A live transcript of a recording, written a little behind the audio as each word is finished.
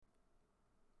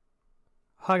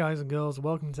Hi guys and girls,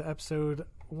 welcome to episode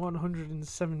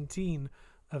 117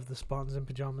 of the Spartans in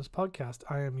Pyjamas podcast.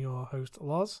 I am your host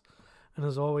Loz, and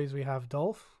as always we have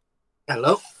Dolph.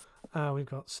 Hello. We've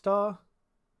got Star.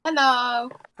 Hello.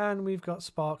 And we've got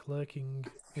Spark lurking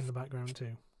in the background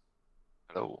too.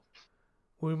 Hello.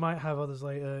 We might have others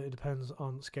later, it depends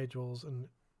on schedules and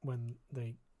when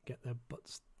they get their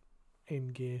butts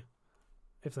in gear,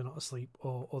 if they're not asleep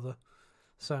or other.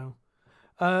 So,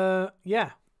 yeah.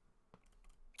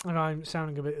 And I'm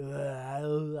sounding a bit...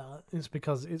 It's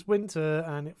because it's winter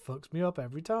and it fucks me up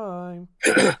every time.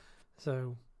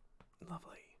 So,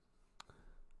 lovely.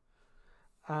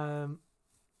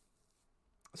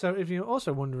 So if you're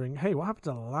also wondering, hey, what happened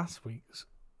to last week's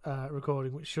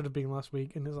recording, which should have been last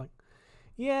week? And it's like,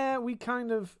 yeah, we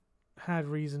kind of had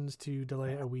reasons to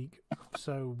delay it a week,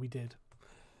 so we did.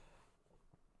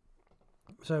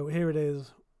 So here it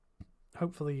is.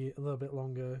 Hopefully a little bit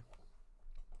longer.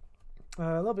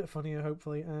 A little bit funnier,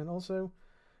 hopefully, and also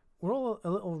we're all a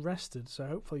little rested, so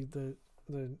hopefully the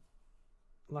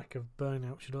lack of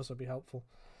burnout should also be helpful.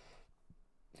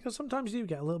 Because sometimes you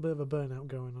get a little bit of a burnout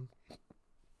going on.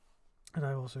 And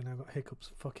I've also now got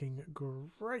hiccups. Fucking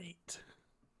great.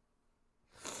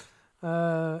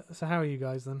 So how are you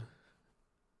guys then?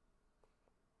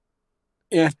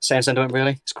 Yeah, same sentiment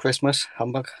really. It's Christmas,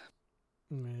 humbug.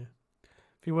 Yeah.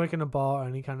 If you work in a bar or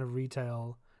any kind of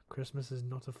retail, Christmas is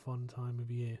not a fun time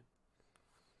of year.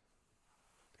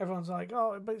 Everyone's like,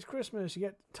 oh, but it's Christmas, you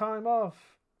get time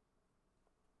off.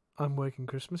 I'm working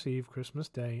Christmas Eve, Christmas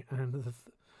Day, and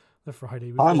the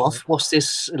Friday before. Time off? What's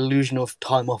this illusion of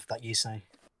time off that you say?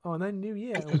 Oh, and then New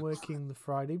Year, I'm working the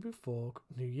Friday before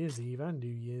New Year's Eve and New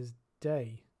Year's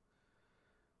Day.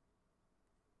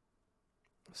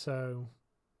 So,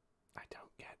 I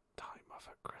don't get time off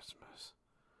at Christmas.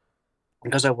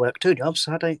 Because I work 2 jobs,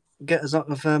 I don't get a lot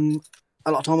of time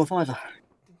off either.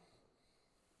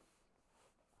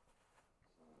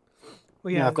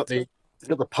 Well, yeah, I've got the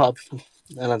pub,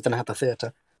 and then I have the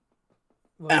theatre.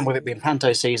 well, And with it being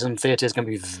panto season, theatre is going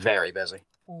to be very busy.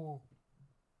 Well,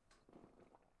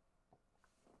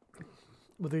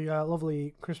 the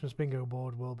lovely Christmas bingo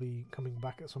board will be coming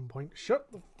back at some point.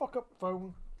 Shut the fuck up,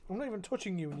 phone. I'm not even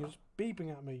touching you and you're just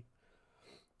beeping at me.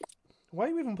 Why are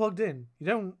you even plugged in? You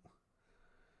don't...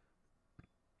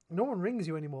 No one rings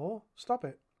you anymore. Stop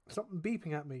it. Stop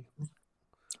beeping at me.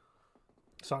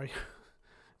 Sorry.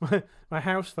 My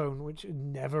house phone, which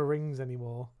never rings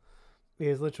anymore,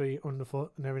 is literally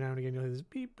underfoot, and every now and again you'll hear this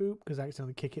beep boop because I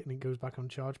accidentally kick it and it goes back on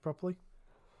charge properly.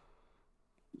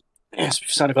 Yes, you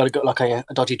sound like I've got like a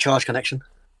dodgy charge connection.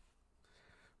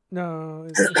 No,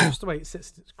 it's just the way it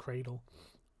sits in its cradle.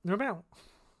 They're about...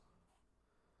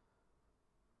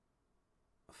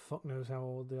 Fuck knows how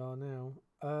old they are now.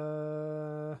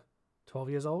 12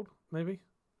 years old, maybe?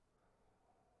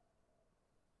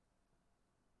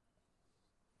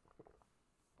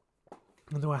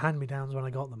 And they were hand-me-downs when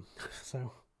I got them,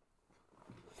 so...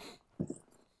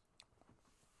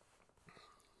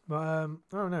 But, I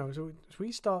don't know, so should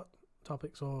we start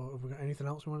topics, or have we got anything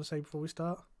else we want to say before we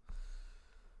start?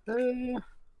 You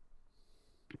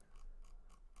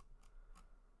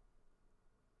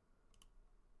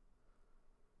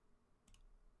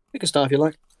can start if you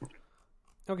like.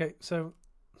 Okay, so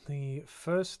the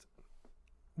first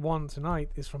one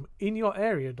tonight is from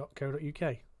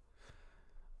inyourarea.co.uk.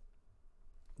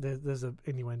 There's an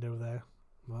innuendo there,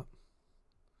 but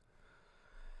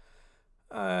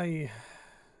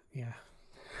yeah.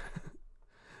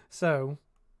 So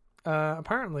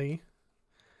apparently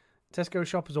Tesco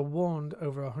shoppers are warned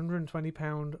over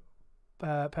 £120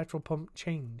 petrol pump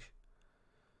change.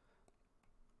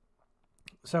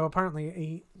 So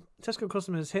apparently Tesco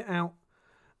customers hit out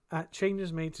at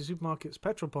changes made to supermarkets'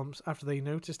 petrol pumps after they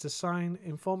noticed a sign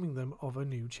informing them of a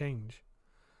new change.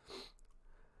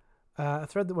 A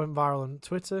thread that went viral on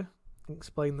Twitter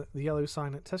explained that the yellow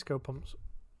sign at Tesco pumps...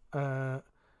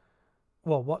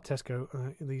 what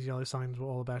Tesco... these yellow signs were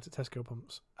all about at Tesco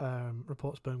pumps,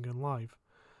 reports Birmingham Live.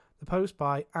 The post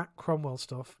by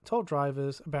 @CromwellStuff told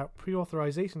drivers about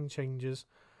pre-authorization changes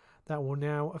that will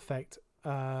now affect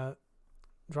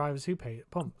drivers who pay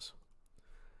at pumps.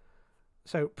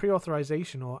 So,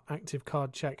 pre-authorization or active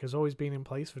card check has always been in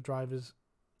place for drivers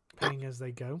paying as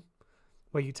they go,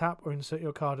 where you tap or insert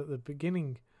your card at the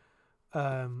beginning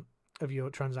of your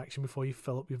transaction before you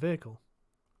fill up your vehicle.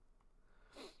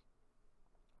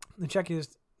 The check is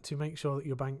to make sure that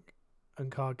your bank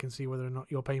and card can see whether or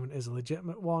not your payment is a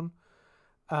legitimate one,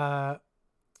 where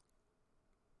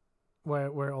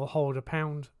it will hold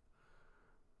 £1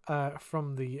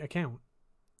 from the account.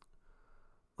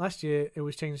 Last year, it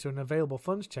was changed to an available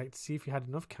funds check to see if you had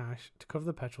enough cash to cover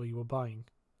the petrol you were buying.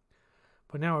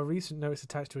 But now a recent notice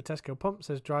attached to a Tesco pump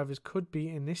says drivers could be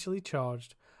initially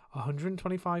charged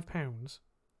 £125.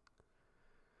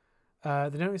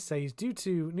 The notice says, due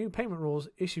to new payment rules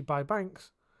issued by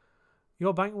banks,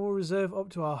 your bank will reserve up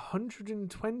to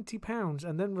 £120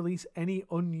 and then release any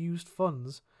unused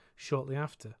funds shortly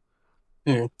after.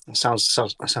 That sounds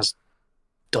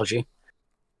dodgy.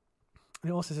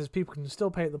 It also says people can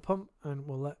still pay at the pump and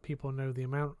will let people know the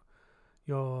amount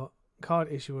your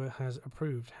card issuer has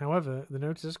approved. However, the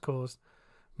notice has caused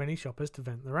many shoppers to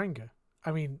vent their anger.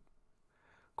 I mean,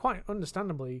 quite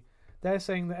understandably, they're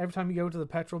saying that every time you go to the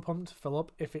petrol pump to fill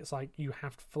up, if it's like you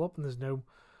have to fill up and there's no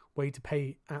way to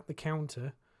pay at the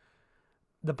counter,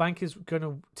 the bank is going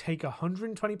to take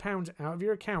 £120 out of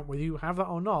your account, whether you have that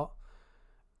or not,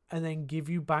 and then give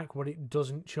you back what it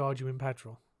doesn't charge you in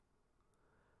petrol.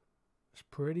 It's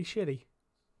pretty shitty.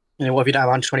 What if you don't have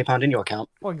 £120 in your account?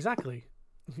 Well, exactly.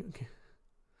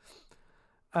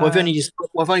 What if you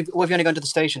only go to the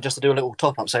station just to do a little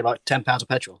top up, say like £10 of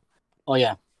petrol? Oh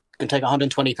yeah, you can take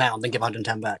 £120, then give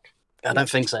 £110 back. I don't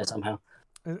think so somehow.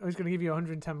 I was going to give you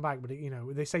 £110 back, but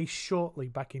they say shortly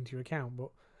back into your account. But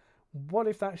what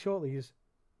if that shortly is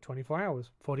 24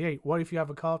 hours, 48? What if you have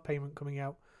a card payment coming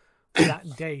out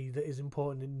that day that is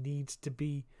important and needs to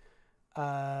be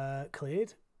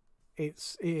cleared?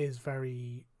 It is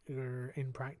very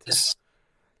in practice.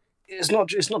 It's not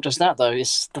just that though.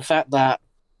 It's the fact that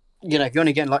if you're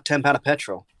only getting like £10 of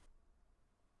petrol,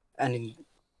 and we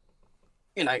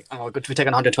take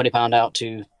 £120 out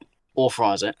to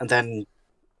authorise it, and then,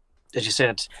 as you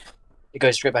said, it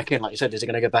goes straight back in. Like you said, is it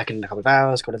going to go back in a couple of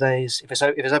hours, a couple of days? If it's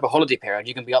over a holiday period,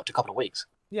 you can be up to a couple of weeks.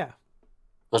 Yeah.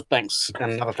 Because banks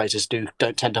and other places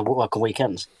don't tend to work on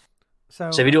weekends. So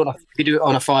if you do it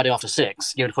on a Friday after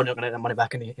 6, you're probably not going to get that money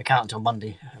back in the account until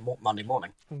Monday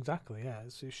morning. Exactly, yeah.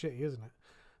 It's shitty, isn't it?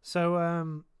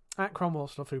 So at Cromwell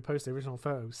Stuff, who posted the original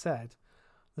photo, said,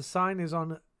 the sign is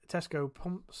on Tesco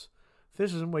pumps. If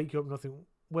this doesn't wake you up, nothing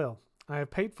will. I have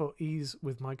paid for ease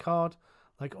with my card,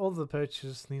 like all the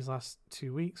purchases in these last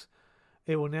 2 weeks.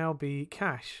 It will now be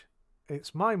cash.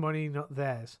 It's my money, not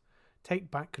theirs.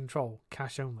 Take back control.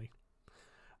 Cash only.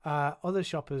 Other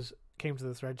shoppers came to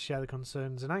the thread to share the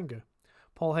concerns and anger.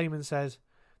 Paul Heyman says,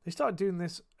 they started doing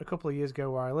this a couple of years ago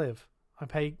where I live. I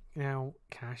pay now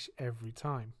cash every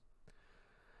time.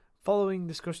 Following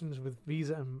discussions with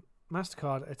Visa and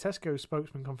MasterCard, a Tesco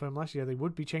spokesman confirmed last year they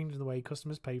would be changing the way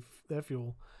customers pay their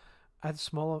fuel at a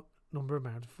smaller number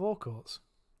amount of forecourts.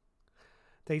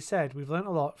 They said, we've learnt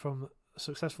a lot from the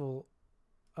success of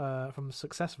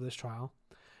this trial,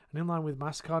 and in line with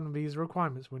MasterCard and Visa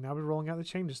requirements, we'll now be rolling out the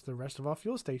changes to the rest of our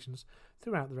fuel stations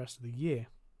throughout the rest of the year.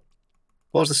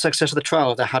 What was the success of the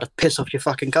trial? They had to piss off your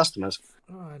fucking customers.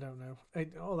 Oh, I don't know.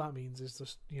 All that means is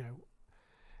just,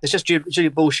 It's just due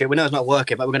bullshit. We know it's not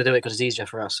working, but we're going to do it because it's easier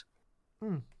for us.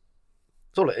 Mm.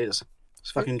 That's all it is.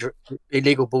 It's fucking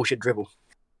illegal bullshit dribble.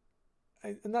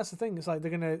 And that's the thing. It's like they're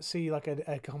going to see like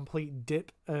a complete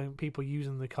dip people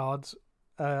using the cards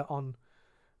on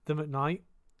them at night.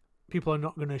 People are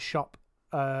not going to shop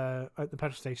at the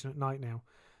petrol station at night now.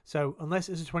 So unless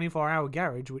it's a 24-hour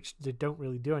garage, which they don't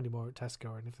really do anymore at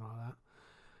Tesco or anything like that,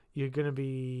 they're going to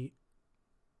be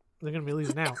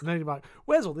losing out. And then you're like,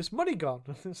 where's all this money gone?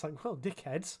 And it's like, well,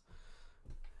 dickheads.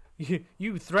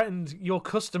 You threatened your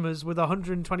customers with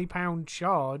 £120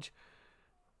 charge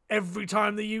every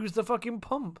time they use the fucking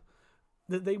pump.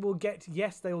 That they will get,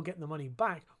 yes, they will get the money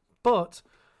back, but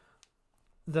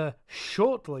the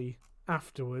shortly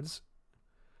afterwards,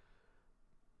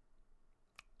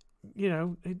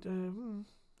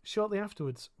 shortly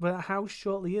afterwards. But how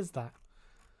shortly is that?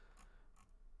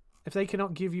 If they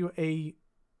cannot give you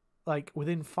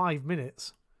within 5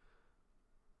 minutes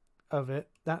of it,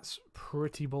 that's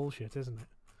pretty bullshit, isn't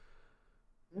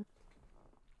it?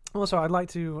 Also, I'd like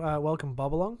to welcome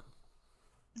Bob along.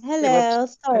 Hello,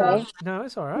 sorry. No,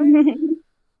 it's all right.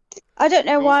 I don't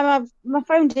know why my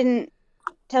phone didn't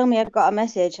tell me I'd got a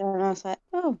message, and I was like,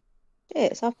 oh,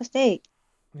 shit, it's 8:30.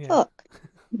 Yeah. Fuck.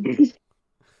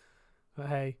 But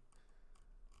hey.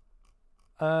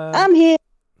 I'm here.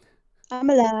 I'm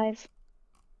alive.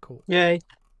 Cool. Yay.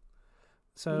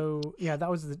 So, yeah, that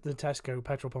was the Tesco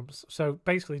petrol pumps. So,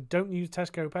 basically, don't use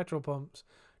Tesco petrol pumps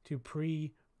to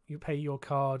you pay your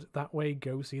card. That way,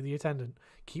 go see the attendant.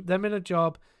 Keep them in a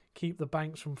job. Keep the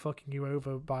banks from fucking you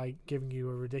over by giving you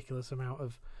a ridiculous amount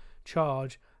of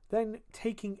charge. Then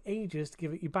taking ages to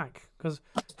give it you back. Because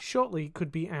shortly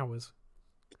could be hours.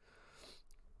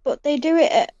 But they do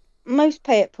it at most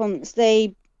pay at pumps.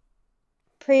 They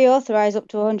pre-authorise up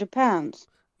to £100.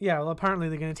 Yeah, well, apparently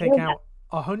they're going to take out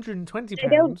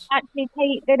 £120.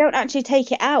 They don't actually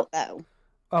take it out though.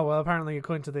 Oh, well, apparently,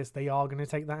 according to this, they are going to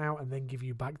take that out and then give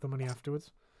you back the money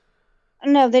afterwards.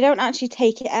 No, they don't actually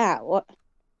take it out.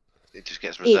 It just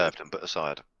gets reserved and put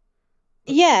aside.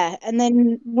 Yeah, and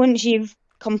then once you've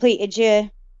completed your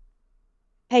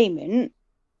payment,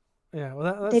 Yeah,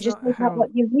 well, that's they just not take out how...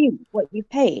 what you've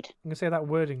paid. I'm going to say that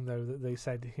wording, though, that they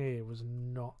said here was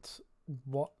not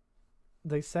what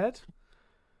they said.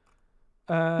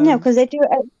 No, because they do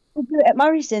it at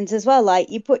Morrison's as well. Like,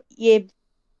 you put your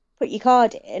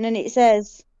card in, and it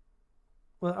says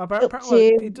Well, up well, to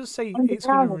it does say it's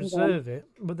going to £100 reserve it,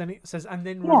 but then it says, and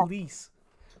then Yeah. release.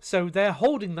 So they're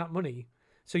holding that money.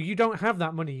 So you don't have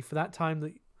that money for that time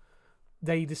that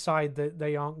they decide that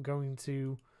they aren't going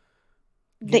to...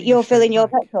 give that it you you're straight filling your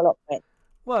back. petrol up with.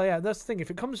 Well, yeah, that's the thing.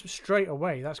 If it comes straight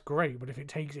away, that's great. But if it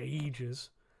takes ages,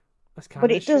 that's kind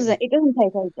But of it doesn't. It doesn't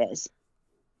take ages.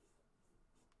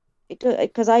 It does,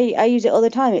 because I use it all the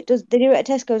time. It does. They do it at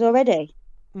Tesco's already.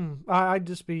 I'd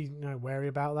just be wary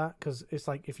about that, because it's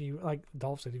like, if you, like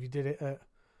Dolph said, if you did it at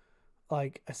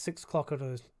like at 6 o'clock on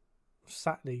a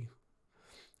Saturday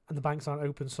and the banks aren't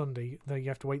open Sunday, then you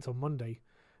have to wait till Monday.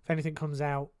 If anything comes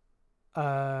out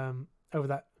over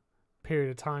that period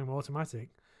of time automatic,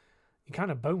 you're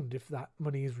kind of boned if that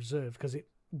money is reserved, because it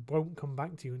won't come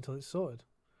back to you until it's sorted.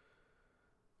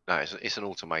 No, it's an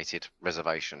automated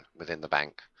reservation within the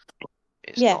bank.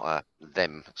 It's Yeah. not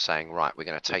them saying, right, we're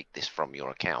going to take this from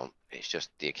your account. It's just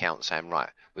the account saying, right,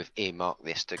 we've earmarked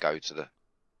this to go to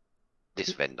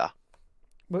this vendor.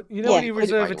 But you know, Yeah. when you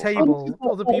reserve a table,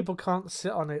 People- other people can't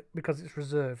sit on it because it's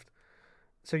reserved.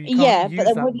 So you Yeah, can't but use then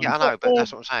that when money. you Yeah, I know, put but the-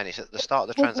 that's what I'm saying. It's at the start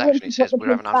of the Well, once transaction. you It says put the we're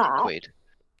having goods 100 back- quid.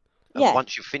 And Yeah.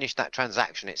 once you've finished that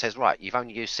transaction, it says, right, you've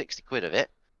only used 60 quid of it.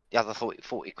 The other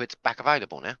 40 quid's back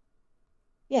available now.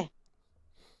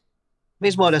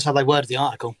 It's more or less how they word the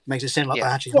article. Makes it seem like Yeah.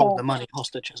 they're actually holding the money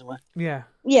hostage, as it were. Yeah.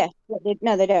 Yeah. But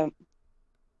no, they don't.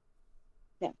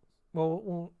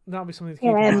 Well, that'll be something to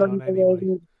keep an eye on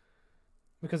anyway.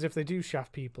 Because if they do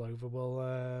shaft people over, we'll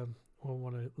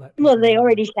want to let. Well, people they know.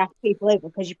 already shaft people over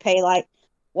because you pay like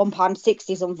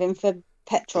 £1.60 something for They're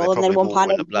petrol, and probably then £1.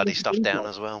 watering the bloody stuff down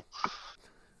as well.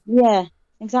 Yeah,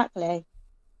 exactly.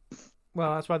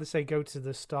 Well, that's why they say go to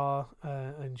the Star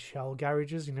and Shell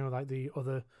garages. You know, like the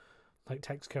other, like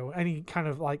Texaco, any kind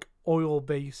of like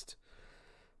oil-based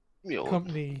Your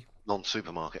company.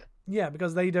 non-supermarket. Yeah,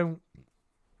 because they don't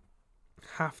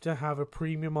have to have a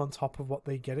premium on top of what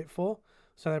they get it for,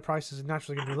 so their prices are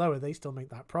naturally going to be lower. They still make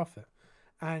that profit,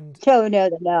 and No, they're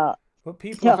not. but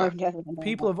people No, have, they're not.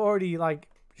 people have already like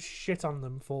shit on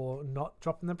them for not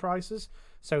dropping their prices,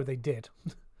 so they did.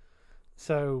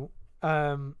 So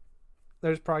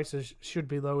those prices should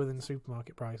be lower than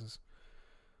supermarket prices.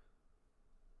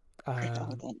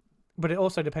 But it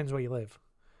also depends where you live.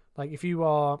 Like, if you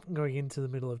are going into the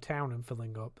middle of town and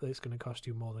filling up, it's going to cost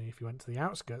you more than if you went to the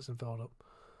outskirts and filled up.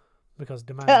 Because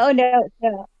demand... Oh, no, it's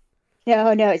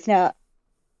not. No, it's not.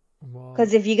 Well,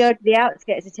 Because if you go to the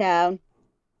outskirts of town,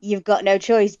 you've got no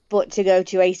choice but to go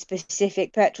to a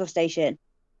specific petrol station.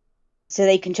 So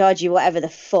they can charge you whatever the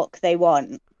fuck they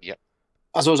want.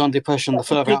 I was always under the impression the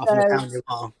further out from the Because- town you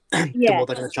are, the Yeah. more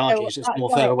they're going to charge So you. It's just that's more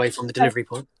why- further away from the delivery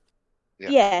point. Yeah.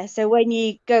 Yeah, so when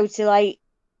you go to like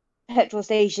petrol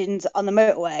stations on the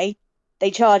motorway,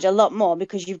 they charge a lot more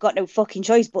because you've got no fucking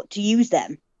choice but to use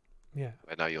them. yeah,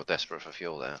 I know you're desperate for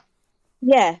fuel there.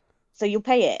 Yeah, so you'll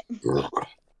pay it.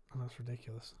 that's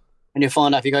ridiculous. And you'll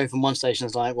find out if you go from one station,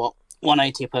 it's like, what,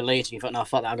 180 per litre. You thought, no,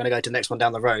 fuck that, I'm going to go to the next one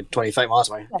down the road, 20, 30 miles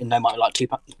away. And they might be like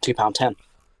 £2.10.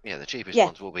 Yeah, the cheapest Yeah.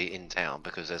 ones will be in town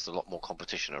because there's a lot more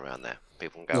competition around there.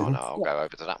 People can go, oh no, I'll go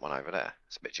over to that one over there.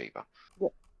 It's a bit cheaper.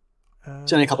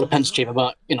 It's only a couple of pence cheaper,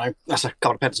 but, you know, that's a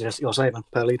couple of pence you're saving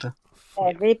per litre.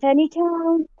 Every penny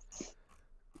counts.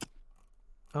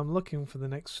 I'm looking for the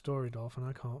next story, Dolph, and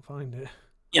I can't find it.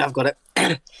 Yeah, I've got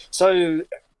it. So,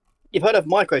 you've heard of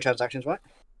microtransactions, right?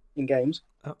 In games.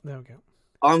 Oh, there we go.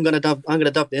 I'm gonna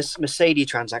dub this Mercedes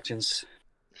transactions.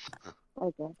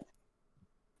 Oh, God.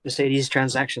 Mercedes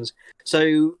transactions.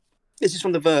 So this is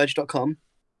from TheVerge.com.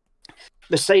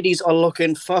 Mercedes are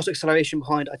looking fast acceleration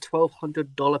behind a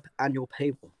 $1,200 annual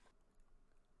paywall.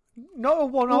 Not a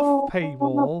one-off Oh.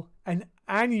 paywall, an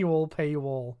annual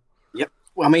paywall.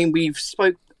 Well, I mean, we've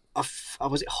spoke of,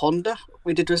 was it Honda?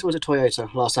 We did this, was it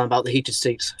Toyota last time about the heated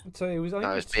seats? So it was. I think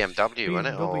No, it it's was BMW,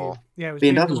 wasn't it? Or Yeah, it was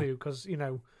BMW. BMW because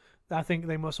I think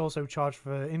they must also charge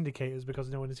for indicators because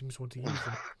no one seems to want to use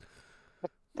them.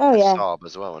 Oh, yeah. Saab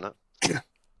as well, isn't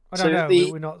I So don't know.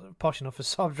 the- We're not posh enough for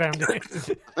Saab around here.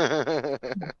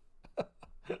 it?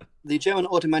 The German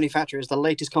auto manufacturer is the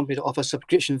latest company to offer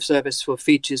subscription service for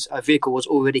features a vehicle was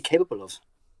already capable of.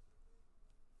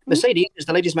 Mercedes is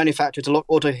the latest manufacturer to lock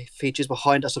auto features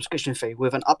behind a subscription fee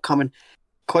with an upcoming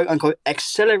quote-unquote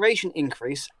acceleration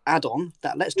increase add-on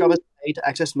that lets drivers pay to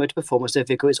access motor performance their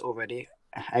vehicle is already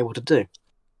able to do.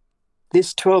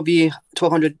 This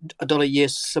 $1,200 year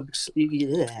This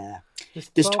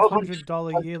This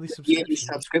 $1,200 yearly subscription.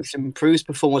 subscription improves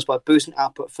performance by boosting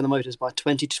output for the motors by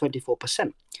 20 to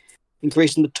 24%,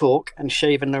 increasing the torque and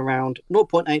shaving around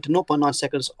 0.8 to 0.9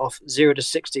 seconds off 0 to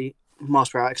 60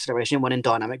 miles per hour acceleration when in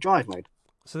dynamic drive mode.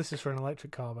 So this is for an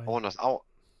electric car, mate.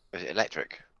 Is it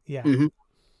electric? Yeah. Mhm.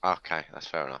 Okay, that's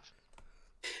fair enough.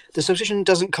 The subscription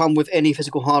doesn't come with any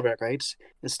physical hardware upgrades.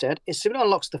 Instead, it simply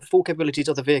unlocks the full capabilities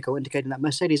of the vehicle, indicating that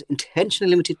Mercedes intentionally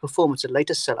limited performance to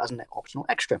later sell as an optional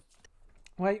extra.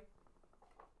 Wait.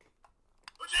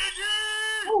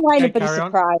 Why Okay, anybody carry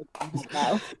on. surprised?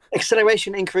 No.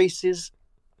 Acceleration increases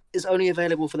is only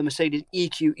available for the Mercedes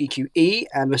EQ EQE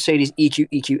and Mercedes EQ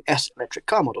EQS electric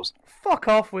car models. Fuck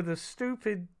off with a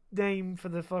stupid name for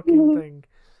the fucking thing.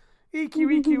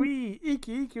 EQ, EQE,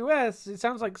 EQ, EQS. It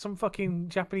sounds like some fucking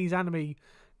Japanese anime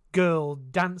girl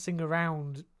dancing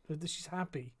around. She's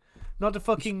happy. Not a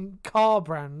fucking car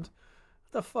brand.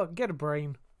 What the fuck? Get a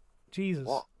brain. Jesus.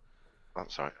 What? I'm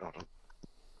sorry, hold on.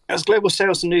 As global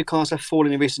sales of new cars have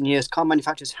fallen in recent years, car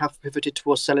manufacturers have pivoted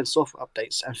towards selling software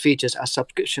updates and features as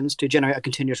subscriptions to generate a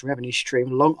continuous revenue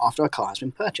stream long after a car has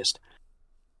been purchased.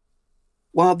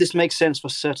 While this makes sense for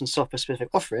certain software-specific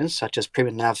offerings, such as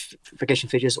premium navigation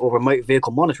features or remote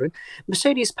vehicle monitoring,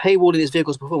 Mercedes paywalling its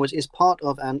vehicles' performance is part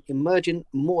of an emerging,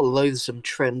 more loathsome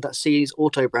trend that sees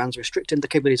auto brands restricting the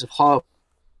capabilities of hardware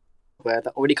that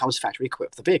already comes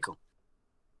factory-equipped with the vehicle.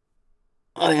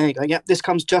 Oh, there you go. Yep, this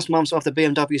comes just months after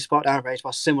BMW sparked outrage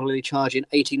by similarly charging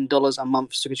 $18 a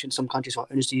month subscription in some countries for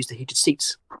owners to use the heated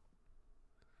seats.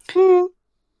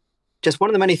 Just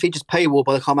one of the many features paywall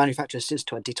by the car manufacturers since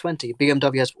 2020,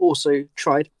 BMW has also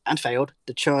tried and failed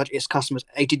to charge its customers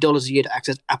 $80 a year to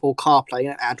access Apple CarPlay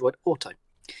and Android Auto,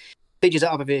 features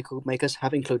that other vehicle makers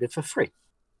have included for free.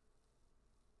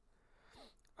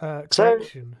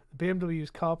 Correction.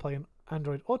 BMW's CarPlay and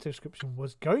Android Auto subscription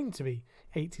was going to be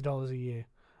 $80 a year,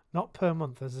 not per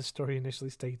month, as the story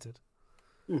initially stated.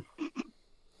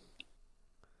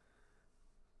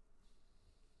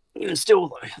 Even still,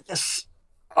 though, that's...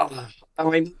 I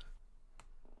mean,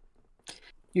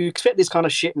 you expect this kind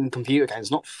of shit in computer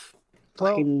games, not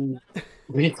fucking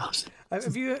vehicles.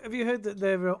 Have you heard that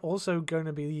they're also going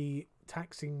to be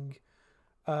taxing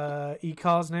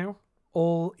e-cars now?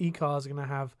 All e-cars are going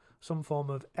to have some form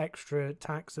of extra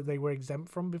tax that they were exempt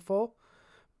from before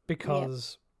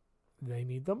because they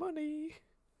need the money.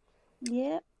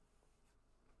 Yeah.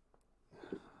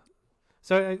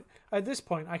 So at this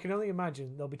point, I can only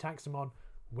imagine they'll be taxing them on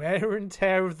wear and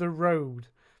tear of the road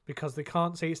because they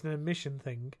can't say it's an emission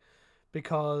thing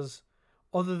because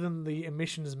other than the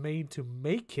emissions made to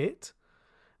make it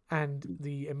and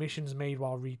the emissions made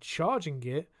while recharging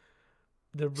it,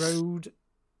 the road,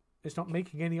 it's not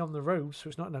making any on the road, so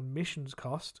it's not an emissions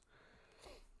cost.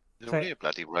 There's already a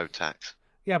bloody road tax.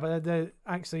 Yeah, but they're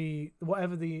actually,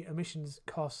 whatever the emissions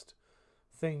cost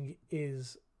thing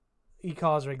is,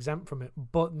 e-cars are exempt from it,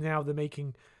 but now they're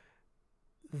making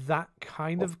that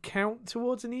kind of count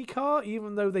towards an e-car,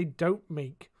 even though they don't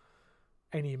make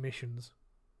any emissions.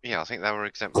 Yeah, I think they were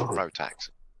exempt from road tax.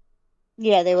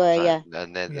 Yeah, they were, So- yeah. And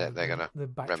then they're going to they're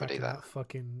backtracking remedy that.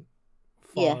 fucking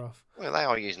far Yeah. off. Well, they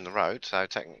are using the road, so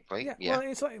technically, yeah. Well,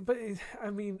 it's like, but I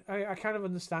mean, I kind of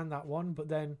understand that one, but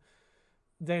then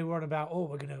they were on about,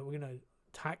 we're gonna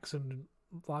tax and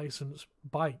license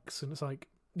bikes, and it's like,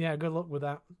 yeah, good luck with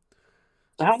that.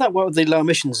 How that work with the low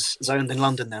emissions zone in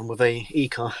London then with a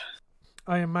e-car?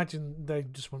 I imagine they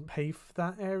just won't pay for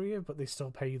that area, but they still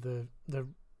pay the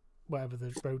whatever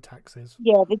the road tax is.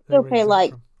 Yeah, they they still were pay exempt like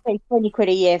from. say £20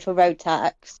 a year for road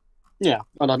tax. Yeah,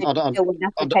 I'd Still wouldn't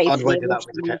have to pay for wait the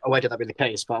that that be the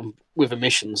case, but with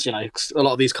emissions, 'cause a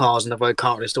lot of these cars in the road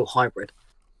currently are still hybrid,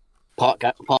 part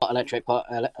electric, part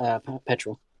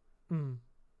petrol. Mm.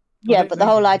 Yeah, Well, but they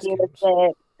the whole do idea of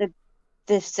schemes.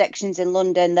 the sections in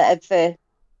London that are for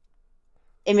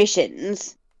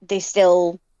emissions, they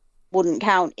still wouldn't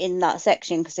count in that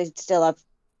section because they still have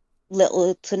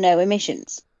little to no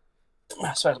emissions.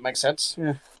 I suppose it makes sense.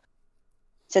 Yeah.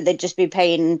 So they'd just be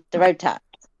paying the road tax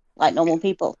like normal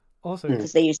people Also,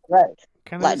 because they use the road.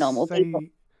 can like I normal say people.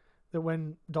 that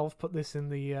when Dolph put this in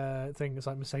the thing, it's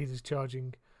like Mercedes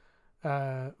charging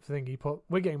thing. He put,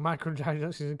 we're getting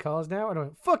microtransactions in cars now, and I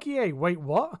went, fuck EA. Wait,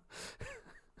 what?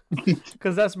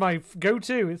 Because that's my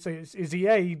go-to. It's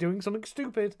EA doing something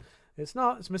stupid. It's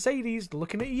not. It's Mercedes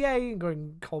looking at EA and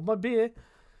going, hold my beer.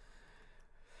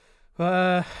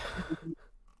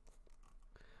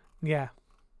 Yeah.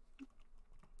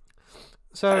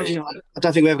 So, You know, I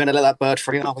don't think we're ever going to let that bird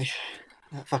free, are we?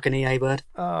 That fucking EA bird.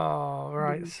 oh,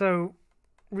 right. So,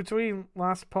 between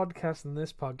last podcast and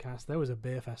this podcast, there was a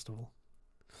beer festival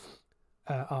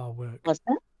at our work. Was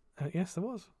that? Yes, there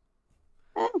was.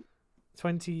 Oh.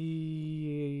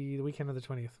 The weekend of the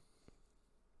 20th.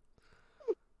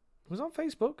 It was on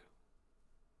Facebook.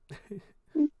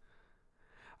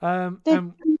 And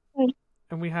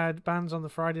we had bands on the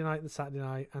Friday night, the Saturday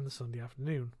night, and the Sunday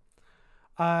afternoon.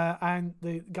 And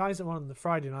the guys that were on the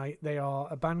Friday night, they are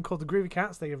a band called the Groovy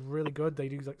Cats. They are really good. They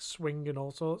do like swing and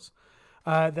all sorts.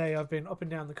 They have been up and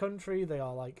down the country. They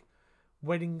are like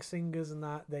wedding singers and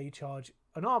that. They charge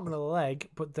an arm and a leg,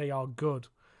 but they are good.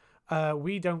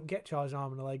 We don't get charged an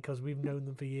arm and a leg because we've known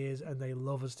them for years and they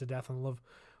love us to death and love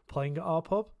playing at our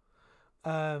pub.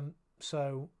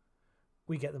 So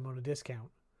we get them on a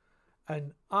discount.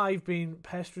 And I've been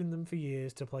pestering them for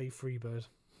years to play Freebird.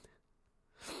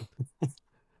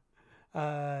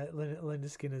 Linda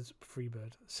Skinner's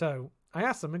Freebird. So I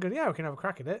asked them and go, yeah, we can have a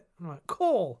crack at it. I'm like,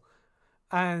 cool.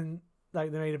 And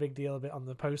like they made a big deal of it on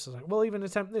the post. I was like, we'll even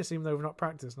attempt this even though we've not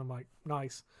practiced. And I'm like,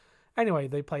 nice. Anyway,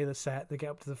 they play the set, they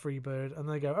get up to the Freebird, and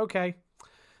they go, okay,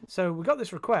 so we got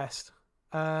this request.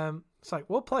 It's like,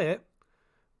 we'll play it,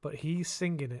 but he's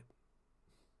singing it.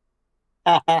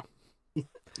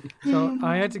 So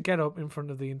I had to get up in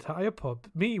front of the entire pub.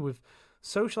 Me with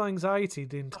social anxiety,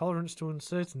 the intolerance to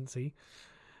uncertainty.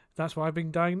 That's what I've been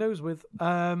diagnosed with.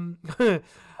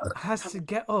 Has to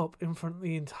get up in front of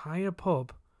the entire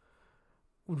pub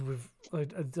with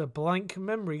a blank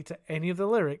memory to any of the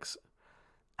lyrics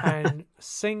and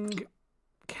sing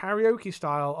karaoke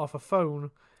style off a phone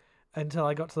until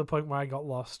I got to the point where I got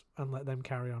lost and let them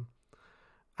carry on.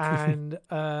 And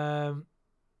I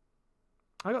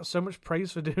got so much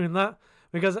praise for doing that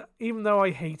because even though I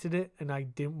hated it and I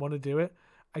didn't want to do it,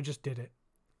 I just did it.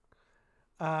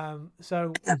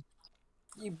 So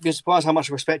You'd be surprised how much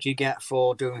respect you get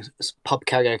for doing pub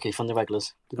karaoke from the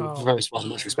regulars. You'd be very surprised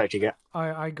how much respect you get.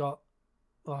 I got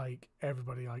like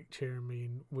everybody like cheering me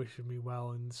and wishing me well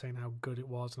and saying how good it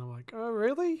was, and I'm like, oh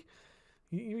really?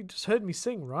 You just heard me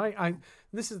sing, right?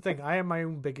 This is the thing. I am my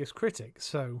own biggest critic,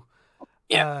 so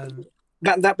yeah.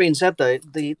 That being said, though,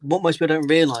 what most people don't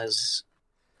realise,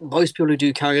 most people who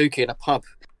do karaoke in a pub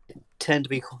tend to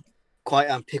be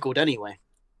quite pickled anyway.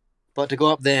 But to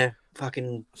go up there,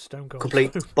 fucking stone cold,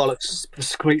 complete bollocks,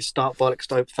 complete start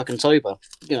bollocks, fucking sober,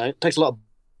 it takes a lot of.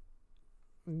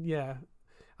 Yeah.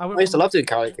 I used to love doing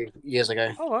karaoke years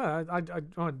ago. Oh, I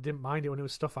didn't mind it when it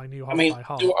was stuff I knew by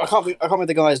heart. I can't remember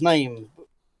the guy's name,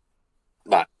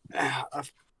 but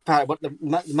what the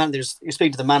manager, you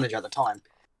speak to the manager at the time,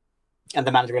 and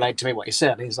the manager relayed to me what he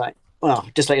said. He's like, "Well,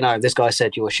 just to let you know, this guy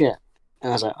said you were shit,"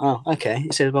 and I was like, "Oh, okay."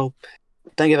 He said, "Well,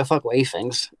 don't give a fuck what he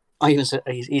thinks." I even said,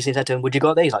 he said to him, "Would you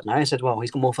got these?" He's like, "No." I said, "Well,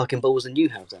 he's got more fucking balls than you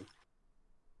have." Then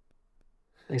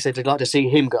he said, "I'd like to see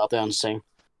him go up there and sing."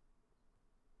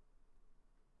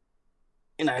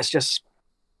 It's just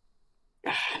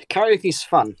karaoke's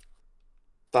fun,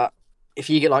 but if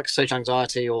you get like social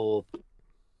anxiety or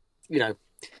you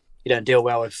don't deal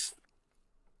well with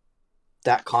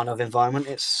that kind of environment,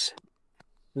 it's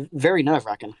very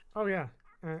nerve-wracking. Oh yeah,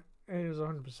 it is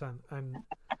 100%, and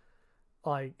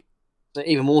like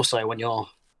even more so when you're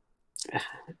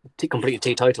completely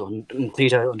teetotal and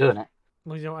teetotal doing it.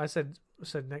 Well, I said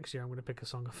next year I'm going to pick a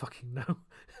song I fucking know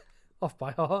off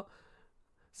by heart.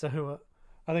 So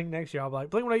I think next year I'll be like,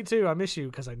 Blink-182, I Miss You,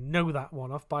 because I know that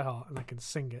one off by heart and I can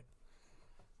sing it.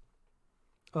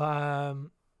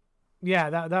 Yeah,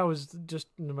 that was just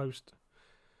the most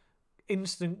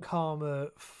instant karma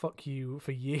fuck you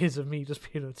for years of me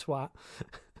just being a twat.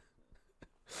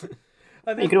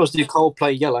 You could also do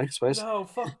Coldplay Yellow, I suppose. No,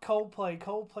 fuck Coldplay.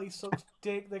 Coldplay sucks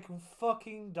dick. They can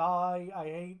fucking die. I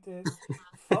hate it.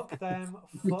 Fuck them.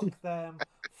 Fuck them.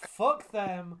 Fuck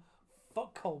them.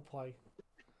 Fuck Coldplay.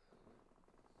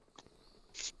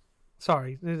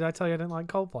 Sorry, did I tell you I didn't like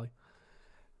Coldplay?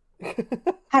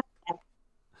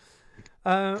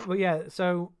 But yeah,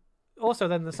 so also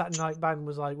then the Saturday night band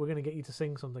was like, we're going to get you to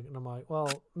sing something. And I'm like,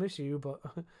 well, miss you, but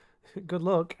good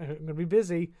luck. I'm going to be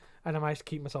busy. And I managed to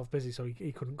keep myself busy, so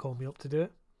he couldn't call me up to do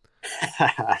it.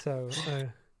 So,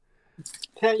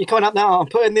 yeah, you're coming up now. I'm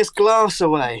putting this glass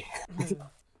away.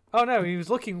 Oh no, he was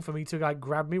looking for me to like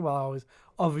grab me while I was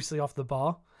obviously off the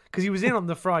bar because he was in on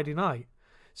the Friday night.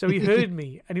 So he heard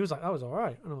me and he was like, "That was all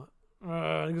right." And I'm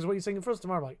like, he goes, "What are you singing for us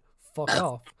tomorrow?" I'm like, "Fuck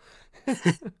off."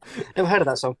 Never heard of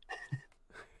that song.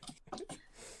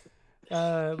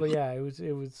 But yeah, it was,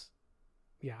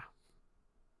 yeah.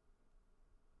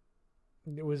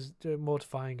 It was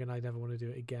mortifying, and I never want to do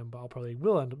it again. But I probably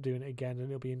will end up doing it again, and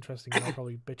it'll be interesting. And I'll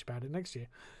probably bitch about it next year.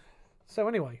 So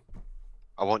anyway,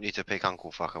 I want you to pick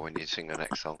Uncle Fucker when you sing the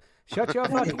next song. shut your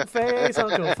fucking face,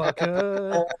 Uncle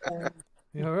Fucker.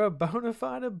 You're a bona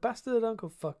fide bastard,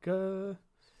 Uncle Fucker.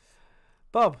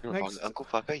 Bob, You're next. Uncle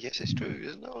Fucker, yes, it's true.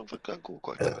 Isn't it? Uncle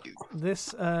quite like you.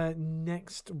 This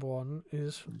next one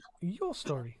is your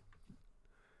story.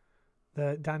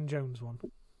 The Dan Jones one.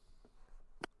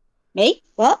 Me?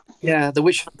 What? Yeah,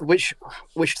 which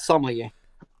thumb are you?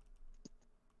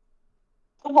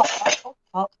 The what?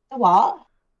 The what?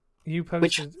 You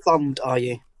Which posted. thumbed are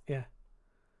you?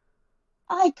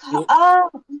 I can't. Oh,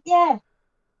 yeah.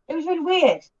 It was really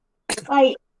weird.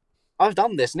 Like, I've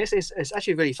done this, and it's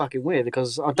actually really fucking weird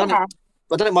because I've done yeah. it.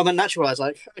 I done it my natural. I was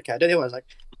like, okay, I don't know. I was like,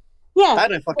 Yeah. I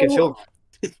don't fucking feel.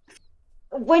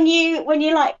 When you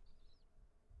like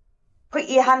put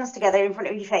your hands together in front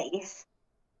of your face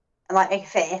and like make a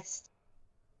fist,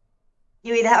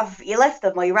 you either have your left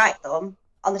thumb or your right thumb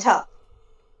on the top.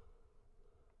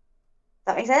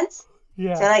 Does that make sense?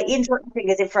 Yeah. So like you insert your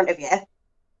fingers in front of you,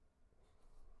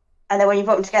 and then when you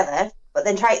put them together, but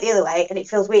then try it the other way, and it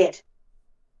feels weird.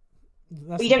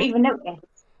 But you don't even notice.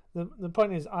 The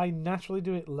point is, I naturally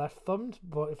do it left thumbed,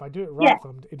 but if I do it right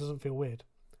thumbed, it doesn't feel weird.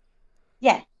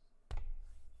 Yeah.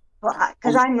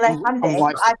 Because I'm left-handed.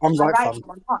 I'm right thumbed.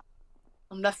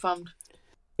 I'm left thumbed.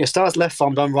 Yeah, Star's left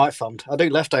thumbed. I'm right thumbed. I do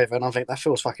leftover, and I think that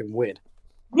feels fucking weird.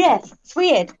 Yeah, it's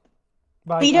weird.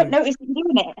 But you don't know. notice you're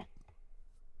doing it.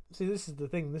 See, this is the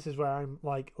thing. This is where I'm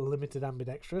like limited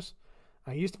ambidextrous.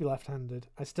 I used to be left-handed.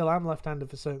 I still am left-handed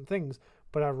for certain things,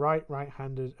 but I write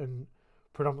right-handed and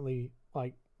predominantly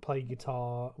like play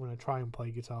guitar when I try and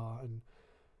play guitar, and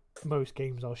most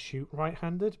games I'll shoot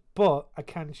right-handed, but I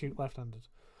can shoot left-handed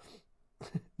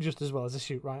just as well as I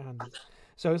shoot right-handed.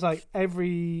 So it's like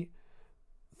every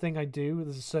thing I do,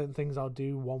 there's certain things I'll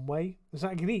do one way. It's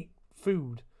like I can eat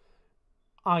food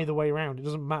either way around. It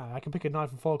doesn't matter. I can pick a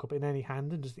knife and fork up in any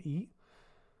hand and just eat.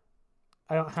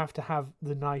 I don't have to have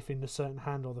the knife in a certain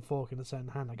hand or the fork in a certain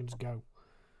hand. I can just go.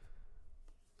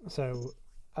 So,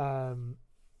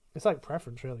 it's like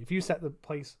preference, really. If you set the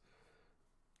place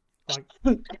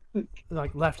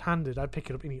like left-handed, I'd pick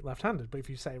it up and eat left-handed. But if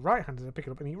you say right-handed, I'd pick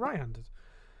it up and eat right-handed.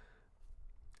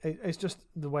 It's just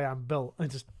the way I'm built.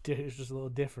 It's just a little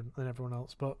different than everyone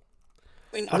else. But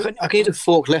I mean, I can use a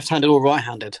fork left-handed or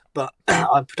right-handed, but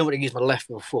I predominantly use my left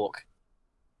with a fork.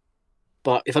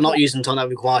 But if I'm not using something that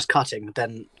requires cutting,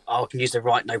 then I can use the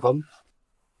right, no problem.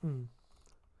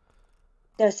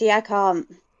 So see, I can't.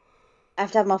 I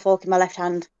have to have my fork in my left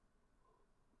hand.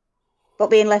 But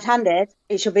being left-handed,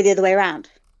 it should be the other way around.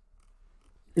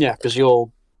 Yeah, because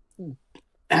your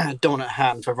dominant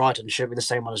hand for writing should be the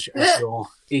same one as your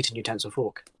eating utensil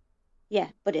fork. Yeah,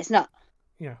 but it's not.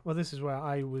 yeah, well, this is where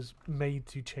I was made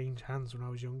to change hands when I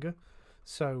was younger.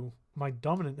 So my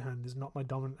dominant hand is not my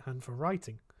dominant hand for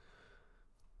writing,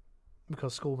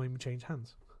 because school made me change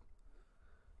hands.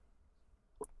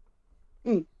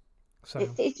 So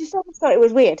It's just I thought it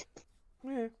was weird.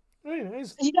 yeah, it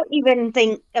is. You don't even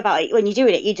think about it when you're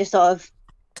doing it. You just sort of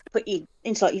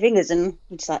insert your fingers and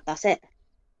you're just like, that's it.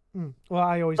 Well,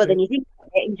 I always. But do then you think about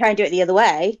it and try and do it the other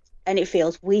way, and it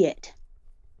feels weird.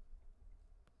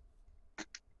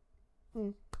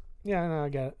 Yeah, no, I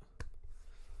get it.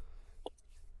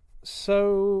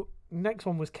 So next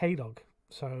one was K-Dog.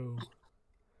 So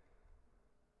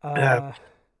Was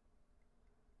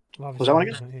that one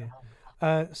again? Here.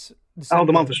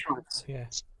 The month of strikes. Yeah.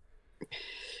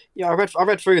 Yeah, I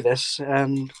read through this,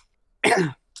 and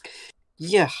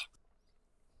yeah,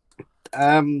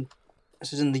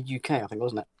 this is in the UK, I think,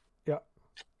 wasn't it? Yeah.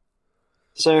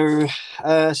 So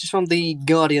this is from the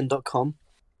Guardian.com.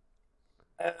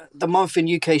 The month in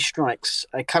UK strikes.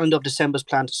 A calendar of December's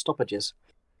planned stoppages.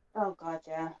 Oh god,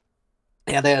 yeah.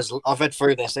 Yeah, I've read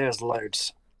through this. There's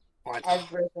loads. Right.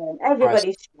 Everything.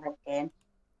 Everybody's striking.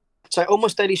 So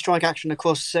almost daily strike action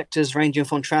across sectors ranging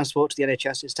from transport to the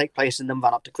NHS is take place in the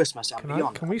run up to Christmas and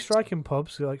beyond. Can we strike in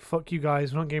pubs? Like, fuck you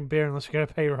guys, we're not getting beer unless we get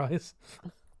a pay rise.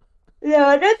 No,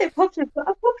 I don't think pubs have got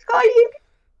a pub's got you.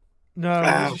 No,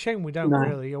 it's a shame we don't,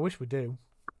 really. I wish we do.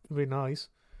 It'd be nice.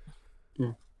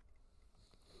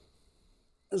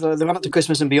 So the run up to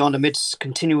Christmas and beyond amidst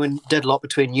continuing deadlock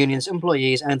between unions,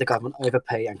 employees and the government over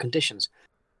pay and conditions.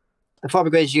 The Fire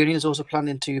Brigades Union is also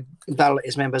planning to battle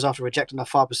its members after rejecting a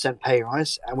 5% pay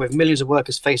rise, and with millions of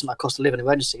workers facing a cost of living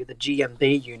emergency, the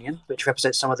GMB union, which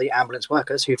represents some of the ambulance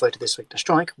workers who voted this week to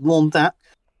strike, warned that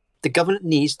the government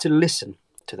needs to listen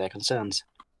to their concerns.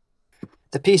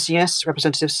 The PCS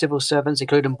representatives, civil servants,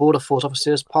 including Border Force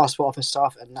officers, Passport Office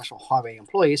staff and National Highway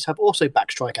employees, have also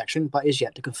backed strike action, but is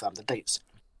yet to confirm the dates.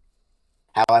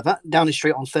 However, Downing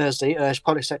Street on Thursday urged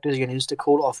public sector unions to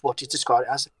call off what is described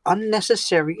as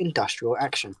unnecessary industrial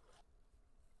action.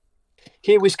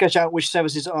 Here we sketch out which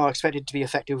services are expected to be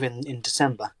effective in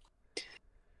December.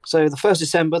 So the 1st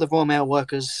December, the Royal Mail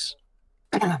workers,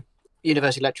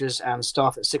 university lecturers and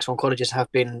staff at sixth form colleges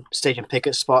have been staging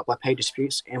pickets sparked by pay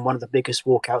disputes in one of the biggest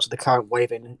walkouts of the current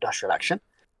wave in industrial action.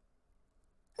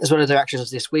 As well as their actions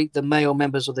this week, the Mail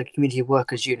members of the Community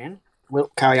Workers Union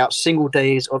will carry out single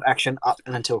days of action up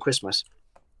and until Christmas.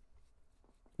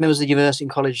 Members of the University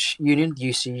and College Union, the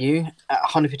UCU, at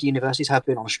 150 universities have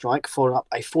been on strike, following up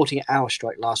a 40-hour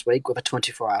strike last week with a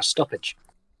 24-hour stoppage.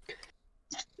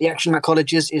 The action at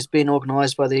colleges is being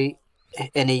organised by the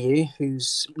NEU,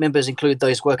 whose members include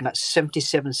those working at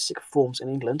 77 sixth forms in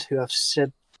England, who have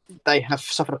said they have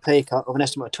suffered a pay cut of an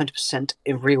estimate of 20%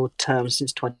 in real terms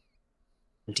since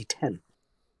 2010.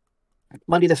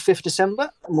 Monday the 5th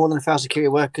December, more than 1,000 security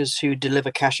workers who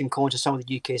deliver cash and coin to some of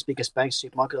the UK's biggest banks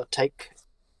supermarkets will take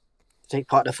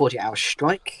part in a 40-hour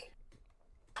strike.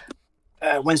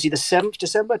 Wednesday the 7th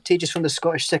December, teachers from the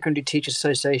Scottish Secondary Teachers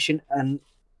Association and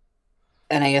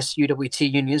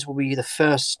NASUWT unions will be the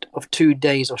first of 2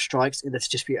 days of strikes in this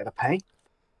dispute over pay.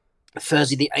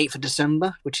 Thursday the 8th of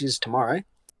December, which is tomorrow,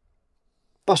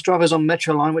 bus drivers on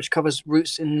Metro Line, which covers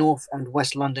routes in North and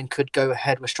West London, could go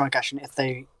ahead with strike action if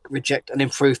they reject an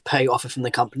improved pay offer from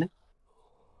the company.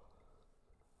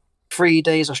 3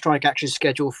 days of strike action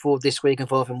scheduled for this week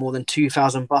involving more than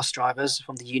 2,000 bus drivers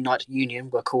from the Unite Union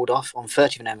were called off on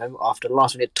 30th of November after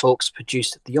last-minute talks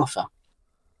produced the offer,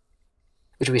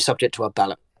 which will be subject to a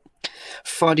ballot.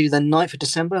 Friday the 9th of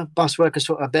December, bus workers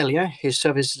for Abellio, whose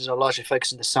services are largely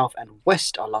focused in the south and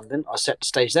west of London, are set to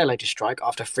stage their latest strike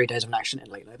after 3 days of action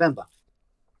in late November.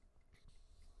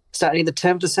 Saturday the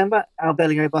 10th of December,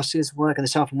 Abellio buses work in the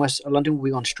south and west of London will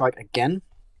be on strike again.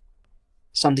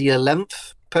 Sunday the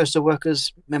 11th, postal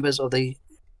workers, members of the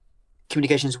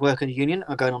Communications Worker Union,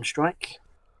 are going on strike.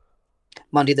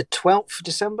 Monday the 12th of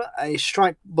December, a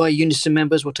strike by Unison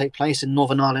members will take place in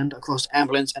Northern Ireland across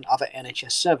ambulance and other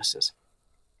NHS services.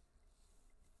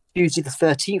 Tuesday the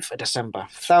 13th of December,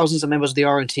 thousands of members of the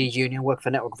R&T union work for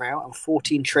Network Rail and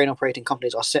 14 train operating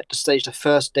companies are set to stage the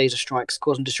first days of strikes,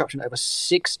 causing disruption over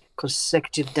 6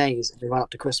 consecutive days in the run up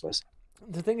to Christmas.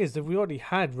 The thing is that we already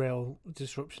had rail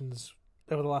disruptions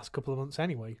over the last couple of months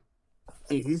anyway.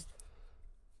 Mm-hmm.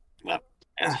 Well,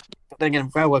 but then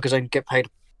again, rail workers don't get paid.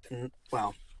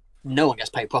 Well, no one gets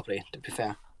paid properly, to be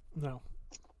fair. No.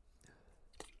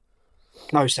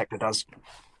 No sector does.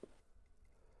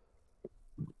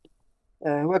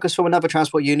 Workers from another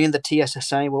transport union, the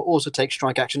TSSA, will also take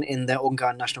strike action in their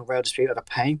ongoing national rail dispute over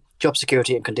pay, job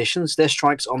security and conditions. Their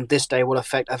strikes on this day will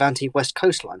affect Avanti West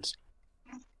Coast Lines.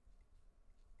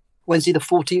 Wednesday the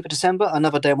 14th of December,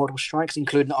 another day of multiple strikes,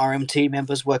 including RMT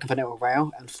members working for Network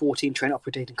Rail and 14 train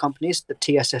operating companies, the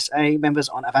TSSA members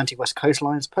on Avanti West Coast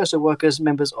Lines, postal workers,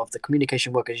 members of the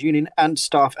Communication Workers Union, and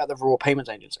staff at the Rural Payments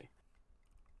Agency.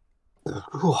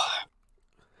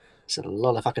 It's a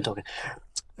lot of fucking talking.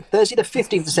 Thursday the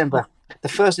 15th of December, the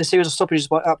first in a series of stoppages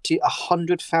by up to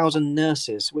 100,000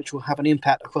 nurses, which will have an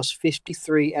impact across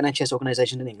 53 NHS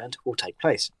organisations in England, will take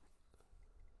place.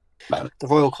 The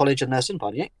Royal College of Nursing,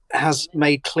 has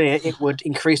made clear it would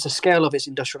increase the scale of its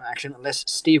industrial action unless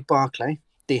Steve Barclay,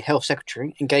 the Health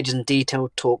Secretary, engages in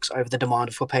detailed talks over the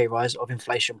demand for a pay rise of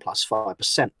inflation plus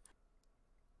 5%.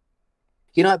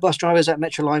 Unite bus drivers at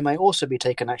Metro Line may also be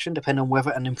taking action depending on whether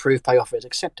an improved pay offer is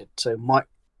accepted. So might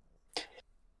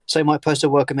postal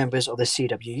worker members of the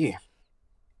CWU.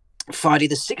 Friday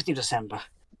the 16th of December.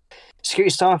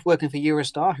 Security staff working for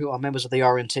Eurostar, who are members of the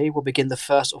RNT, will begin the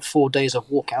first of 4 days of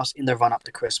walkouts in the run-up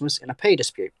to Christmas in a pay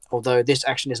dispute, although this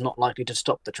action is not likely to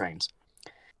stop the trains.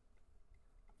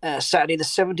 Saturday the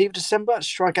 17th of December,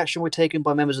 strike action will be taken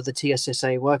by members of the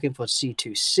TSSA working for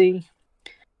C2C,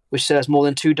 which serves more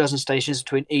than 24 stations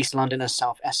between East London and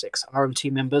South Essex.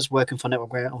 RMT members working for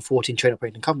Network Rail and 14 train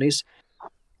operating companies.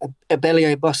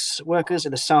 Abellio bus workers in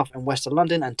the south and west of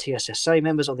London and TSSA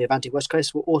members on the Avanti West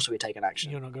Coast will also be taking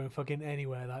action. You're not going fucking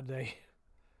anywhere that day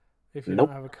if you Nope.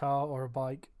 don't have a car or a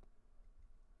bike.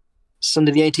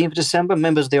 Sunday the 18th of December,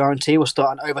 members of the RMT will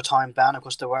start an overtime ban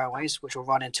across the railways, which will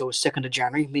run until 2nd of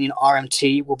January, meaning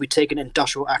RMT will be taking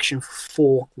industrial action for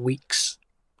 4 weeks.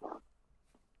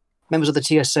 Members of the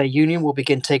TSA union will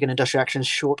begin taking industrial action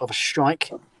short of a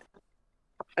strike,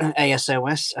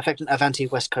 ASOS, affecting Avanti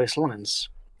West Coast Lines.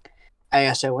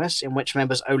 ASOS, in which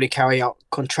members only carry out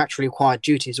contractually required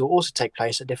duties, will also take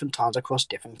place at different times across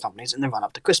different companies in the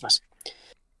run-up to Christmas.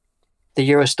 The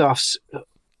Eurostaff's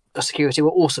security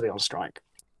will also be on strike.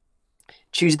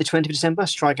 Tuesday the 20th of December,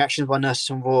 strike action by nurses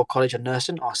from Royal College of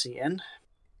Nursing, RCN.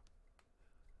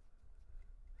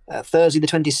 Thursday, the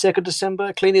 22nd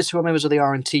December, cleaners who are members of the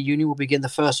R&T union will begin the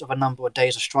first of a number of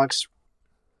days of strikes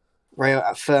rail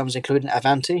at firms including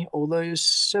Avanti, although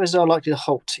services are likely to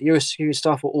halt. Eurosecurity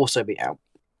staff will also be out.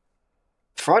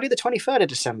 Friday, the 23rd of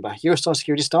December, Eurostar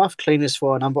security staff, cleaners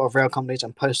for a number of rail companies,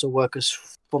 and postal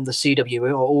workers from the CWU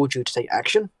are all due to take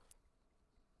action.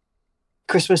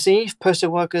 Christmas Eve,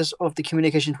 postal workers of the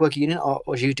Communications Worker Union are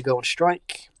due to go on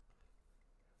strike.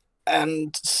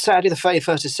 And Saturday, the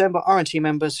 31st December, R&T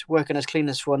members working as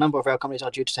cleaners for a number of rail companies are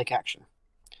due to take action.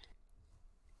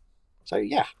 So,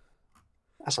 yeah,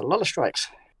 that's a lot of strikes.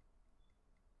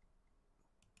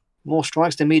 More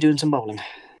strikes than me doing some bowling.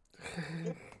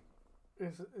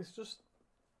 It's just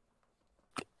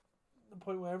the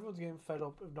point where everyone's getting fed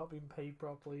up of not being paid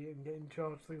properly and getting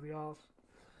charged through the arse.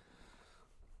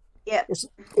 Yeah. It's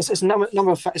a number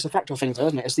of it's a factor of things,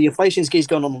 isn't it? It's the inflation keeps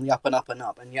going on the up and up and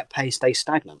up, and yet pay stays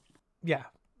stagnant. Yeah.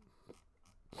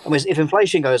 I mean, if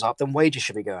inflation goes up, then wages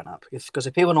should be going up. Because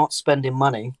if people are not spending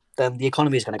money, then the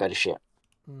economy is going to go to shit.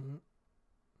 Mm-hmm.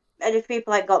 And if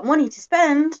people ain't got money to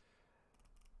spend,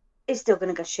 it's still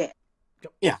going to go shit.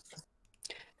 Yeah.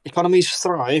 Economies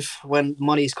thrive when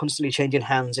money is constantly changing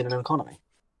hands in an economy.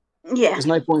 Yeah. There's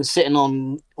no point sitting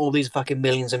on all these fucking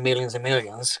millions and millions and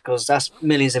millions, because that's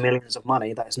millions and millions of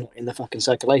money that is not in the fucking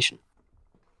circulation.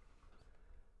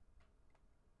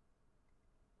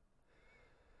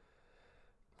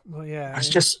 Well, yeah. It's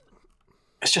just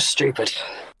stupid.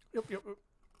 Yep.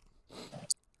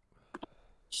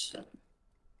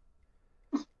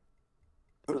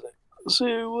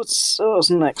 So what's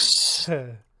next?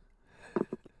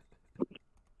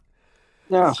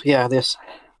 Oh, yeah, this.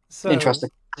 So, interesting.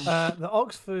 The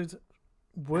Oxford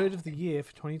Word of the Year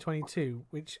for 2022,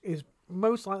 which is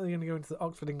most likely going to go into the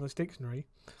Oxford English Dictionary,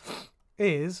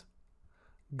 is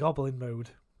Goblin Mode.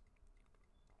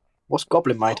 What's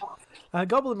Goblin Mode?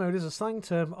 Goblin Mode is a slang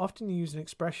term often used in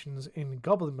expressions in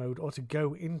Goblin Mode or to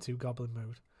go into Goblin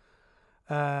Mode.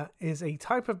 Is a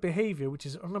type of behaviour which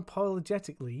is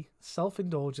unapologetically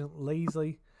self-indulgent,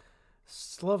 lazy,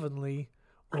 slovenly,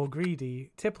 or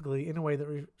greedy, typically in a way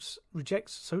that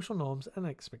rejects social norms and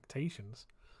expectations.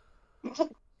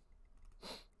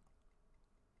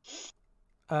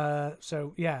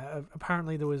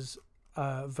 Apparently there was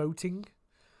voting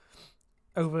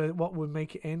over what would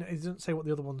make it in. It doesn't say what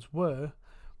the other ones were,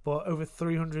 but over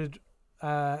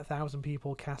 300,000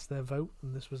 people cast their vote,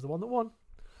 and this was the one that won.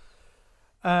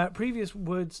 Previous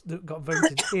words that got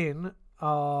voted in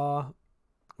are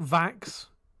vax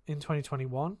in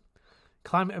 2021,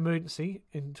 climate emergency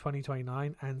in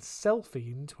 2029, and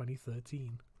selfie in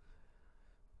 2013.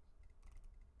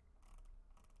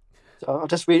 So I'll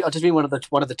just read one of the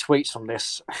tweets from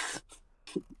this,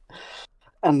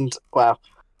 and wow,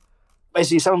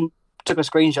 basically someone took a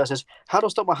screenshot and says, "How do I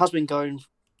stop my husband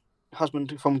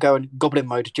from going goblin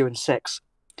mode during sex?"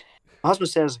 My husband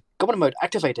says, "Goblin mode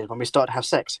activated when we start to have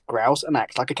sex, growls and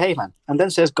acts like a caveman, and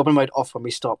then says goblin mode off when we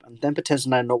stop, and then pretends to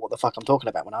know what the fuck I'm talking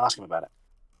about when I ask him about it."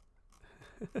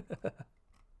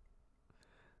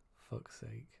 Fuck's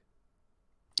sake.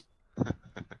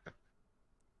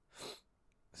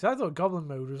 See, I thought goblin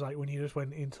mode was like when you just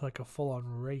went into like a full-on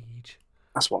rage.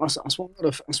 That's what I was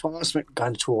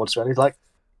going towards. Really, like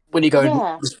when you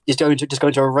go, just go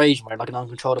into a rage mode, like an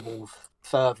uncontrollable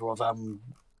fervor of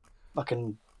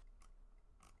fucking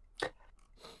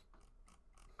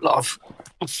lot of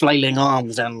flailing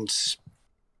arms and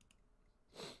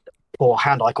poor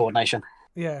hand-eye coordination.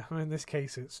 Yeah, in this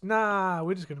case it's,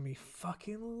 we're just going to be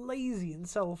fucking lazy and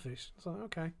selfish. So,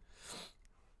 okay.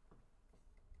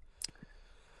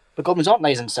 But goblins aren't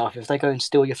lazy and selfish if they go and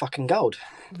steal your fucking gold.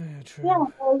 Yeah, true.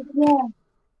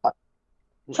 Yeah.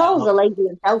 Trolls are lazy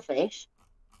and selfish.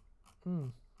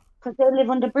 Because they live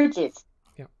under bridges.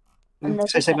 Yeah. And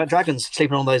so say about dragons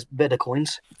sleeping on those bitter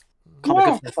coins.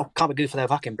 Can't be good for their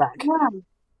fucking back. Yeah.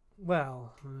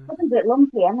 Well, That's a bit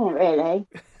lumpy, isn't it, really?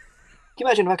 Can you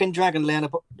imagine a fucking dragon laying a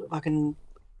fucking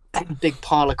big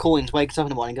pile of coins, wakes up in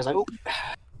the morning and goes like, "Oh,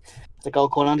 the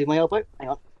gold coin under my elbow. Hang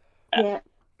on." Yeah.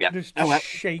 Just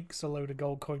shakes a load of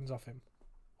gold coins off him.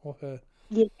 Or her.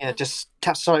 Yeah, just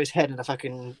taps his head and a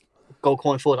fucking gold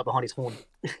coin falls up behind his horn.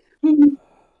 Don't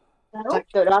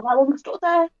know how long stuck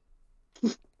there.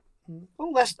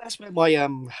 Well, that's where my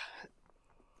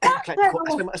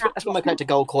that's where my collector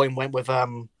gold coin went with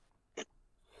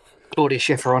Claudia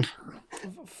Schiffer on.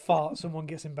 Fart, someone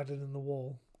gets embedded in the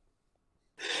wall.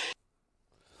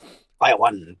 I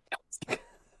won.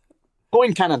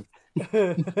 Coin cannon.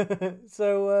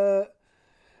 So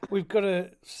we've got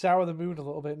to sour the mood a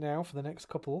little bit now for the next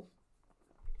couple.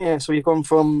 Yeah, so you've gone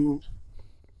from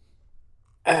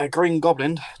Green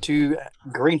Goblin to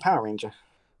Green Power Ranger.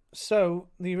 So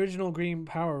the original Green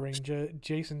Power Ranger,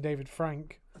 Jason David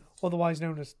Frank, otherwise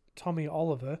known as Tommy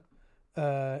Oliver,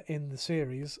 in the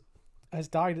series, has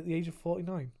died at the age of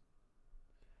 49.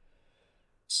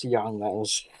 It's young, that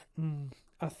is.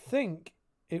 I think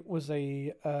it was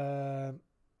a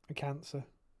cancer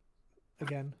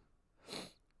again.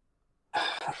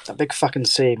 A big fucking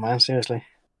C, man. Seriously.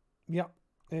 Yep,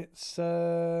 it's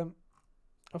a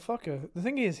fucker. The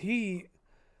thing is, he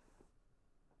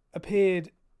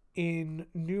appeared in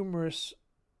numerous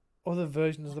other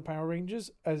versions of the Power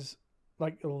Rangers as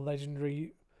like a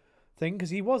legendary thing because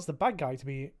he was the bad guy to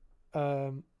be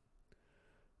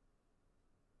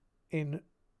in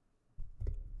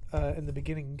the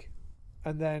beginning,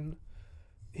 and then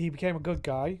he became a good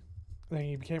guy. Then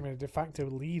he became a de facto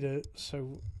leader.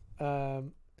 So,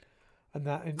 and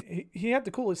he had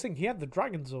the coolest thing. He had the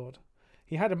Dragon Zord.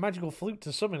 He had a magical flute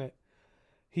to summon it.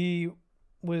 He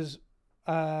was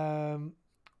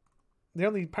the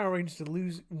only Power Ranger to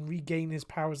lose and regain his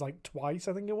powers like twice,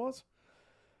 I think it was,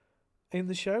 in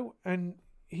the show, and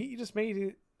he just made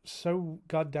it so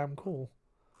goddamn cool.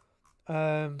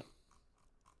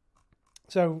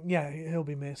 So yeah, he'll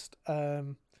be missed.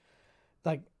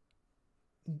 Like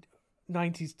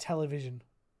 90s television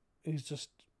is just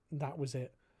that was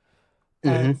it.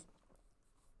 Mm-hmm.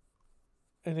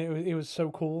 And it was so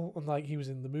cool, and like he was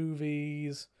in the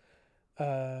movies,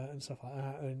 and stuff like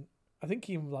that, and I think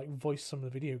he like voiced some of the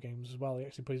video games as well. He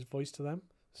actually put his voice to them.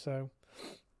 So,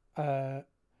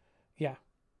 yeah,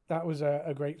 that was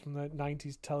a great from the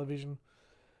 90s television.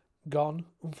 Gone,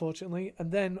 unfortunately.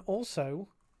 And then also,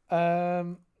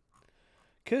 Kirstie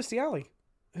Alley,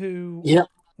 who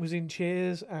was in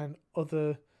Cheers and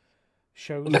other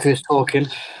shows. Look Who's Talking.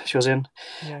 She was in.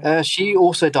 Yeah. She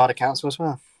also died of cancer as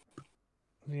well.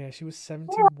 Yeah, she was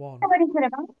 71. I don't know anything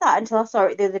about that until I saw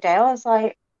it the other day. I was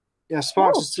like, yeah,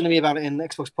 Sparks was telling me about it in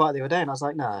Xbox Party the other day, and I was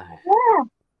like, no. yeah.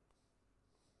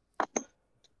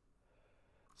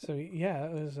 So yeah,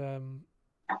 it was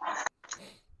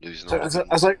Losing So, all as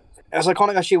the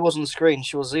iconic as she was on the screen,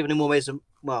 she was even in more ways than,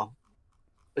 well,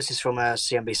 this is from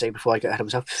CNBC before I get ahead of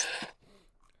myself.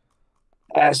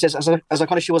 It says, as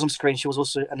iconic as she was on screen, she was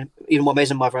also an even more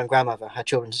amazing mother and grandmother. Her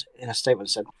children, in a statement,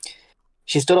 said,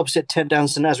 she stood opposite Ted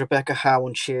Danson as Rebecca Howe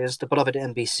on Cheers, the beloved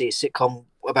NBC sitcom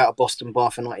about a Boston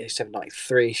bar from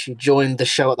 1987-93. She joined the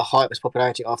show at the height of its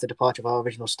popularity after the departure of our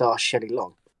original star, Shelley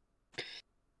Long.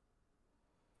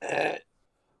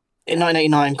 In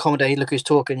 1989, comedy Look Who's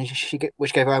Talking,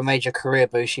 which gave her a major career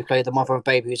boost, she played the mother of a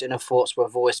baby whose inner thoughts were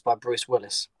voiced by Bruce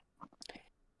Willis.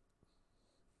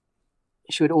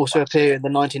 She would also appear in the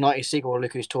 1990 sequel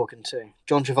Look Who's Talking too.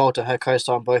 John Travolta, her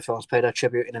co-star in both films, paid her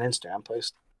tribute in an Instagram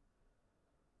post.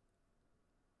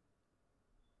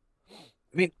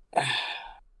 I mean,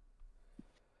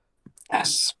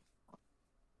 that's,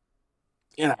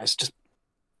 you know, it's just,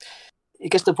 it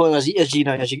gets to the point where as you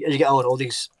get older, all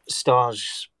these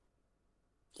stars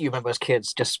you remember as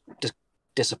kids just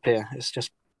disappear. It's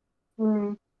just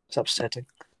it's upsetting.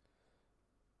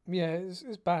 yeah,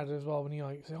 it's bad as well when you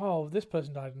like say, "Oh, this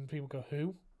person died," and people go,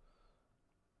 "Who?"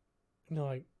 And you're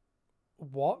like,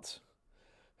 "What?"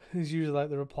 Is usually like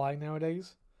the reply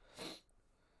nowadays.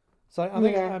 So I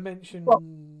think I mentioned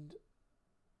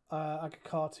like a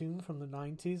cartoon from the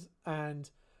 90s, and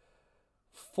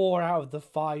 4 out of the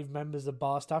 5 members of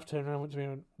bar staff turned around and went to me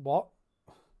and went, "What?"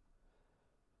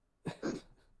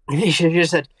 You should have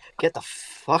just said, "Get the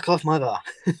fuck off my bar."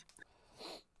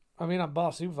 I mean, I'm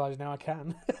bar supervisor now. I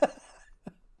can,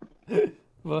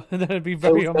 but then it'd be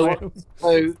very on my own.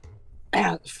 So,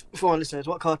 for our listeners,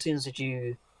 what cartoons did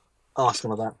you ask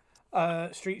them about?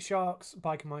 Street Sharks,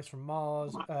 Biker Mice from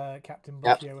Mars, Captain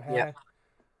Bucky O'Hare.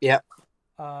 Yep.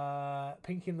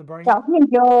 Pinky and the Brain. Captain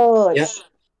George.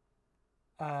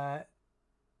 Yep.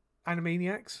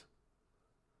 Animaniacs.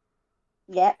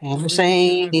 Yep. I'm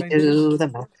saying you do the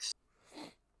max.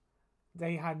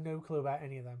 They had no clue about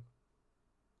any of them.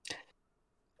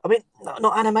 I mean, not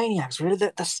Animaniacs, really.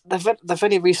 They've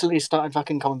only recently started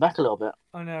fucking coming back a little bit.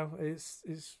 I know, it's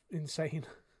insane.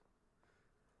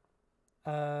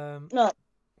 No,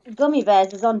 Gummy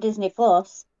Bears is on Disney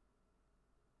Plus.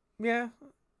 Yeah,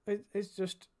 it's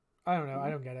just, I don't know, I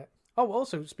don't get it. Oh,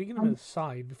 also, speaking of an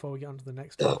aside, before we get on to the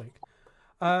next topic,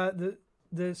 the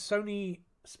Sony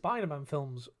Spider-Man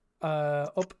films,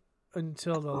 up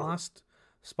until the last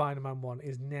Spider-Man one,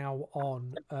 is now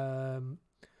on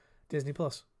Disney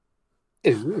Plus.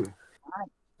 Ooh.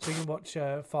 So you can watch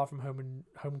Far From Home and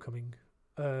Homecoming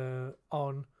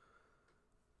on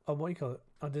what do you call it,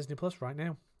 on Disney Plus right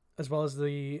now, as well as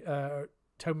the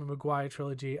Tobey Maguire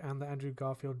trilogy and the Andrew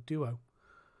Garfield duo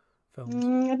films.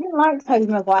 I didn't like Tobey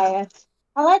Maguire.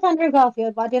 I liked Andrew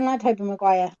Garfield, but I didn't like Tobey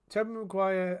Maguire. Tobey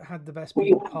Maguire had the best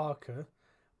Peter Parker.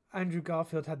 Andrew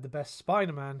Garfield had the best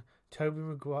Spider-Man. Tobey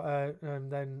Maguire, and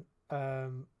then I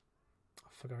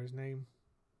forgot his name.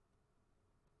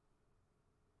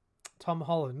 Tom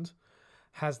Holland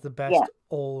has the best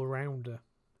all-rounder.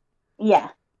 Yeah.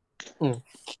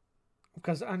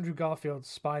 Because Andrew Garfield's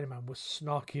Spider-Man was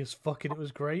snarky as fuck and it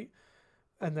was great.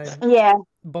 And then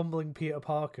bumbling Peter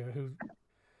Parker, who,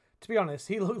 to be honest,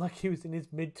 he looked like he was in his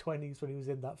mid-20s when he was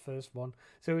in that first one.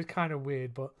 So it was kind of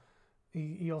weird, but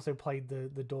he also played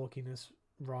the dorkiness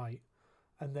right.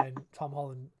 And then Tom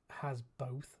Holland has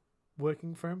both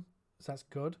working for him, so that's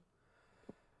good.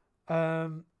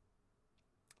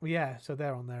 Yeah, so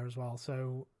they're on there as well.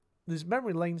 So there's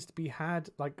memory lanes to be had.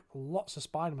 Like, lots of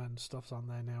Spider-Man stuff's on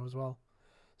there now as well.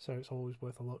 So it's always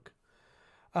worth a look.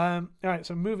 All right,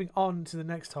 so moving on to the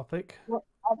next topic.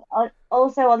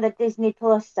 Also on the Disney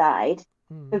Plus side,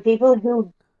 for people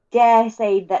who dare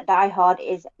say that Die Hard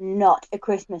is not a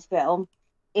Christmas film,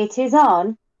 it is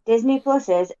on Disney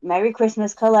Plus's Merry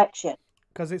Christmas collection.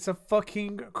 Because it's a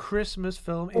fucking Christmas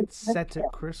film. It's set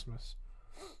at Christmas.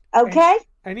 Okay?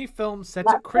 Any film set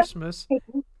at Christmas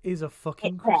is a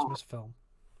fucking Christmas film.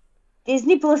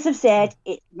 Disney Plus have said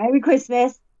it's Merry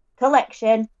Christmas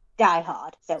collection Die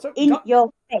Hard. So in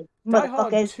your face, Die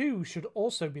Hard motherfuckers. 2 should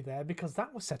also be there because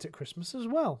that was set at Christmas as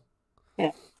well.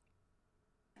 Yeah.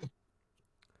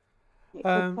 But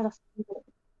I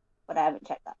haven't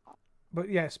checked that part. But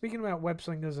yeah, speaking about web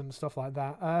slingers and stuff like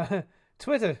that,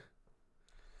 Twitter.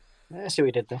 Let's see what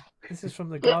we did there. This is from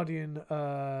the Guardian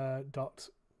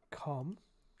 .com.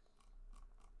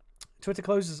 Twitter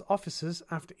closes offices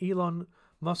after Elon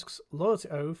Musk's loyalty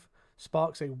oath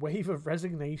sparks a wave of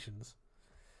resignations.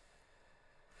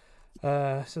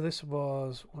 So this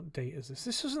was, what date is this?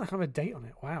 This doesn't have a date on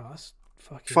it. Wow, that's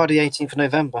fucking... Friday 18th of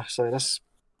November, so that's...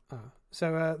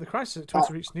 So the crisis at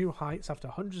Twitter reached new heights after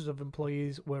hundreds of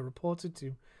employees were reported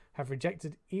to have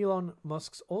rejected Elon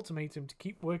Musk's ultimatum to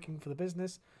keep working for the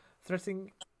business,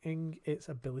 threatening its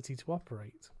ability to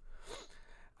operate.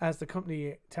 As the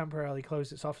company temporarily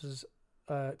closed its offices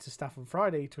to staff on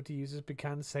Friday, Twitter users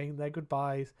began saying their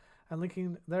goodbyes and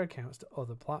linking their accounts to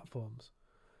other platforms.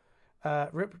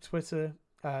 RIP Twitter,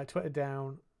 Twitter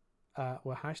down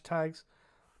were hashtags.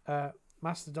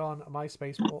 Mastodon and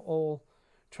MySpace were all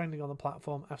trending on the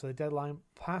platform after the deadline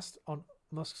passed on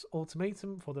Musk's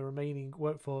ultimatum for the remaining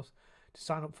workforce to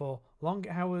sign up for long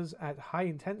hours at high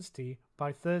intensity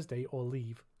by Thursday or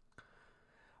leave.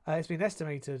 It's been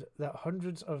estimated that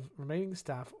hundreds of remaining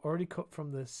staff, already cut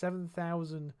from the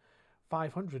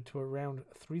 7,500 to around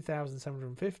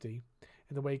 3,750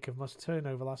 in the wake of Musk's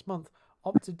turnover last month,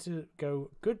 opted to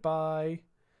go goodbye.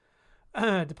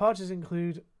 Departures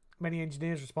include many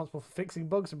engineers responsible for fixing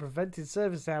bugs and preventing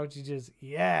service outages.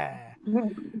 Yeah.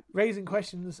 Raising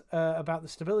questions about the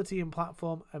stability in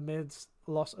platform amidst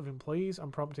loss of employees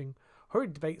and prompting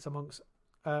hurried debates amongst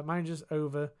managers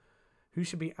over who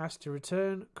should be asked to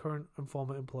return, current and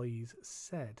former employees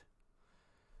said.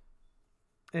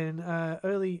 In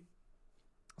early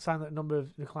sign that number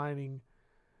of those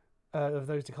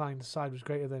declining to side was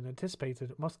greater than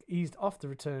anticipated, Musk eased off the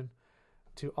return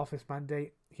to office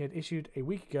mandate he had issued a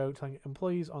week ago, telling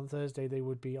employees on Thursday they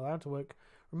would be allowed to work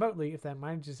remotely if their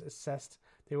managers assessed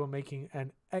they were making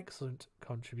an excellent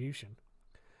contribution.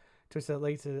 Twitter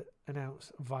later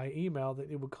announced via email that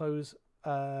it would close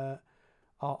our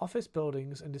office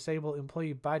buildings and disable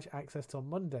employee badge access till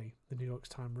Monday, the New York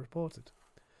Times reported.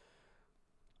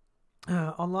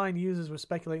 Online users were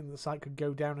speculating that the site could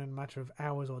go down in a matter of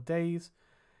hours or days.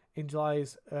 In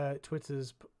July's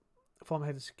Twitter's former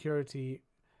head of security,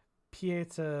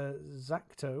 Pieter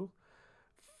Zacto,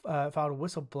 filed a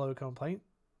whistleblower complaint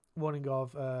warning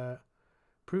of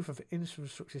proof of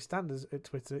infrastructure standards at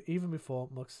Twitter even before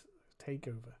Musk's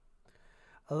takeover,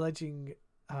 alleging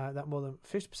that more than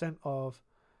 50% of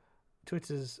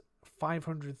Twitter's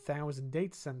 500,000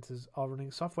 data centers are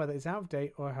running software that is out of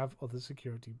date or have other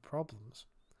security problems.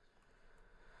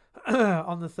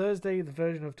 On the Thursday, the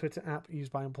version of Twitter app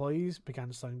used by employees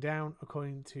began slowing down,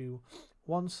 according to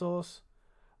one source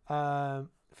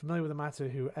familiar with the matter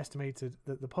who estimated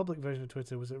that the public version of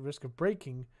Twitter was at risk of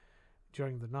breaking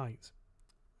during the night.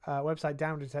 Website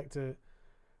Down Detector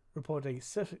reported a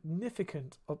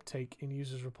significant uptake in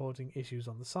users reporting issues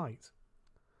on the site.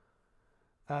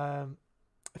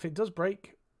 If it does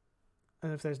break,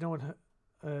 and if there's no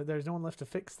one left to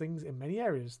fix things in many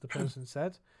areas, the person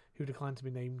said, who declined to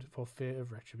be named for fear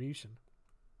of retribution.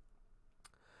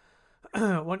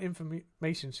 One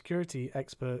information security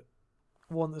expert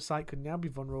warned the site could now be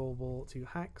vulnerable to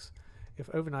hacks if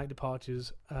overnight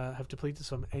departures have depleted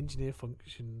some engineer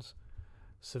functions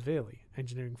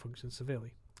engineering functions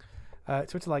severely.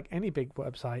 Twitter, like any big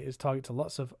website, is target to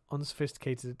lots of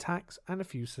unsophisticated attacks and a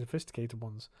few sophisticated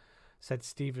ones, said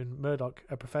Stephen Murdoch,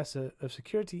 a professor of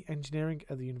security engineering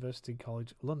at the University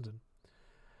College London.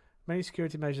 Many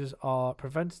security measures are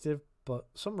preventative, but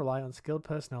some rely on skilled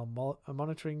personnel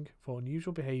monitoring for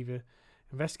unusual behaviour,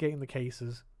 investigating the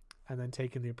cases, and then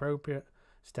taking the appropriate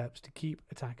steps to keep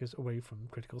attackers away from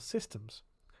critical systems.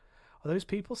 Are those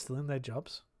people still in their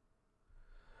jobs?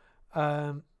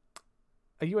 A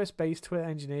US-based Twitter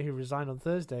engineer who resigned on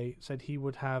Thursday said he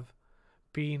would have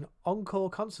been on call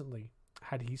constantly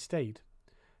had he stayed,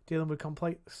 dealing with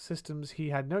complex systems he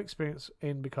had no experience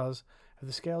in because of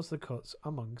the scales of the cuts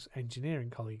amongst engineering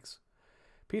colleagues.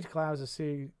 Peter Clowes,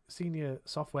 a senior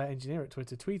software engineer at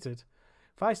Twitter, tweeted,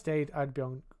 "If I stayed, I'd be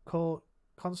on call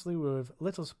constantly with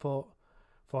little support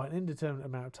for an indeterminate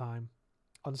amount of time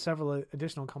on several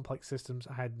additional complex systems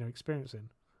I had no experience in."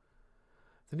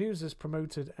 The news has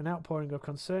promoted an outpouring of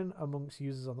concern amongst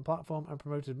users on the platform and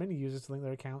promoted many users to link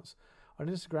their accounts on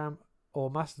Instagram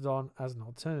or Mastodon as an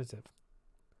alternative.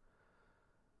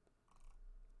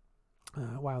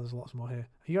 Wow, there's lots more here.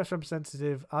 US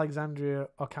Representative Alexandria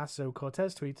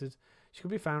Ocasio-Cortez tweeted she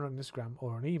could be found on Instagram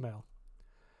or on email.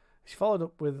 She followed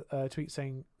up with a tweet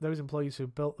saying those employees who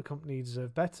built the company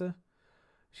deserve better.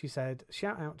 She said,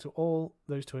 "Shout out to all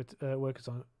those workers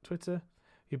on Twitter.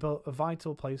 You built a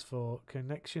vital place for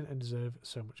connection and deserve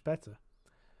so much better."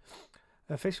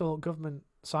 Official government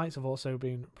sites have also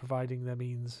been providing their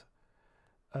means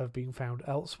of being found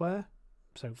elsewhere.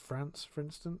 So France, for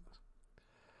instance.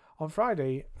 On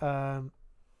Friday,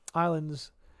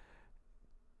 Ireland's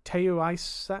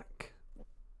Taoiseach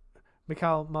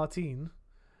Michael Martin,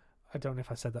 I don't know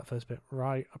if I said that first bit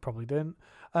right, I probably didn't,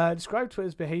 described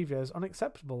Twitter's behaviour as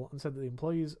unacceptable and said that the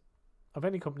employees of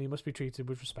any company must be treated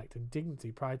with respect and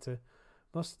dignity. Prior to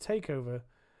Musk's takeover,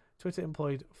 Twitter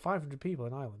employed 500 people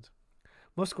in Ireland.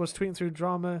 Musk was tweeting through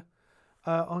drama.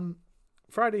 On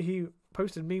Friday, he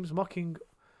posted memes mocking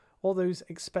all those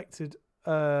expected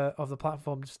of the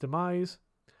platform's demise.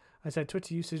 I said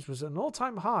Twitter usage was at an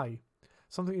all-time high,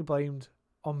 something he blamed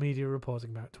on media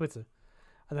reporting about Twitter.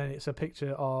 And then it's a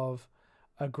picture of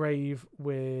a grave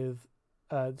with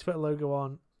the Twitter logo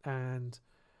on and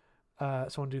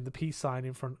someone doing the peace sign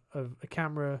in front of a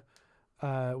camera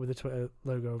with the Twitter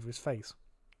logo over his face.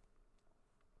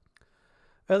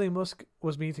 Earlier, Musk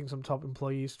was meeting some top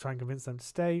employees to try and convince them to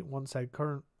stay. One said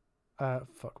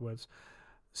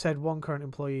said one current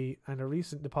employee and a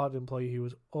recent departed employee who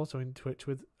was also in touch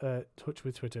with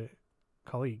Twitter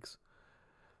colleagues.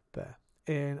 There.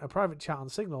 In a private chat on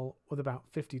Signal with about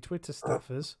 50 Twitter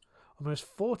staffers, almost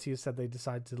 40 have said they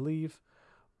decided to leave,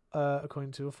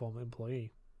 according to a former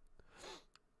employee.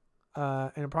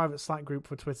 In a private Slack group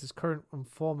for Twitter's current and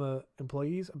former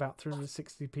employees, about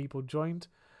 360 people joined.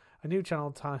 A new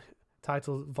channel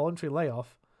titled Voluntary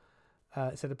Layoff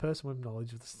said a person with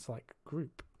knowledge of the Slack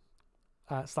group.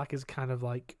 Slack is kind of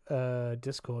like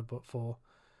Discord, but for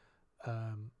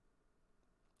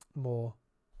more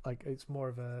like it's more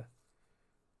of a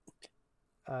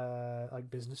like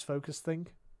business focused thing.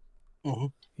 Mm-hmm.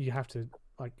 You have to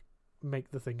like make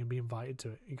the thing and be invited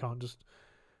to it. You can't just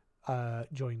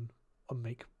join and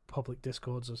make public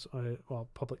Discords or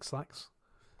public Slacks.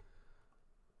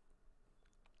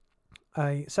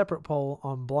 A separate poll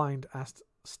on Blind asked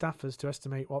staffers to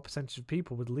estimate what percentage of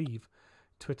people would leave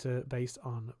Twitter based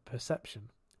on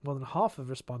perception. More than half of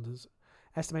respondents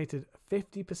estimated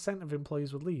 50% of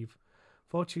employees would leave.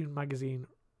 Fortune magazine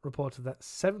reported that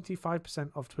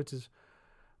 75% of Twitter's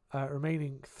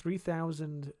remaining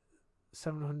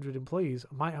 3,700 employees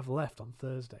might have left on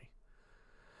Thursday.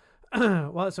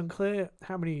 While it's unclear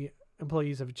how many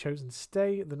employees have chosen to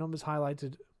stay, the numbers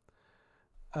highlighted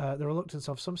the reluctance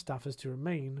of some staffers to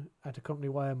remain at a company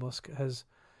where Musk has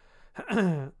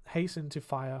hastened to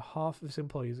fire half of his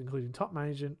employees, including top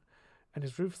management, and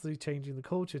is ruthlessly changing the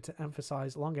culture to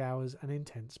emphasize long hours and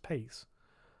intense pace.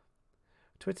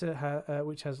 Twitter,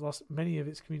 which has lost many of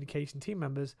its communication team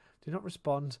members, did not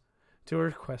respond to a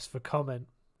request for comment.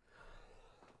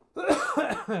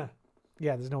 Yeah,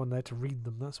 there's no one there to read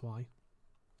them, that's why.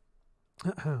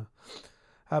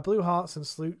 Blue hearts and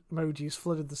salute emojis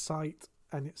flooded the site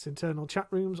and its internal chat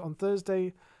rooms on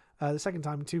Thursday, the second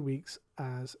time in 2 weeks,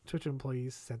 as Twitter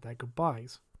employees said their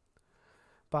goodbyes.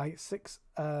 By 6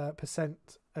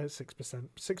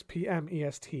 p.m.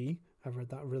 EST, I've read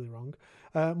that really wrong,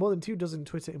 more than 24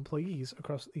 Twitter employees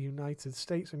across the United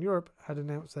States and Europe had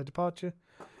announced their departure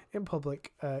in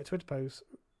public Twitter posts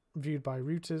viewed by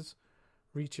Reuters,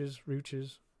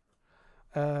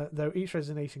 though each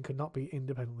resignation could not be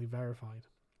independently verified.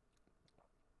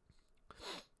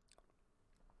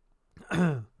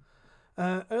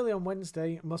 Early on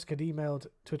Wednesday, Musk had emailed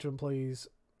Twitter employees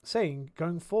saying,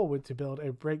 going forward to build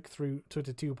a breakthrough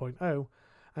Twitter 2.0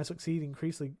 and succeed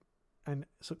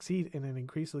in an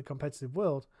increasingly competitive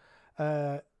world,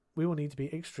 we will need to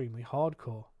be extremely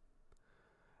hardcore.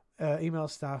 The email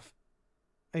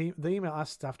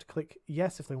asked staff to click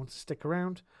yes if they want to stick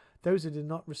around. Those who did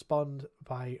not respond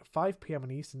by 5 p.m.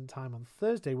 on Eastern Time on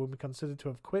Thursday will be considered to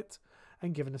have quit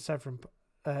and given a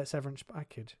severance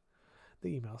package,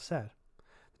 the email said.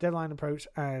 The deadline approached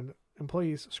and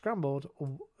employees scrambled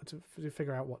to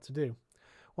figure out what to do.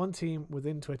 One team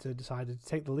within Twitter decided to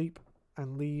take the leap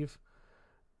and leave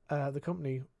the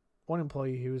company. One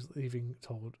employee who was leaving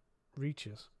told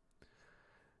Reuters.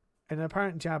 In an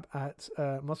apparent jab at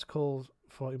Musk called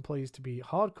for employees to be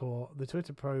hardcore, the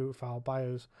Twitter profile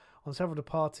bios on several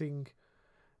departing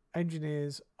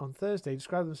engineers on Thursday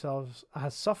described themselves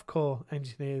as softcore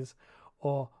engineers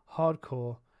or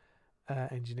hardcore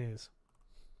engineers.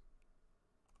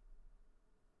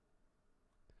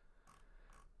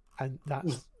 And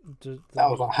that's that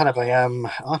was a hell of a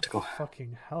article.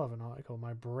 Fucking hell of an article.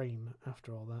 My brain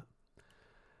after all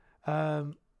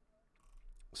that.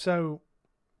 So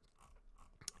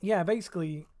yeah,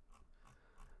 basically,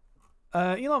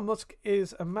 Elon Musk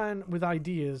is a man with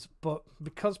ideas, but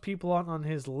because people aren't on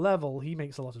his level, he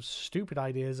makes a lot of stupid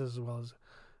ideas as well as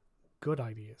good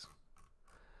ideas.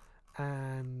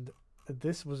 And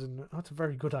this was not a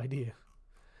very good idea,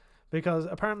 because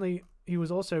apparently he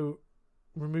was also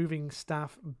removing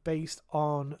staff based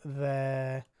on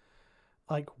their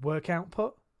work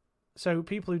output. So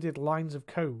people who did lines of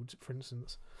code, for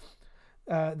instance,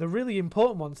 the really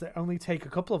important ones that only take a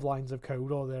couple of lines of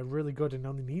code, or they're really good and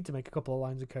only need to make a couple of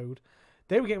lines of code,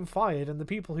 they were getting fired, and the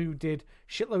people who did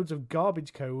shitloads of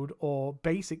garbage code or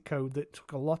basic code that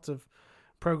took a lot of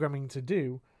programming to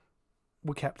do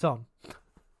were kept on.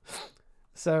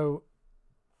 So,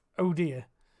 oh dear,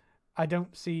 I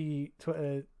don't see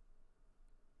Twitter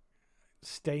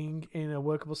staying in a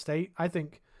workable state. I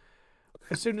think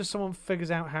as soon as someone figures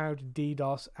out how to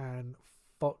DDoS and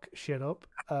fuck shit up,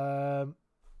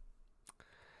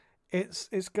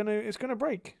 it's gonna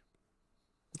break.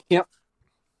 Yep.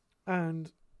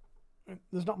 And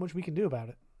there's not much we can do about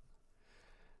it.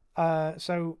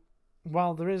 So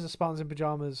while there is a Spartans in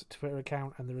Pajamas Twitter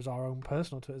account and there is our own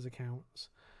personal Twitter accounts,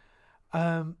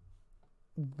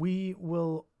 we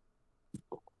will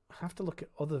have to look at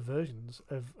other versions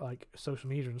of social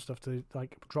media and stuff to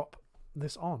drop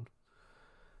this on.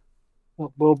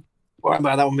 We'll worry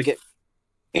about that when we get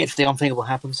if the unthinkable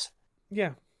happens.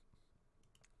 Yeah.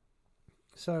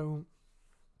 So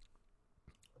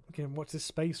again, watch this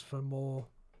space for more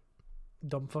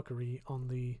dumb fuckery on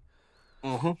the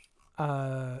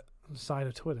side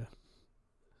of Twitter.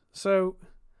 So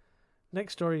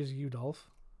next story is Udolph.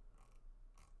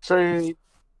 So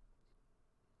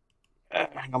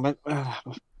hang on a minute.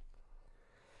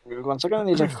 1 second, I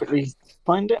need to quickly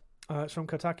find it. It's from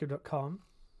Kotaku.com.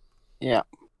 Yeah.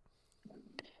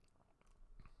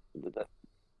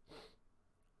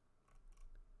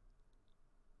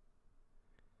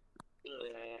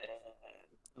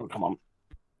 Oh, come on.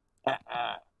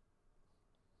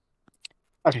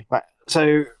 Okay, right.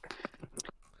 So,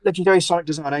 legendary Sonic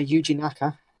designer Yuji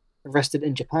Naka arrested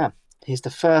in Japan. He's the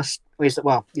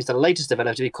latest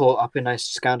developer to be caught up in a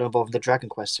scandal involving the Dragon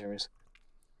Quest series.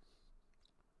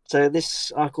 So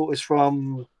this article is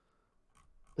from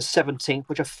the 17th,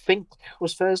 which I think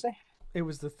was Thursday. It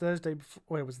was the Thursday before.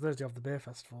 Well, it was Thursday of the beer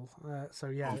festival. So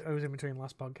yeah, it was in between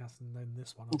last podcast and then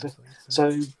this one. Obviously.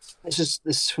 So this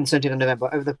is from the 17th of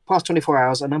November. Over the past 24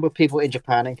 hours, a number of people in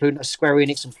Japan, including a Square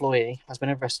Enix employee, has been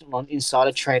arrested on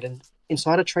insider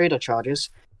trader charges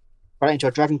relating to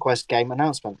a Dragon Quest game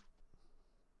announcement.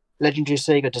 Legendary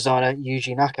Sega designer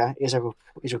Yuji Naka is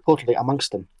reportedly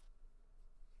amongst them.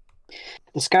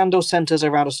 The scandal centers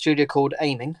around a studio called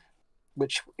Aiming,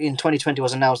 which in 2020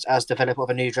 was announced as developer of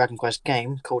a new Dragon Quest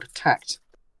game called Tact.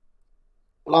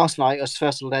 Last night, it was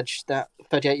first alleged that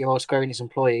 38-year-old Square Enix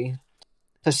employee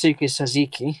Tatsuki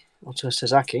Sasaki,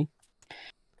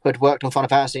 who had worked on Final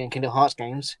Fantasy and Kingdom Hearts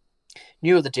games,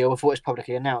 knew of the deal before it was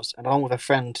publicly announced, and along with a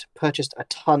friend, purchased a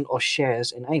ton of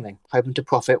shares in Aiming, hoping to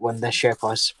profit when their share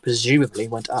price presumably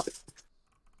went up.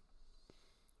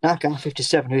 Naka,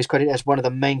 57, who is credited as one of the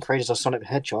main creators of Sonic the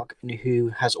Hedgehog, and who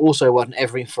has also worked on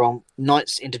everything from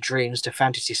Nights into Dreams to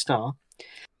Phantasy Star,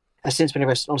 has since been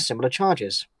arrested on similar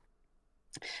charges.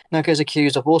 Naka is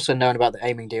accused of also knowing about the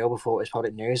Aiming deal before it was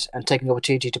public news and taking the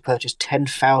opportunity to purchase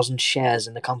 10,000 shares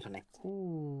in the company.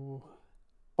 Ooh.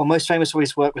 While most famous for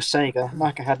his work with Sega,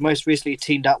 Naka had most recently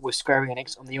teamed up with Square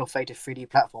Enix on the ill-fated 3D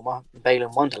platformer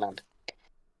Balan Wonderland.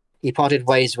 He parted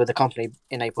ways with the company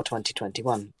in April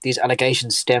 2021. These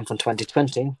allegations stem from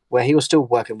 2020, where he was still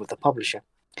working with the publisher.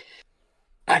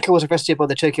 Aka was arrested by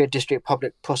the Tokyo District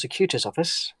Public Prosecutor's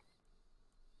Office,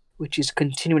 which is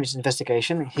continuing its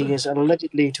investigation. He is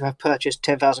allegedly to have purchased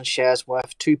 10,000 shares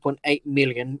worth 2.8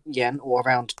 million yen, or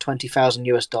around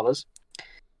 $20,000.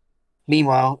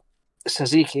 Meanwhile,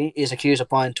 Suzuki is accused of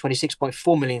buying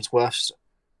 26.4 million worth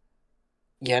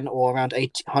yen, or around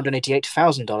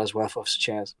 $188,000 worth of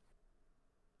shares.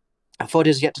 And Ford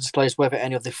is yet to disclose whether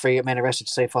any of the three men arrested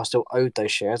so far still owed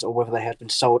those shares, or whether they had been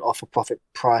sold off for profit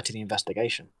prior to the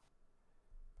investigation.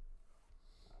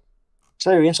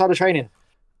 So, insider trading.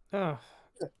 Oh,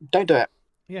 Don't do it.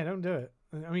 yeah, don't do it.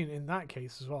 I mean, in that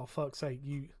case as well, fuck's sake,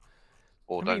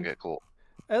 Or I don't mean- get caught.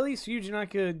 at least Yuji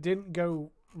Naka didn't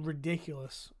go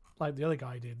ridiculous like the other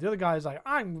guy did. The other guy's like,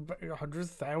 I'm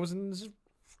 100,000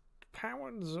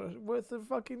 pounds worth of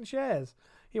fucking shares.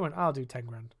 He went, I'll do 10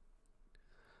 grand.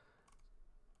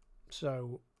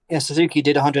 So Yeah, Suzuki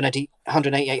did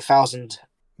 $188,000,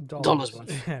 dollars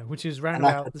worth. yeah, which is round And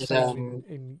that about the is, same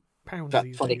in pounds about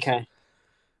these days. 20k.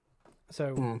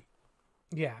 So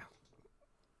yeah,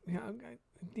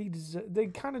 they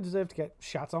kind of deserve to get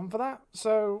shat on for that.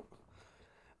 So,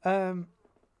 I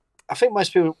think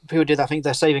most people do that. I think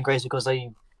they're saving grace because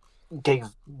they gave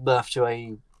birth to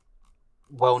a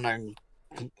well-known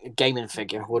gaming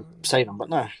figure would save them, but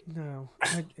no. no,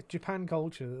 Japan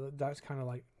culture, that's kind of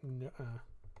like.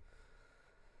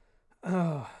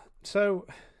 So,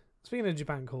 speaking of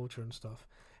Japan culture and stuff,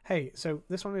 hey, so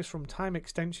this one is from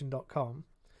timeextension.com.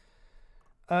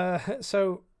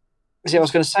 So, See, I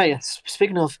was going to say,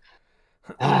 speaking of...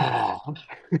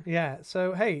 yeah,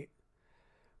 so, hey,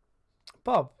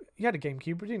 Bob, you had a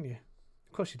GameCube, didn't you?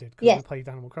 Of course you did, because Yes. we played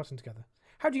Animal Crossing together.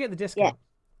 How'd you get the discount?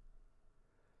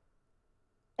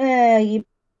 You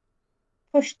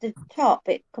push the top,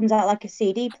 it comes out like a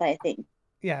CD player thing.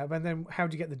 Yeah, but then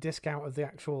how'd you get the discount of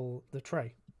the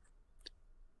tray?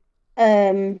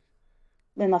 With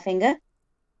my finger.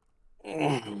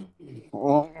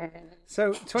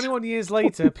 So, 21 years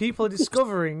later, people are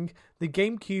discovering the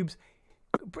GameCube's,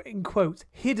 in quotes,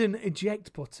 hidden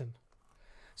eject button.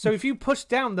 So, if you push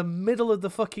down the middle of the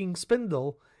fucking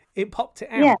spindle, it popped it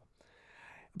out. Yeah.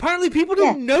 Apparently, people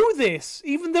didn't know this,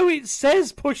 even though it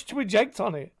says push to eject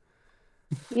on it.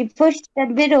 You push the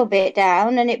middle bit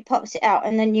down and it pops it out,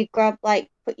 and then you grab,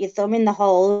 put your thumb in the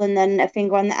hole and then a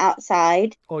finger on the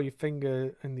outside. Or your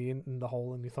finger in the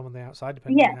hole and your thumb on the outside,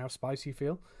 depending on how spicy you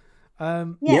feel.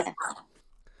 Yeah.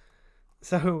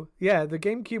 So, yeah, the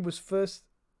GameCube was first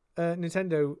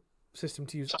Nintendo system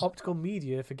to use optical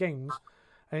media for games.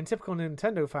 And in typical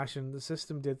Nintendo fashion, the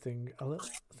system did things a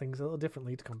little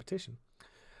differently to competition.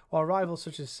 While rivals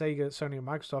such as Sega, Sony, and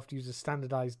Microsoft used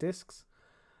standardized discs,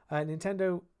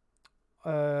 Nintendo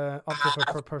opted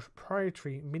for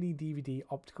proprietary mini DVD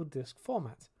optical disc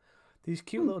format. These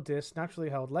cute little discs naturally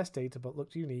held less data but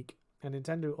looked unique, and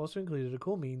Nintendo also included a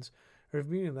cool means of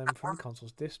removing them from the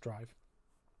console's disc drive.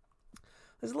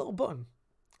 There's a little button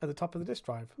at the top of the disc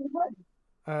drive.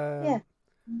 Yeah.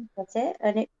 That's it,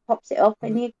 and it pops it up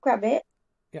and you grab it.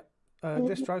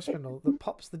 Disc drive spindle that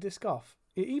pops the disc off.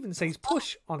 It even says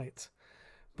push on it,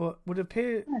 but would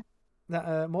appear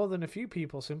that more than a few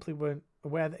people simply weren't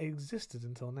aware that it existed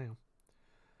until now.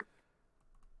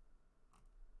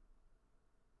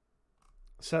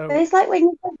 So It's like when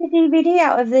you put the DVD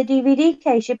out of the DVD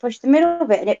case, you push the middle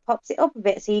of it and it pops it up a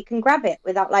bit so you can grab it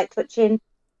without touching.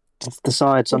 the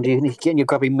sides, underneath, getting your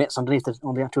grubby mitts underneath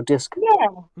on the actual disc. Yeah.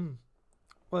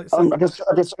 well, it's I just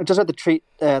read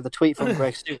the tweet from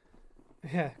Greg Stu.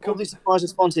 yeah, All these surprise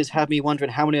responses had me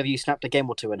wondering how many of you snapped a game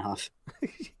or two in half.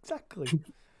 exactly,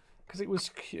 because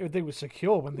they were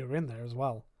secure when they were in there as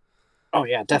well. Oh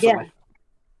yeah, definitely.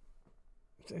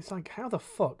 It's like, how the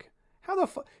fuck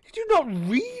could you not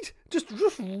read? Just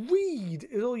read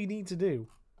is all you need to do.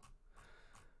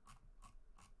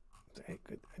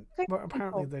 Well,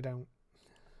 apparently they don't.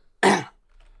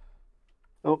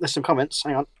 Oh, there's some comments.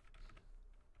 Hang on.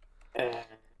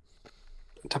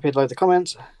 Tap here to load the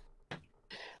comments.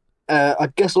 I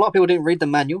guess a lot of people didn't read the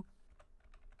manual.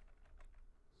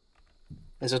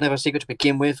 This was never a secret to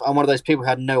begin with. I'm one of those people who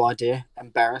had no idea.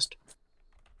 Embarrassed.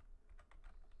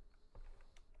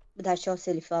 But that's your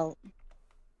silly fault.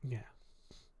 Yeah,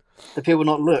 The people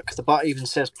not look. The button even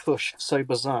says push. So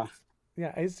bizarre.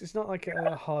 yeah. It's not like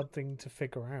a hard thing to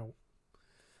figure out.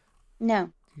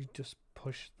 No. You just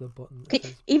push the button. that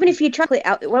says- Even if you try it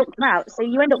out, it won't come out. So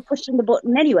you end up pushing the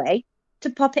button anyway to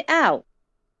pop it out.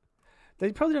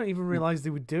 They probably don't even realize they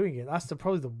were doing it. That's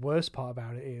probably the worst part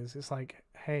about it. It's like,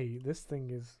 hey, this thing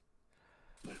is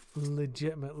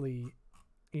legitimately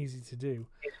easy to do.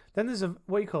 Then there's a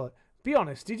what do you call it? Be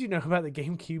honest. Did you know about the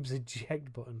GameCube's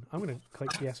eject button? I'm gonna click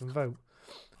yes and vote.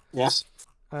 Yes.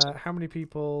 How many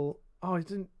people? Oh, you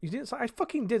didn't. You didn't. I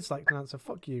fucking did select an answer.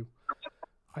 Fuck you.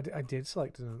 I did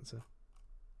select an answer.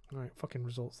 All right, fucking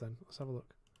results then. Let's have a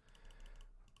look.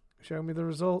 Show me the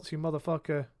results, you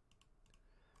motherfucker.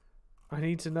 I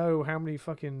need to know how many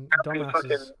fucking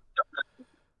dumbasses.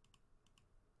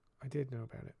 I did know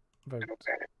about it. Vote.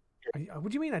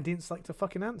 What do you mean I didn't select a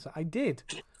fucking answer? I did.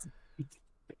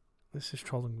 This is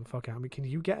trolling the fuck out of me. Can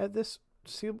you get at this?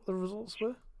 See what the results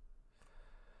were?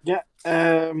 Yeah.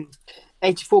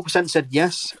 84% said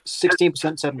yes.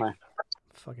 16% said no.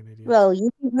 Fucking idiot. Well, you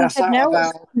That's said out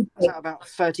no. about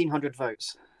 1,300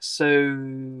 votes.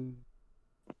 So,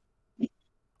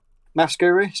 Maths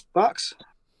Guru, Sparks,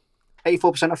 84%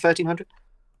 of 1,300.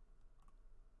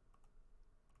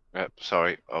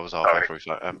 Sorry, I was halfway through.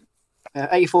 So,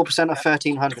 84% of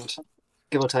 1,300,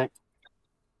 give or take.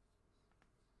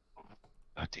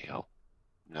 bloody hell.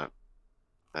 No.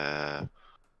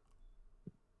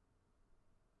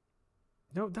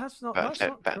 No, that's not. About That's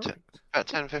not about correct.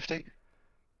 About 1050.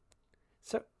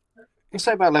 So Let's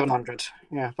say about 1,100.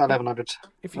 Yeah, about 1,100.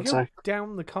 if you I'd go say.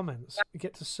 down the comments, you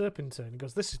get to Serpentine and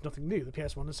goes, "This is nothing new. The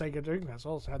PS1 and Sega Dreamcast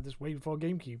also had this way before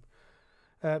GameCube.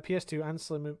 PS2 and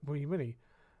Slim Wii Mini.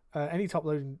 Any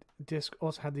top-loading disc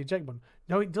also had the eject button.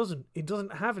 No, it doesn't. It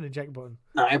doesn't have an eject button.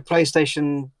 No,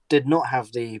 PlayStation did not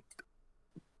have the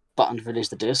button to release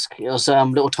the disc. It was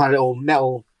little tiny little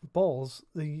metal Balls.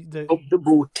 The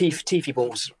ball, teethy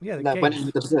balls yeah, the that game. went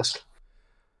into the disc.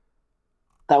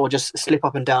 That would just slip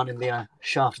up and down in the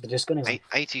shaft of the disc anyway.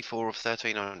 84 of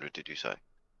 1,300, did you say?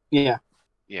 Yeah,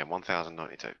 Yeah,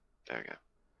 1,092. There we go.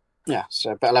 yeah.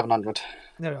 So about 1,100.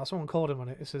 No, someone called him on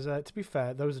it. It says, to be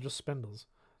fair, those are just spindles.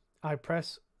 I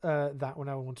press that when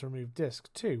I want to remove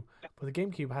disc too, but the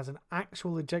GameCube has an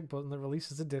actual eject button that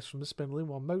releases the disc from the spindle in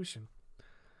one motion.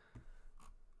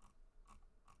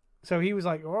 So he was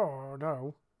like, "Oh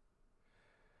no."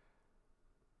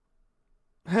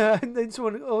 And then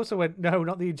someone also went, "No,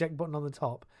 not the eject button on the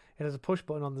top. It has a push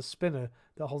button on the spinner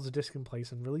that holds the disc in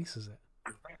place and releases it."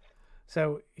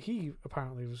 So he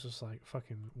apparently was just like,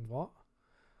 "Fucking what?"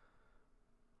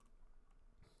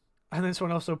 And then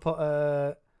someone also put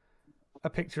a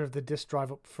picture of the disc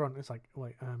drive up front. It's like,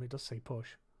 wait, it does say push.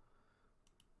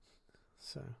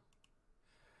 So,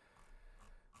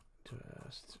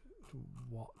 just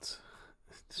what?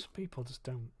 Some people just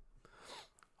don't.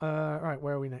 Right,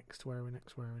 where are we next?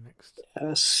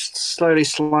 Slowly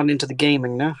sliding into the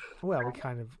gaming now. Well, we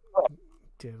kind of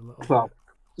did a little Well, bit.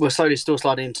 we're slowly still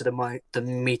sliding into the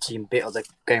meaty bit of the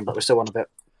game, but we're still on a bit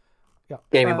Yeah.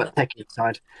 gaming, but techie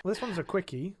side. Well, this one's a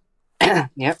quickie.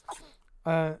 Yep.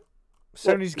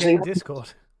 Sony's getting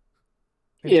Discord.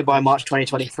 Yeah, by March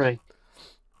 2023.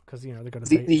 Because, they're going to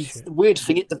The, bait the shit. weird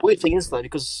thing is though,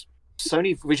 because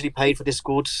Sony originally paid for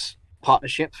Discord's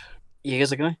partnership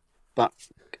years ago, but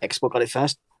Xbox got it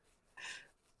first.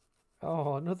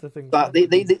 Oh, another thing. But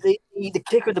the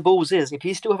kick of the balls is, if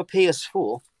you still have a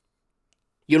PS4,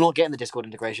 you're not getting the Discord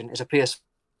integration. It's a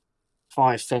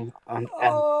PS5 thing, and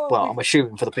I'm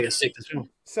assuming for the PS6 as well.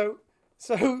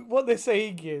 So what they're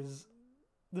saying is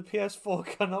the PS4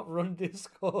 cannot run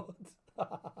Discord.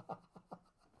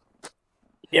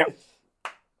 Yep.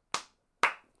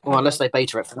 Well, unless they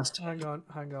beta it first. Hang on.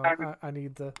 I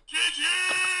need the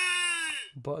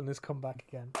button has come back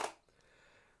again.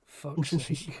 Fuck's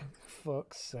sake.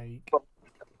 Fuck's sake.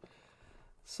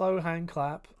 Slow hand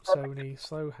clap, Sony.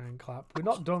 Slow hand clap. We're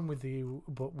not done with you,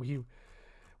 but we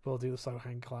will do the slow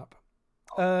hand clap.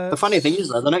 The funny thing is,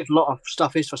 though, the next lot of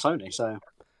stuff is for Sony, so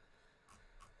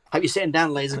hope you're sitting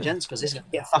down, ladies and gents, because this is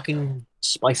going to get fucking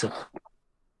spicy.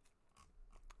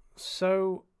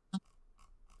 So,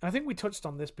 I think we touched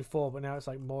on this before, but now it's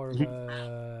like more of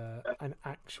an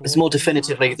actual... It's more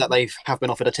definitively that they have been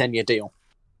offered a 10-year deal.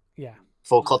 Yeah.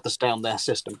 For COD to stay on their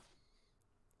system.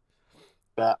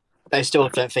 But they still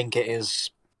don't think it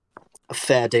is a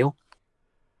fair deal.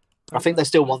 I think they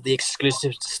still want the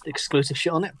exclusive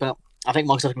shit on it, but I think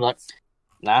Microsoft can be like,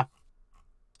 nah,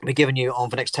 we're giving you on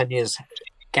for the next 10 years,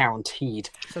 guaranteed.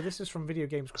 So this is from Video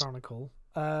Games Chronicle.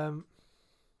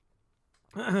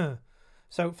 So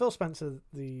Phil Spencer,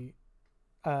 and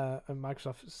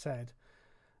Microsoft said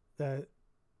that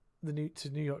to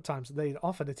New York Times that they'd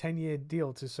offered a 10-year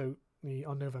deal to Sony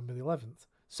on November the 11th.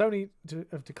 Sony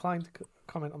have declined to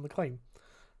comment on the claim.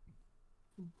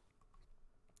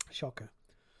 Shocker.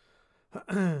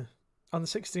 On the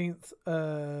 16th,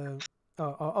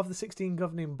 of the 16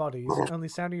 governing bodies, only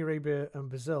Saudi Arabia and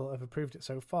Brazil have approved it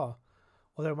so far,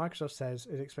 although Microsoft says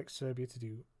it expects Serbia to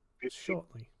do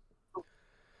shortly.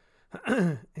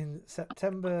 In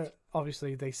September,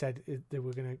 obviously, they said they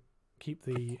were going to keep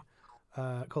the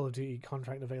Call of Duty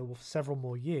contract available for several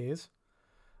more years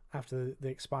after the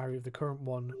expiry of the current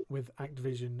one with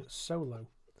Activision Solo.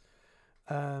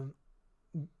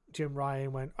 Jim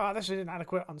Ryan went, "Oh, this is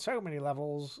inadequate on so many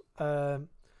levels." And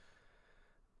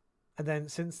then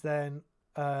since then,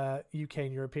 UK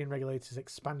and European regulators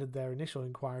expanded their initial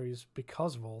inquiries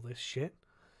because of all this shit.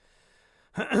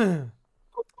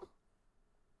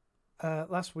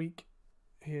 Last week,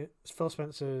 Phil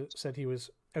Spencer said he was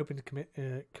open to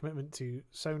commitment to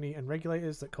Sony and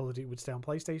regulators that Call of Duty would stay on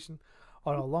PlayStation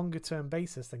on a longer-term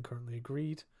basis than currently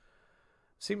agreed.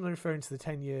 Seemingly referring to the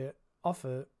 10-year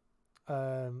offer,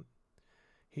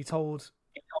 he told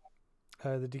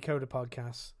the Decoder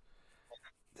podcast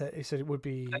that he said it would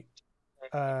be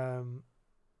a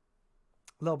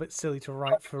little bit silly to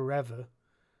write forever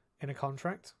in a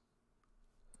contract.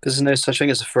 Because there's no such thing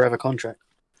as a forever contract.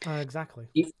 Exactly.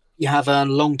 You have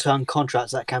long-term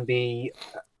contracts that can be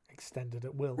Extended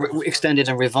at will. extended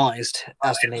and revised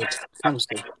as the need comes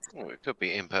to. Well, it could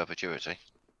be in perpetuity.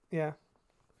 Yeah.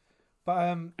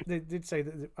 But they did say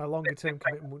that a longer term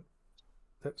commitment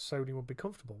that Sony would be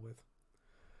comfortable with.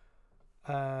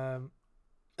 But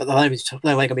the only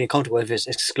way they can be comfortable with is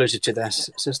exclusive to their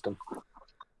system.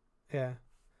 Yeah.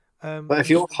 But if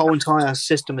your whole entire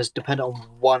system is dependent on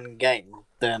one game,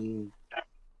 then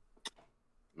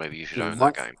Maybe you should Yeah, own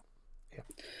what- that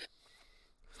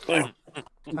game.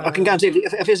 I can guarantee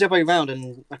if it's the other way around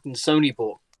and Sony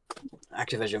bought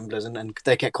Activision Blizzard and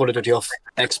they get Call of Duty off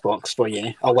Xbox for a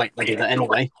year, oh wait, they do that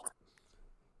anyway.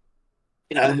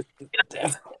 You know,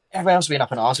 everyone else being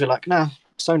up in arms, we're like, no,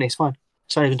 Sony's fine.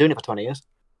 Sony's been doing it for 20 years.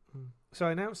 So,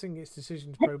 announcing its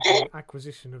decision to probe the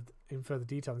acquisition in further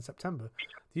detail in September,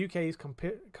 the UK's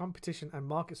Competition and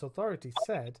Markets Authority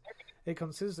said it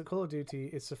considers that Call of Duty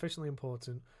is sufficiently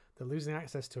important that losing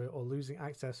access to it or losing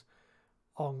access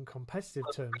on competitive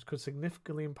terms could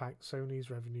significantly impact Sony's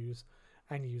revenues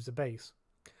and user base.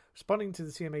 Responding to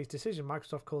the CMA's decision,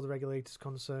 Microsoft called the regulators'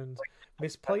 concerns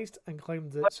misplaced and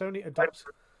claimed that Sony adopts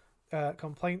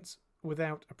complaints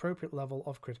without appropriate level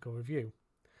of critical review.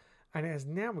 And it has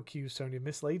now accused Sony of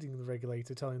misleading the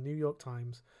regulator, telling the New York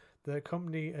Times that the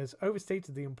company has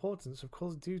overstated the importance of Call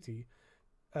of Duty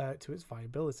to its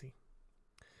viability.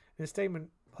 In a statement,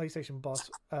 PlayStation boss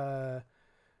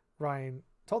Ryan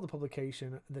told the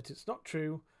publication that it's not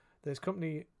true that his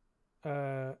company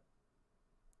that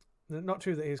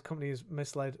his company has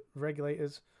misled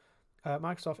regulators.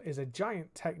 Microsoft is a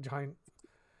tech giant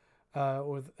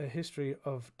with a history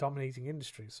of dominating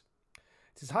industries.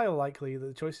 It is highly likely that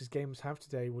the choices games have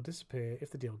today will disappear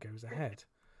if the deal goes ahead.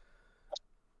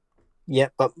 Yeah,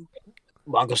 but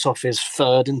Microsoft is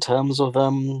third in terms of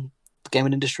the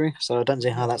gaming industry, so I don't see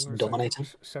how that's dominating.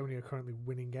 Sony are currently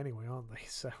winning anyway, aren't they?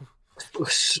 So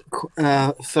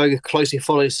very closely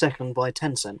followed second by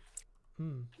Tencent.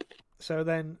 So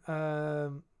then,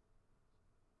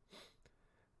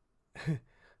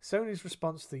 Sony's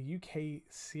response to the UK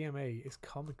CMA is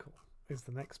comical. Is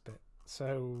the next bit.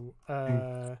 So,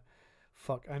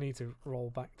 fuck, I need to roll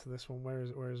back to this one. Where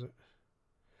is it?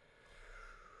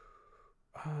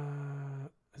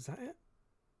 Is that it?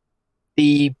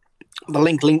 The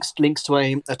link links to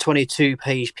a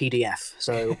 22-page PDF,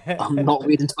 so I'm not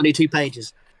reading 22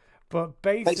 pages. But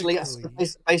basically, a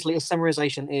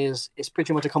summarization is it's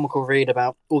pretty much a comical read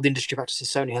about all the industry practices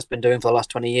Sony has been doing for the last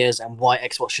 20 years and why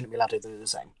Xbox shouldn't be allowed to do the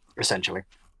same, essentially.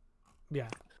 Yeah.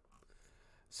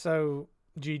 So,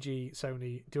 GG,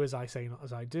 Sony, do as I say, not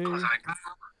as I do.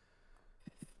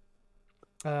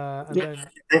 Then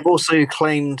they've also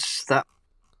claimed that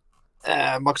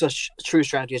Microsoft's true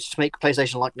strategy is to make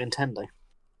PlayStation like Nintendo.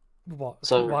 What?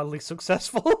 So wildly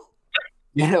successful?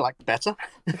 Yeah, like better.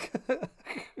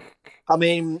 I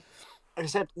mean, like I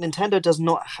said, Nintendo has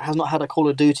not had a Call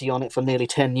of Duty on it for nearly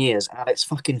 10 years, and it's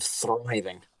fucking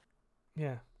thriving.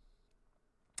 Yeah.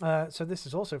 So this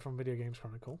is also from Video Games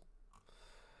Chronicle.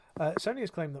 Sony has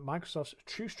claimed that Microsoft's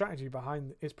true strategy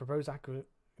behind its proposed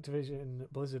Activision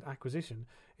Blizzard acquisition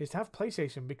is to have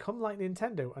PlayStation become like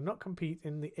Nintendo and not compete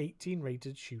in the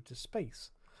 18-rated shooter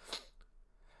space.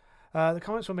 The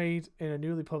comments were made in a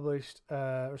newly published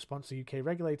response to UK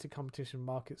regulated Competition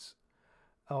Markets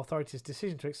Authority's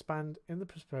decision to expand in the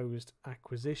proposed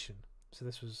acquisition. So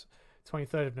this was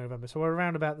 23rd of November. So we're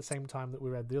around about the same time that we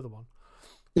read the other one.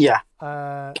 Yeah.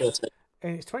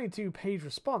 In its 22-page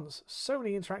response,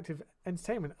 Sony Interactive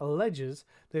Entertainment alleges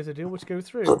there's a deal which go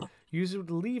through. Users would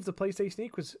leave the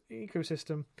PlayStation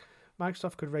ecosystem.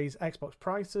 Microsoft could raise Xbox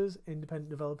prices. Independent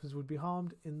developers would be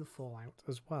harmed in the fallout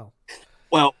as well.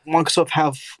 Well, Microsoft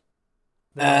have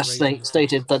they are raising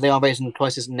stated that they are raising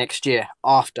prices next year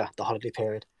after the holiday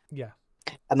period, Yeah.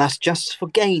 and that's just for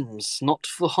games, not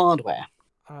for hardware.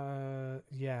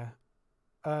 Yeah.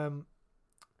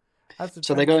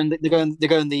 So they're going the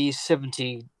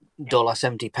 £70,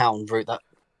 £70 route that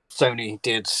Sony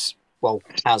did, well,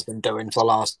 has been doing for the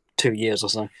last 2 years or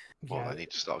so. Well, Yeah. they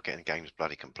need to start getting games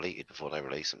bloody completed before they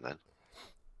release them then.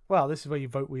 Well, this is where you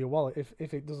vote with your wallet.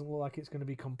 If it doesn't look like it's going to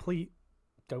be complete,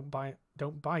 don't buy it.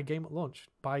 Don't buy a game at launch.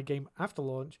 Buy a game after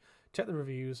launch. Check the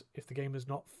reviews. If the game is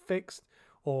not fixed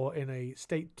or in a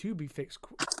state to be fixed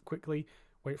quickly,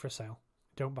 wait for a sale.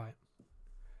 Don't buy it.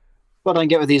 But I don't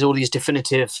get with all these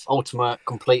definitive, ultimate,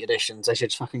 complete editions. They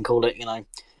should fucking call it,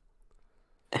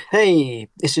 hey,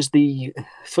 this is the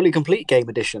fully complete game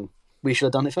edition. We should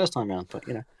have done it first time round, but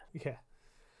Yeah.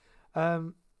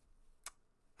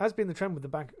 Has been the trend with the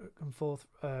back and forth,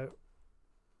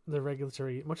 the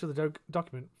regulatory, much of the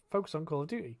document focused on Call of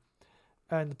Duty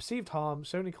and the perceived harm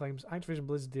Sony claims Activision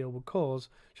Blizzard deal would cause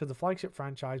should the flagship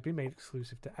franchise be made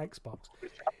exclusive to Xbox.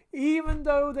 Even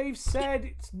though they've said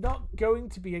it's not going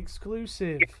to be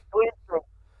exclusive.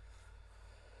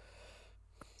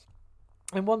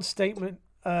 In one statement,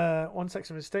 one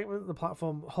section of his statement, the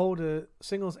platform holder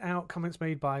singles out comments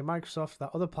made by Microsoft that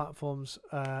other platforms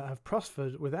have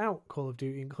prospered without Call of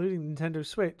Duty, including Nintendo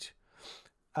Switch.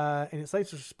 In its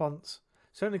latest response,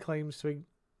 Sony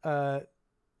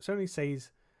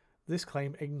says this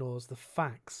claim ignores the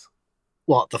facts.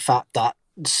 What, the fact that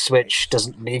Switch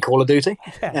doesn't need Call of Duty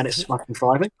Yeah, and it's fucking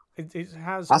thriving? It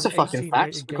has That's a 18 fucking fact,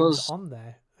 rated because games on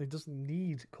there. It doesn't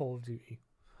need Call of Duty.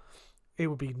 It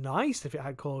would be nice if it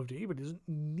had Call of Duty, but it doesn't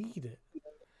need it.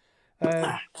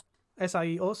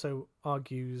 SIE also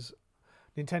argues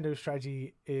Nintendo's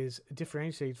strategy is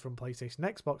differentiated from PlayStation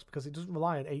and Xbox because it doesn't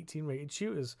rely on 18-rated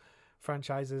shooters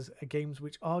franchises, games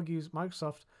which argues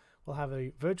Microsoft will have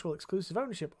a virtual exclusive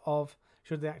ownership of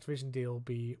should the Activision deal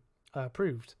be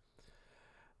approved.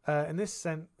 In this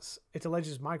sense, it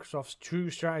alleges Microsoft's true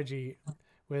strategy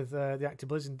with the Activision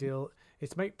Blizzard deal is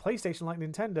to make PlayStation like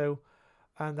Nintendo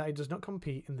and that it does not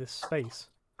compete in this space.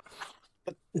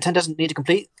 But Nintendo doesn't need to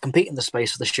compete in the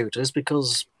space of the shooters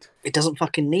because it doesn't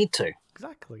fucking need to.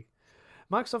 Exactly.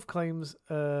 Microsoft claims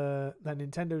that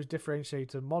Nintendo's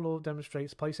differentiator model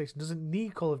demonstrates PlayStation doesn't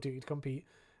need Call of Duty to compete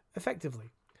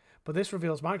effectively. But this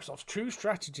reveals Microsoft's true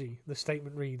strategy, the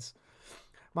statement reads.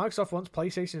 Microsoft wants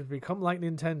PlayStation to become like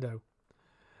Nintendo,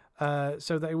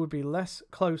 so that it would be less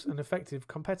close and effective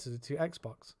competitor to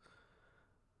Xbox.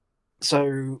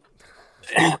 So,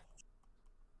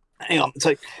 hang on.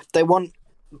 So they want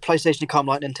PlayStation to come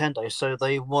like Nintendo, so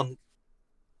they want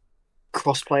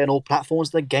crossplay on all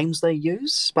platforms, the games they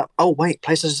use. But oh wait,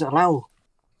 PlayStation doesn't allow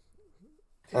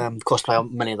crossplay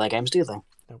on many of their games, do they?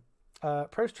 No.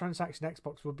 Post-transaction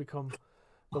Xbox would become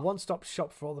the one-stop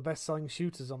shop for all the best-selling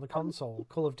shooters on the console: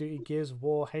 Call of Duty, Gears of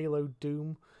War, Halo,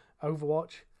 Doom,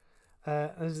 Overwatch.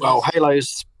 Well,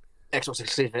 Halo's Xbox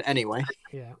exclusive anyway.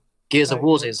 Yeah. Gears of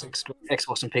War is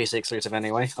Xbox and PC exclusive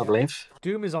anyway, I believe.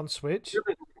 Doom is on Switch.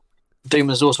 Doom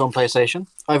is also on PlayStation.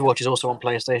 Overwatch is also on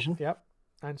PlayStation. Yep,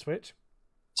 and Switch.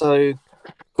 So,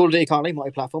 Call of Duty currently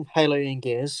multi-platform. Halo and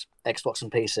Gears, Xbox and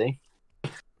PC.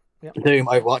 Yep. Doom,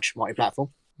 Overwatch, multi-platform.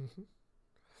 Mm-hmm.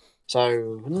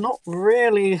 So, not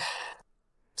really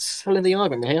selling the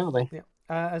argument here, are they? Yeah.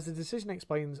 As the decision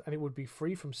explains, and it would be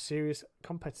free from serious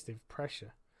competitive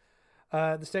pressure.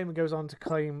 The statement goes on to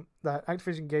claim that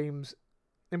Activision games,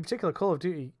 in particular Call of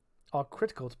Duty, are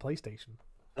critical to PlayStation.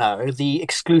 No, the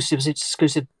exclusive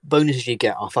bonuses you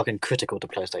get are fucking critical to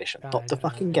PlayStation, not the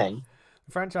fucking game.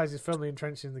 The franchise is firmly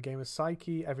entrenched in the gamer's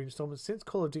psyche. Every installment since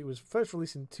Call of Duty was first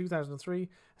released in 2003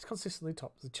 has consistently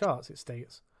topped the charts, it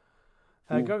states.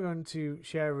 Going on to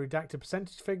share redacted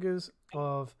percentage figures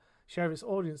of share of its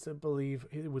audience that believe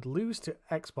it would lose to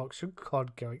Xbox should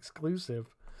COD go exclusive.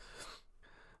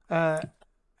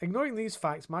 Ignoring these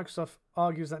facts, Microsoft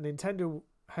argues that Nintendo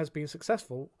has been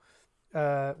successful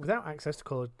without access to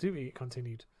Call of Duty, it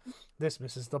continued. This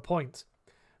misses the point.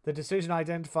 The decision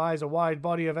identifies a wide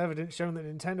body of evidence showing that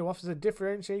Nintendo offers a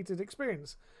differentiated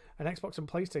experience, and Xbox and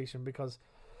PlayStation, because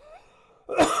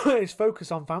its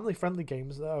focus on family-friendly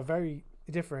games that are very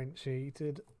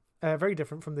differentiated, very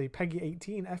different from the PEGI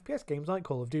 18 FPS games like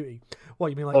Call of Duty. What,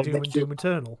 you mean like Doom and Doom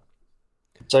Eternal?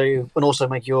 So, and also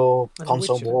make your And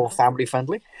console Witcher. more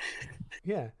family-friendly?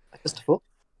 Yeah. Just a thought.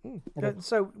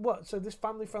 So what? So this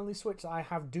family-friendly Switch that I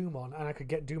have Doom on, and I could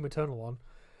get Doom Eternal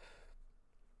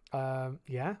on.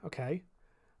 Yeah. Okay.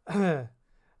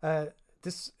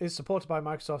 This is supported by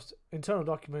Microsoft's internal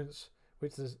documents,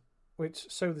 which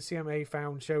so the CMA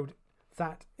found showed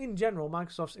that, in general,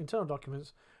 Microsoft's internal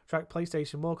documents track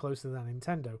PlayStation more closely than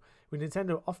Nintendo, with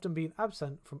Nintendo often being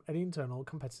absent from any internal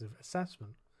competitive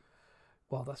assessment.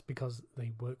 Well, that's because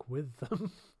they work with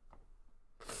them.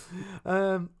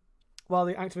 While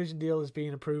the Activision deal is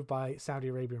being approved by Saudi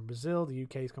Arabia and Brazil, the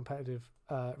UK's competitive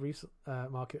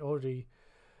market already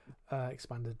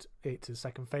expanded it to the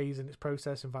second phase in its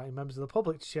process, inviting members of the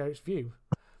public to share its view,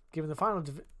 given the final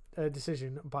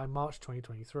decision by March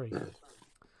 2023.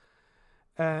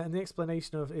 And the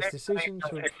explanation of its decision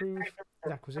to approve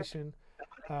the acquisition,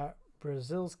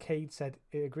 Brazil's CADE said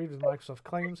it agreed with Microsoft's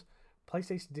claims.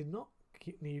 PlayStation did not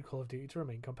need Call of Duty to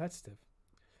remain competitive.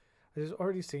 As is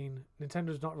already seen, Nintendo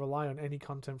does not rely on any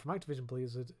content from Activision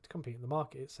Blizzard to compete in the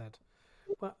market, it said.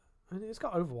 Well, I mean, it's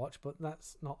got Overwatch, but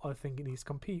that's not a thing it needs to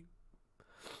compete.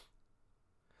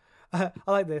 I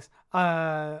like this.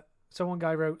 So one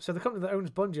guy wrote, so the company that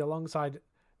owns Bungie alongside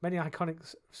many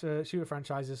iconic shooter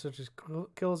franchises such as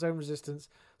Killzone Resistance,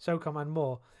 SOCOM and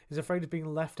more, is afraid of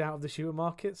being left out of the shooter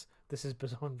markets. This is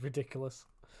beyond ridiculous.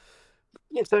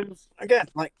 Yeah, so again,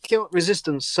 like Kill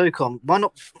Resistance, SOCOM, why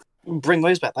not bring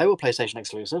those back? They were PlayStation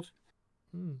exclusive.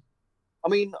 I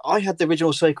mean, I had the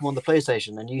original SOCOM on the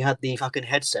PlayStation, and you had the fucking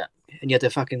headset, and you had to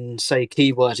fucking say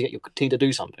keywords to get your team to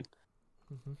do something.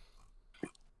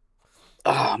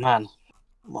 Oh, man.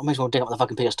 I may as well dig up the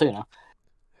fucking PS2 now.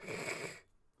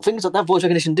 Things like that voice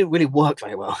recognition didn't really work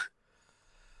very well.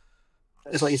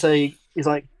 It's like you say, it's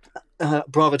like,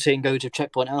 Bravo team go to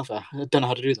Checkpoint Alpha. I don't know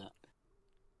how to do that.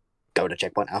 Go to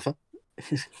Checkpoint Alpha.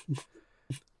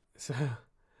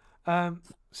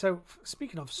 So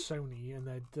speaking of Sony and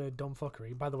their dumb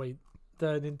fuckery, by the way,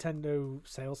 the Nintendo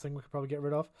sales thing we could probably get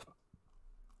rid of.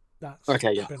 That's been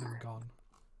and gone.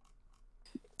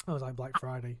 That was like Black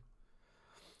Friday.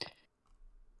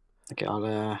 Okay,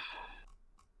 I'll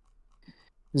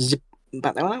zip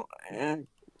back that one out.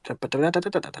 So,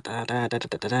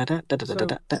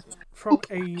 from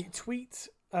a tweet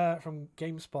from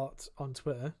GameSpot on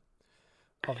Twitter,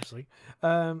 obviously,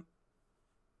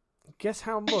 guess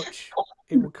how much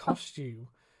it will cost you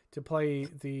to play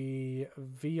the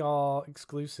VR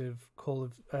exclusive Call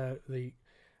of the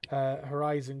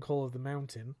Horizon Call of the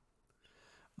Mountain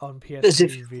on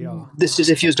PS2 VR. This is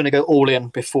if you was going to go all in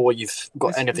before you've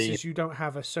got any of the... You don't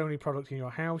have a Sony product in your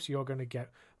house. You're going to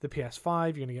get the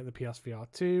PS5, you're going to get the PSVR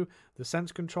 2, the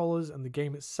Sense controllers, and the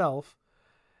game itself.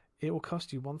 It will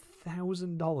cost you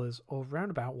 $1,000 or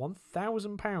around about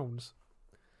 £1,000.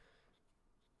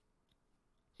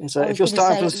 So if you're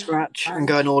starting from scratch and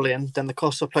going all in, then the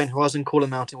cost of playing Horizon Call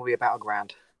of the Mountain will be about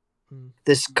 £1,000.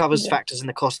 This covers factors in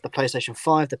the cost of the PlayStation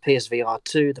 5, the PSVR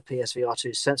 2, the PSVR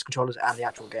 2 Sense controllers, and the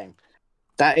actual game.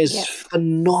 That is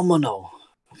phenomenal.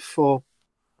 You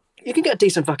can get a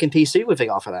decent fucking PC with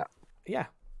VR for that. Yeah.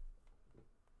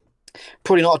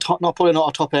 Probably not a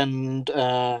top end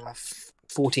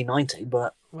 4090,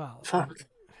 but fuck.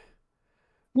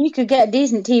 You could get a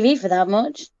decent TV for that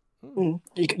much. You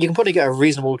can probably get a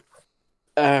reasonable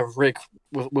rig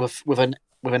with a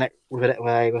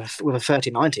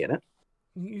 3090 in it.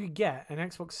 You could get an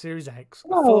Xbox Series X, a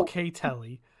 4K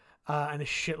telly, and a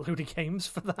shitload of games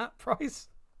for that price.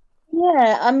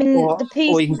 Yeah, I mean, the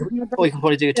PC. Or you can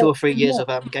probably do 2 or 3 years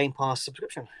of Game Pass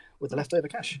subscription with the leftover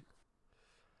cash.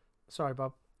 Sorry,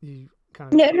 Bob. You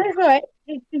kind of. No, it's all right.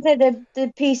 You can say the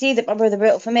PC that my brother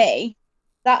built for me,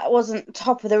 that wasn't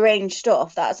top of the range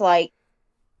stuff. That's like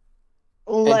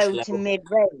low to mid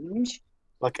range.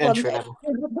 Like entry level.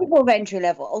 Above entry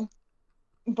level,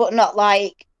 but not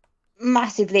like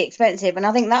massively expensive. And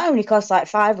I think that only costs like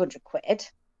 £500.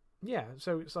 Yeah,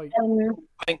 so it's like.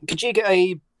 Could you get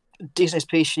a decent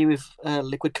PC with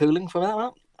liquid cooling for that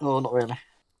amount? Or not really?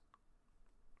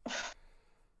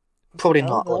 Probably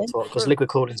not, because liquid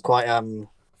cooling is quite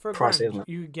pricey, isn't it?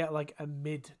 You get like a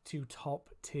mid to top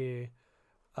tier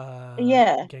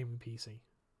gaming PC.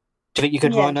 Do you think you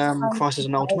could run Crysis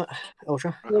and Ultimate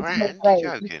Ultra?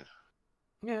 Joking.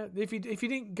 Yeah, if you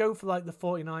didn't go for like the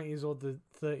 4090s or the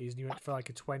 30s, and you went for like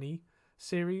a 20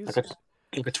 series, like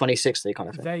a 2060 kind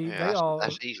of thing.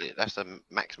 That's easy. That's the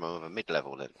maximum of a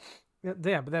mid-level then.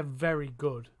 Yeah, but they're very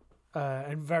good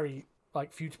and very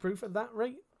like future-proof at that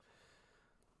rate.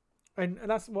 And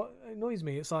that's what annoys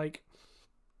me. It's like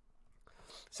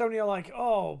Sony are like,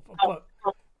 but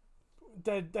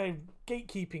they're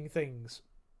gatekeeping things.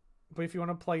 But if you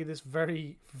want to play this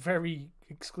very, very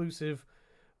exclusive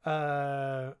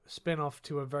spin-off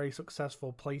to a very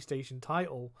successful PlayStation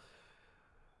title,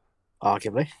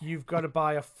 arguably, you've got to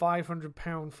buy a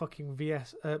 £500 fucking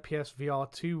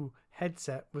PSVR 2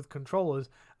 headset with controllers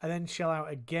and then shell out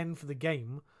again for the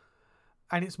game.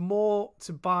 And it's more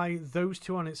to buy those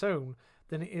two on its own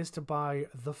than it is to buy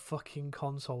the fucking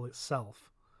console itself.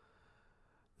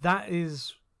 That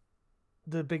is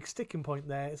the big sticking point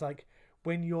there. It's like,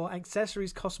 when your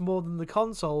accessories cost more than the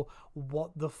console, what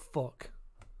the fuck?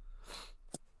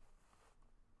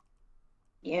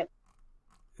 Yep.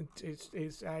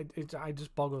 It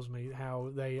just boggles me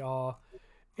how they are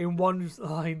in one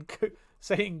line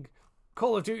saying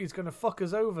Call of Duty is going to fuck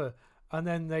us over, and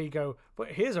then they go, but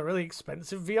here's a really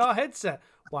expensive VR headset.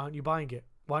 Why aren't you buying it?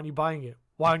 Why aren't you buying it?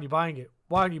 Why aren't you buying it?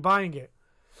 Why aren't you buying it?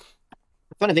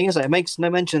 The funny thing is that it makes no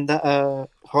mention that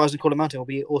Horizon Call of Mountain will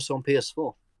be also on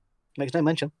PS4. It makes no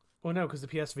mention. Well, no, because the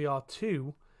PSVR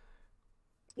 2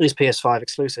 is PS5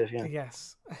 exclusive, yeah.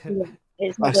 Yes. Yeah.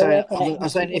 It's I'm not saying, working. I'm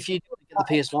saying if you get the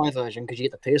PS5 version, could you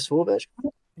get the PS4 version?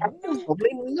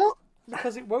 Probably not.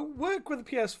 Because it won't work with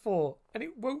the PS4, and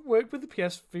it won't work with the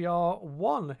PSVR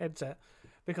 1 headset,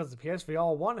 because the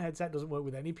PSVR 1 headset doesn't work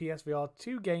with any PSVR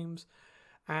 2 games,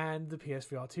 and the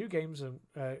PSVR 2 games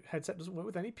headset doesn't work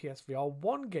with any PSVR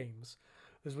 1 games,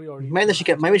 as we already. Maybe they should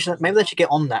get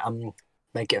on that and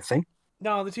make it a thing.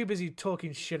 No, they're too busy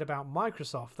talking shit about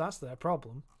Microsoft. That's their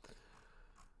problem.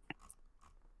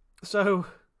 So,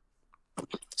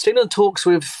 Speaking of talks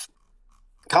with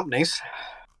companies,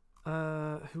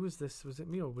 who was this? Was it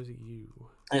me or was it you?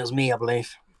 it was me, I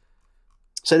believe.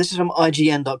 So this is from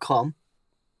IGN.com.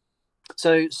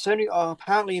 So Sony are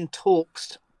apparently in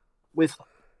talks with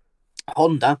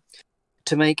Honda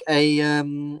to make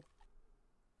a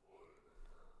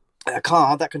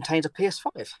car that contains a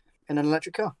PS5 in an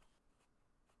electric car.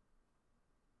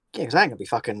 Yeah, because that ain't gonna be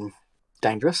fucking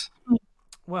dangerous.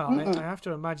 Well, I have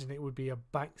to imagine it would be a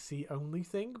backseat only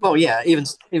thing. Well, yeah, even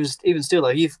still though,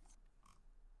 imagine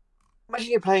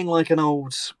you're playing like an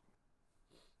old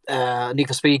Need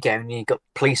for Speed game and you've got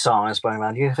police sirens blowing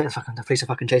around you. The police are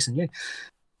fucking chasing you.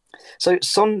 So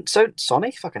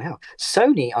Sony, fucking hell,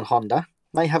 Sony and Honda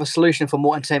may have a solution for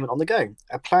more entertainment on the go.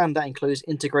 A plan that includes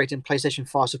integrating PlayStation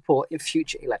 5 support in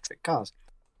future electric cars.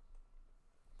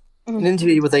 In an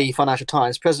interview with the Financial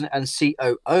Times, President and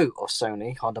COO of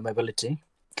Sony Honda Mobility,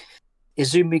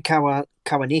 Izumi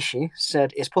Kawanishi,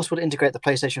 said it's possible to integrate the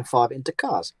PlayStation 5 into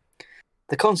cars.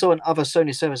 The console and other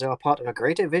Sony servers are part of a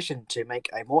greater vision to make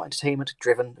a more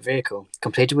entertainment-driven vehicle,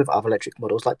 completed with other electric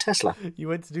models like Tesla. You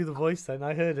went to do the voice then,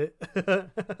 I heard it.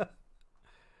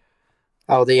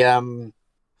 Oh, the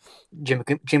Jim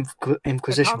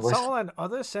Inquisition the voice. console and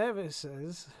other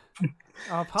services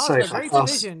are part So of a greater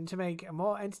fast. vision to make a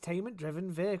more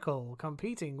entertainment-driven vehicle,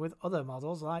 competing with other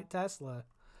models like Tesla.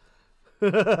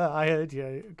 I heard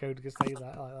you go to say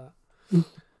that like that.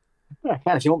 Yeah,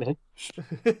 can if you want me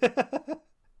to.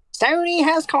 Sony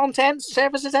has content,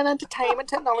 services, and entertainment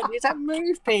technologies that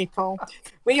move people.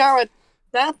 We are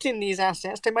adapting these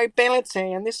assets to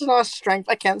mobility, and this is our strength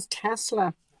against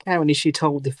Tesla. Kawanishi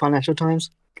told the Financial Times.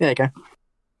 There you go.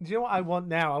 Do you know what I want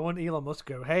now? I want Elon Musk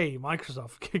to go, hey,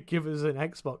 Microsoft, give us an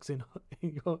Xbox in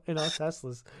our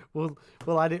Teslas. We'll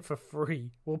add it for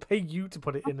free. We'll pay you to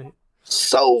put it in it.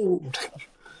 Sold.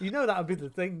 You know that would be the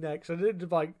thing next. And then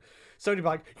like Sony be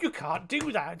like, you can't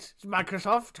do that.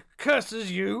 Microsoft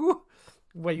curses you.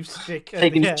 Wave stick.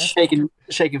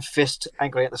 Shaking fist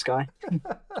angrily at the sky.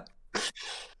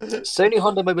 Sony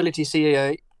Honda Mobility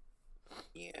CEO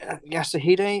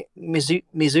Yasuhide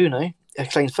Mizuno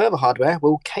explains further hardware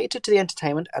will cater to the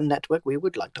entertainment and network we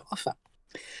would like to offer.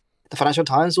 The Financial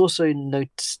Times also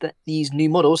notes that these new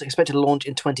models, expected to launch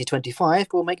in 2025,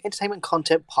 will make entertainment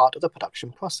content part of the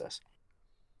production process.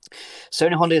 Sony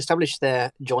and Honda established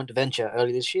their joint venture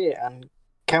early this year, and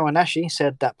Kawanishi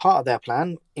said that part of their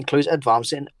plan includes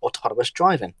advances in autonomous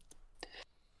driving.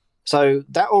 So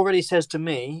that already says to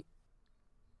me,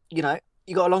 you know,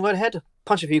 you got a long road ahead.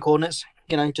 Punch a few coordinates,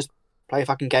 you know, just play a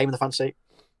fucking game in the front seat.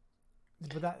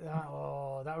 But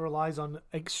that relies on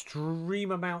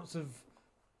extreme amounts of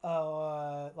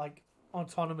like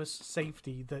autonomous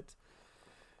safety, that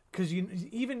because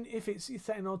even if it's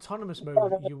set in autonomous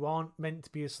mode, you aren't meant to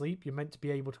be asleep. You're meant to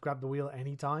be able to grab the wheel at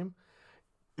any time.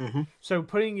 Mm-hmm. So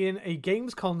putting in a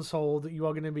games console that you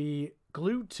are going to be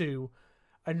glued to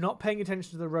and not paying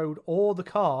attention to the road or the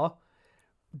car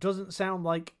doesn't sound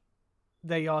like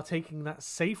they are taking that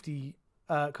safety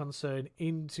concern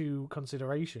into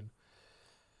consideration.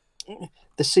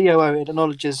 The COO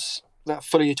acknowledges that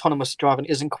fully autonomous driving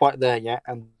isn't quite there yet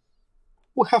and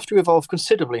will have to evolve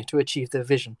considerably to achieve their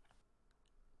vision.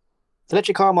 The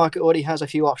electric car market already has a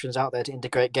few options out there to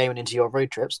integrate gaming into your road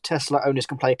trips. Tesla owners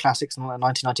can play classics like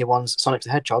 1991's Sonic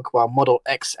the Hedgehog, while Model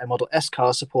X and Model S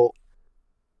cars support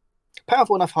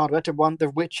powerful enough hardware to run The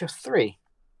Witcher 3.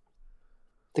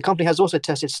 The company has also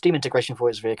tested Steam integration for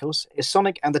its vehicles. Is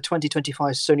Sonic and the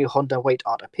 2025 Sony Honda Wait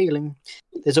art appealing?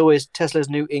 There's always Tesla's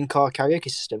new in-car karaoke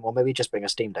system, or maybe just bring a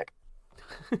Steam Deck.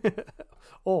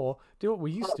 Or do what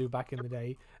we used to do back in the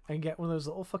day and get one of those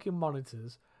little fucking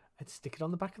monitors and stick it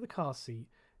on the back of the car seat,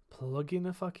 plug in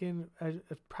a fucking a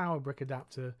power brick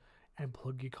adapter, and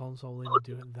plug your console in and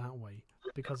do it that way.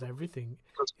 Because everything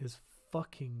is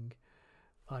fucking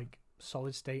like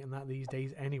solid state and that these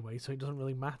days anyway, so it doesn't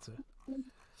really matter. I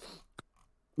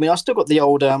mean, I still got the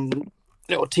old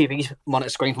little TV monitor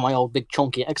screen for my old big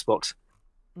chunky Xbox.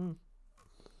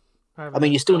 I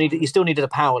mean, you still needed a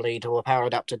power lead or a power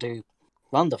adapter to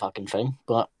run the fucking thing,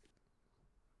 but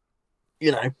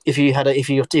you know, if your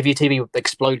TV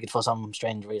exploded for some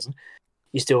strange reason,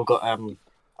 you still got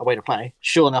a way to play.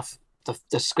 Sure enough,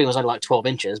 the screen was only like 12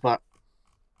 inches, but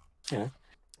you know,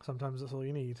 sometimes that's all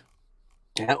you need.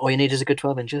 Yeah, all you need is a good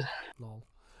 12 inches. Lol.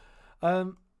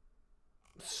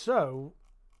 So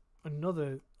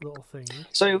another little thing.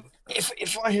 So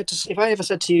if I ever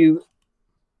said to you,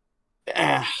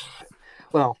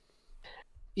 well,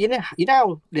 you know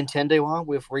how Nintendo are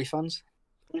with refunds.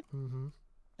 Mm-hmm.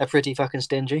 They're pretty fucking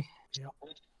stingy. Yeah.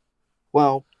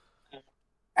 Well,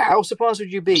 how surprised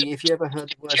would you be if you ever heard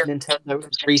the word Nintendo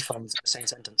and refunds in the same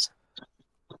sentence?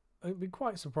 It'd be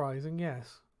quite surprising,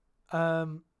 yes.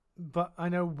 But I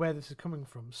know where this is coming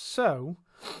from. So,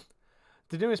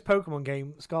 the newest Pokemon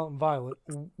game, Scarlet and Violet,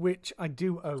 which I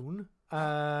do own,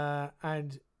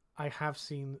 and I have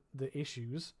seen the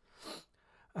issues,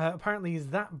 apparently is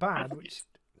that bad, which,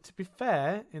 to be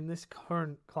fair, in this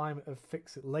current climate of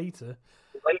fix it later,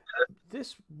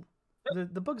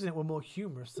 the bugs in it were more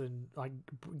humorous than like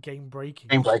game breaking.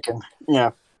 Game breaking,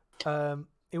 yeah.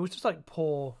 It was just like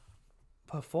poor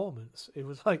performance. It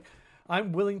was like,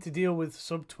 I'm willing to deal with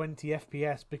sub 20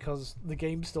 FPS because the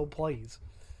game still plays.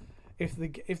 If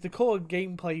the core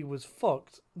gameplay was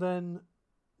fucked, then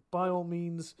by all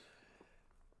means,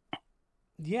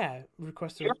 yeah,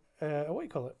 request a what do you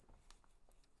call it?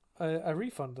 A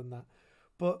refund on that.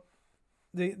 But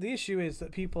the issue is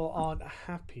that people aren't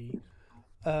happy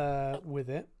with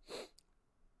it.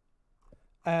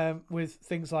 With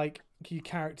things like your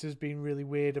characters being really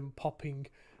weird and popping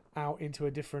out into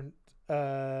a different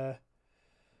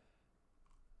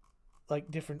like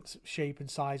different shape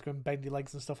and size, going bendy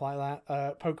legs and stuff like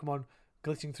that. Pokemon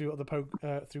glitching through other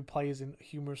through players in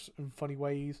humorous and funny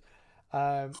ways.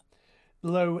 Low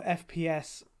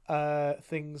FPS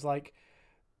things like,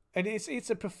 and it's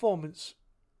a performance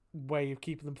way of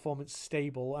keeping the performance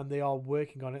stable, and they are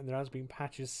working on it. And there has been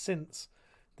patches since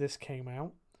this came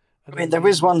out. I mean, there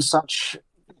is one such,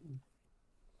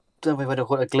 don't know whether to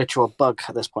call it a glitch or a bug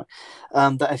at this point,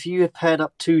 that if you had paired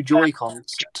up two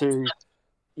Joy-Cons to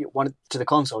the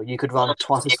console, you could run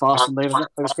twice as fast on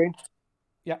the screen.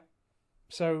 Yeah.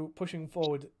 So pushing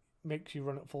forward makes you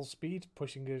run at full speed.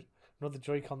 Pushing another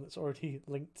Joy-Con that's already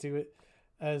linked to it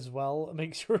as well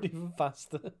makes you run even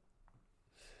faster.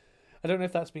 I don't know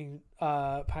if that's been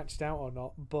patched out or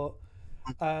not, but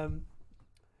the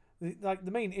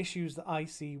main issues that I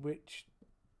see, which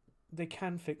they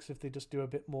can fix if they just do a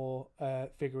bit more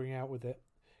figuring out with it,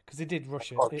 because they did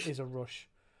rush it. It is a rush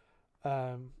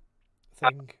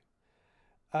thing.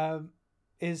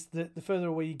 Is that the further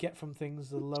away you get from things,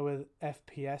 the lower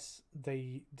FPS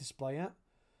they display at.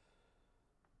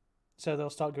 So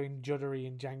they'll start going juddery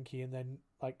and janky, and then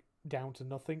like down to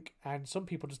nothing. And some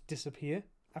people just disappear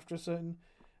after a certain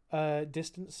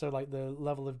distance. So like the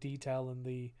level of detail and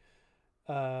the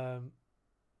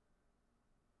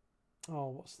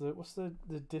what's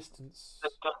the distance?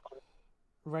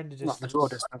 Render distance. Not the draw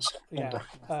distance. Yeah.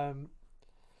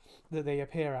 That they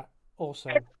appear at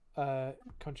also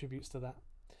contributes to that.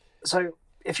 So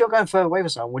if you're going further away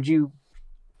with someone, would you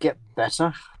get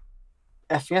better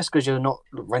FPS because you're not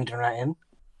rendering that in?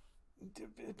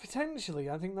 Potentially,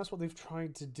 I think that's what they've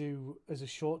tried to do as a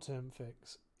short-term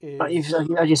fix. But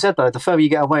as you said, though, the further you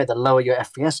get away, the lower your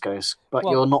FPS goes. But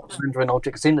you're not rendering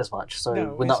objects in as much, so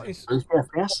no, wouldn't that boost your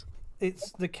FPS?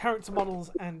 It's the character models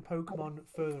and Pokemon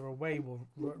further away will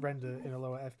render in a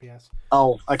lower FPS.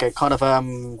 Oh, okay, kind of.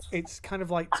 It's kind of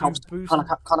like to boost, kind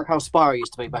of how Spyro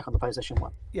used to be back on the PlayStation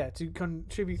 1. Yeah, to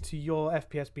contribute to your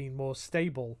FPS being more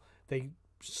stable, they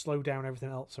slow down everything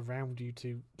else around you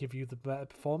to give you the better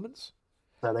performance.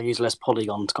 So they use less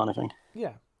polygons, kind of thing.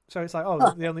 Yeah, so it's like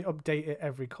they only update it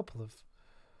every couple of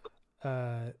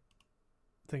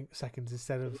seconds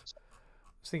instead of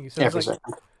thingy. So every it's like,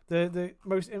 second. The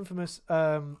most infamous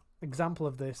example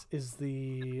of this is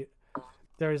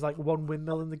there is like one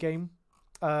windmill in the game.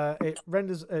 It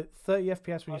renders at 30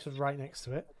 FPS when you're sort of right next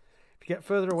to it. If you get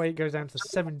further away, it goes down to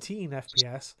 17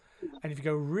 FPS, and if you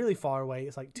go really far away,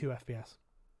 it's like 2 FPS.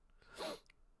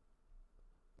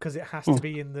 Because it has to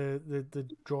be in the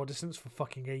draw distance for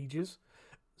fucking ages.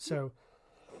 So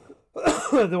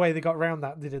the way they got around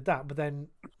that, they did that. But then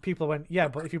people went, yeah,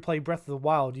 but if you play Breath of the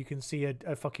Wild, you can see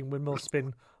a fucking windmill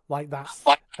spin like that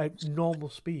at normal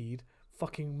speed,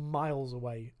 fucking miles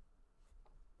away.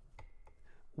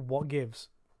 What gives?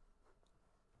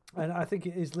 And I think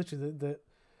it is literally that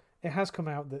it has come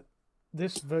out that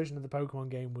this version of the Pokemon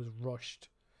game was rushed.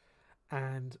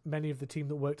 And many of the team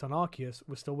that worked on Arceus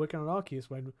were still working on Arceus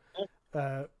when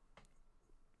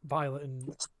Violet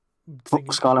and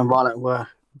Scarlet and Violet were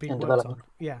being in worked development. on.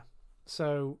 Yeah.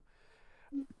 So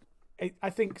I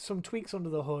think some tweaks under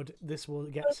the hood, this will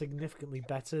get significantly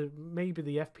better. Maybe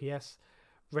the FPS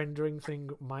rendering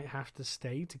thing might have to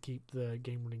stay to keep the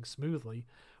game running smoothly,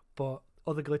 but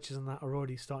other glitches and that are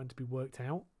already starting to be worked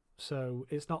out. So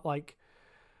it's not like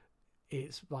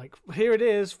it's like, here it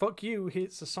is, fuck you,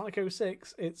 it's a Sonic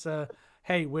 06. It's a,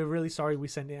 hey, we're really sorry we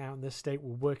sent it out in this state,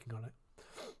 we're working on it.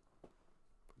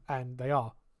 And they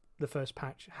are. The first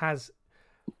patch has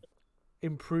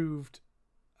improved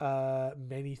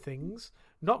many things.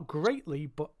 Not greatly,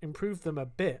 but improved them a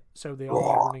bit, so they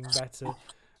are running better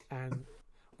and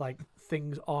like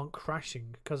things aren't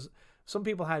crashing. Because some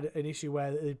people had an issue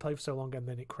where they played for so long and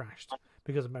then it crashed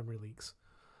because of memory leaks.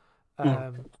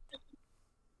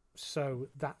 So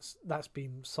that's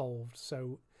been solved.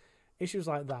 So issues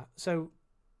like that. So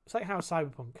it's like how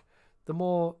Cyberpunk, the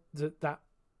more that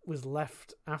was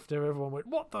left after everyone went,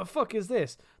 what the fuck is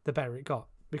this? The better it got,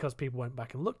 because people went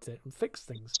back and looked at it and fixed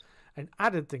things and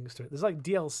added things to it. There's like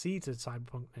DLC to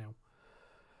Cyberpunk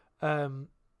now.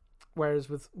 Whereas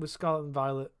with Scarlet and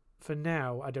Violet, for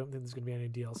now, I don't think there's going to be any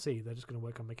DLC. They're just going to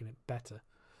work on making it better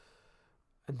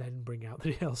and then bring out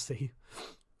the DLC.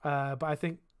 But I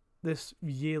think this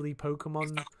yearly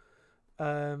Pokemon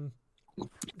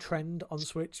trend on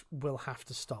Switch will have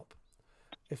to stop.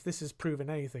 If this is proven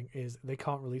anything, is they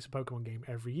can't release a Pokemon game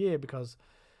every year because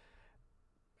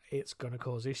it's going to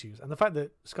cause issues. And the fact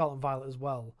that Scarlet and Violet as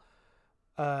well,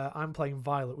 I'm playing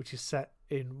Violet, which is set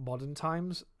in modern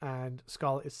times, and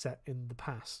Scarlet is set in the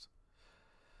past.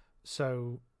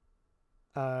 So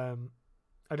I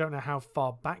don't know how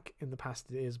far back in the past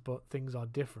it is, but things are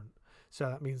different. So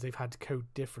that means they've had to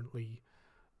code differently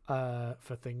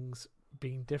for things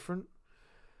being different.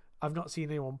 I've not seen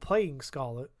anyone playing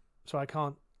Scarlet, so I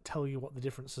can't tell you what the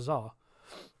differences are.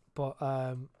 But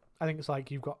I think it's like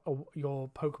you've got your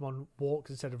Pokemon walks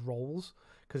instead of rolls,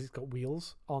 because it's got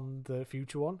wheels on the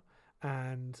future one.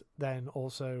 And then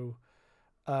also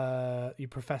your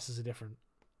professors are different.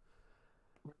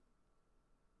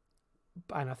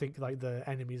 And I think like the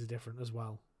enemies are different as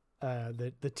well.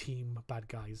 The team bad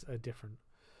guys are different.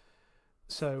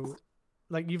 So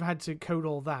like you've had to code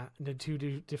all that into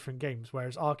two different games,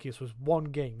 whereas Arceus was one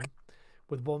game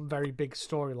with one very big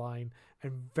storyline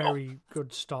and very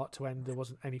good start to end. There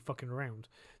wasn't any fucking around.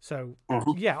 So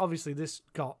yeah, obviously this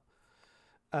got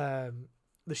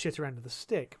the shitter end of the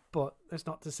stick, but that's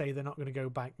not to say they're not going to go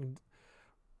back and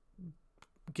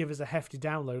give us a hefty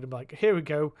download and be like, here we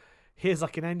go, here's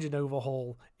like an engine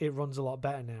overhaul, it runs a lot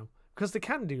better now. Because they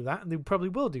can do that, and they probably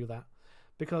will do that,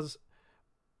 because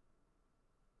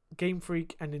Game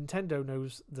Freak and Nintendo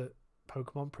knows that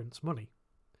Pokemon prints money.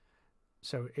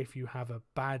 So if you have a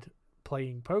bad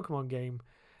playing Pokemon game,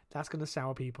 that's going to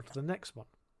sour people to the next one.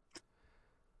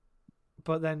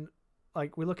 But then,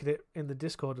 like, we look at it in the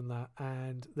Discord and that,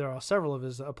 and there are several of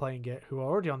us that are playing it who are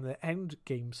already on the end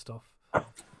game stuff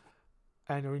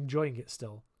and are enjoying it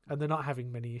still, and they're not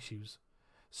having many issues.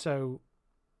 So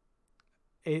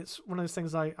it's one of those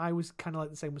things I was kind of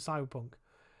like the same with Cyberpunk.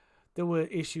 There were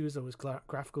issues, there was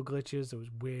graphical glitches, there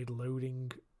was weird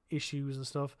loading issues and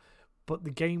stuff, but the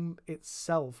game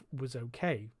itself was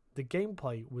okay. The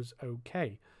gameplay was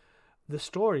okay. The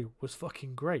story was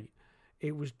fucking great.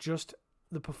 It was just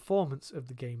the performance of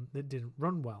the game that didn't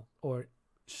run well, or it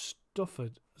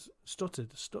suffered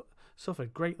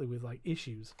greatly with like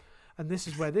issues. And this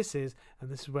is where this is,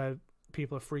 and this is where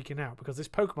people are freaking out, because this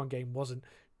Pokemon game wasn't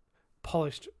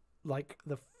polished like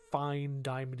the fine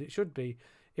diamond it should be.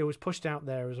 It was pushed out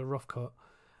there as a rough cut,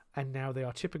 and now they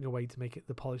are chipping away to make it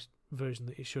the polished version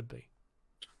that it should be.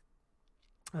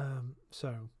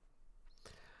 So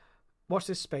watch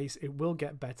this space. It will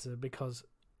get better because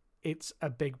it's a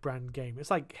big brand game. It's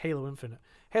like Halo Infinite.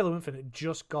 Halo Infinite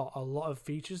just got a lot of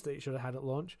features that it should have had at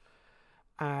launch,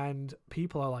 and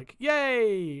people are like,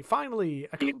 yay, finally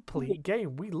a complete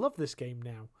game, we love this game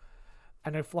now.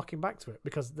 And they're flocking back to it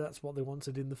because that's what they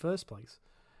wanted in the first place.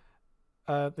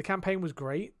 The campaign was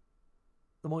great.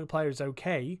 The multiplayer is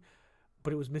okay.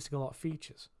 but it was missing a lot of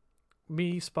features.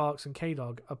 Me, Sparks, and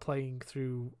K-Dog are playing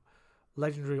through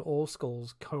Legendary All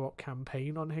Skulls co-op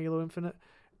campaign on Halo Infinite,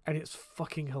 and it's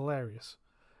fucking hilarious.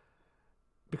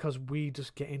 Because we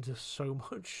just get into so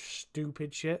much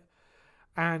stupid shit.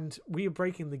 And we are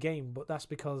breaking the game, but that's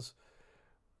because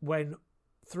when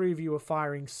 3 of you are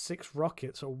firing 6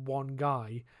 rockets at one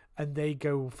guy and they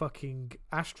go fucking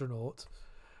astronaut,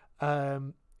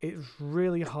 it's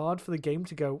really hard for the game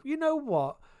to go, you know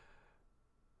what?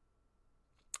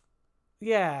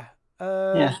 Yeah.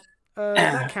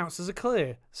 That counts as a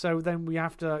clear. So then we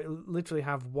have to literally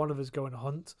have one of us go and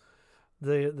hunt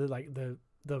the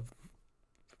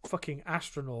fucking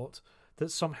astronaut that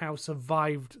somehow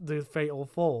survived the fatal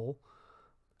fall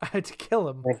to kill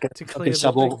him to clear the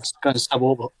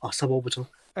suborbital.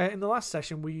 in the last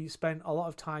session, we spent a lot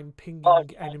of time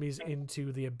pinging enemies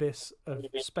into the abyss of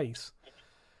space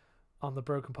on the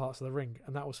broken parts of the ring,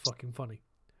 and that was fucking funny.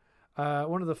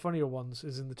 One of the funnier ones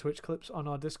is in the Twitch clips on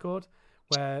our Discord,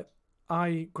 where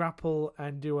I grapple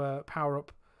and do a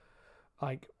power-up,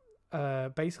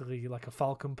 basically like a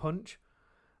Falcon Punch,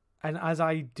 and as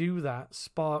I do that,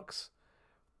 Sparks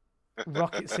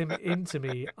rockets him into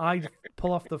me. I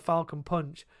pull off the Falcon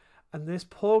Punch, and this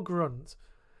poor grunt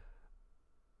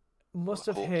must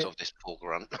have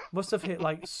hit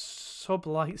like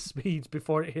sub-light speeds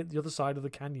before it hit the other side of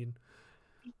the canyon.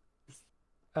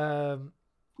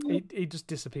 It just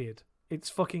disappeared. It's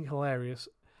fucking hilarious,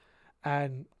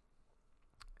 and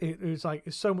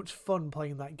it's so much fun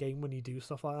playing that game when you do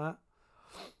stuff like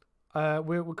that.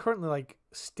 We're currently like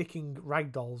sticking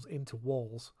ragdolls into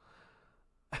walls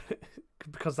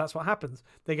because that's what happens.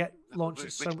 They get launched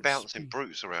at so much bouncing speed.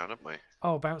 brutes around, haven't we?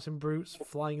 Oh, bouncing brutes,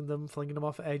 flying them, flinging them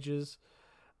off edges,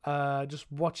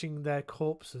 just watching their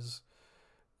corpses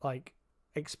like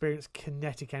experience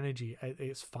kinetic energy at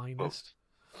its finest.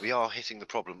 We are hitting the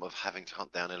problem of having to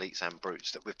hunt down elites and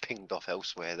brutes that we've pinged off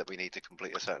elsewhere that we need to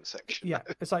complete a certain section. Yeah,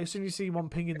 it's like as soon as you see one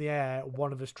ping in the air,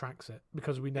 one of us tracks it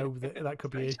because we know that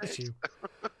could be an issue.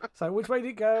 So which way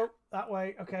did it go? That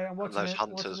way. Okay, I'm watching And those it.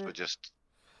 hunters were just...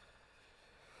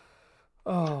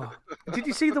 Oh, did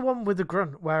you see the one with the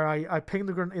grunt where I pinged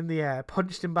the grunt in the air,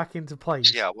 punched him back into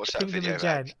place? Yeah, I watched that pinged video him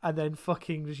again, and then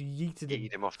fucking just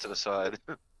yeeted him off to the side.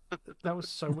 That was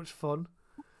so much fun.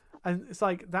 And it's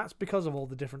like that's because of all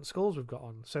the different skulls we've got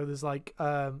on. So there's like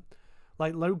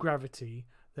low gravity.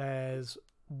 There's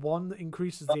one that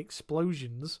increases the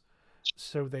explosions,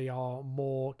 so they are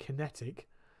more kinetic.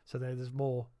 So there's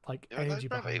more like energy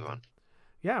behind them.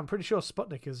 Yeah, I'm pretty sure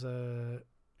Sputnik is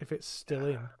if it's still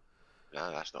in. No,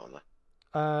 that's not on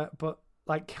there. But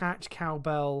like catch,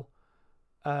 cowbell,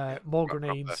 more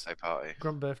grenades,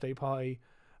 grunt birthday party.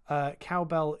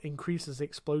 Cowbell increases the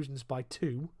explosions by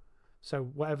 2. So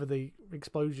whatever the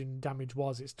explosion damage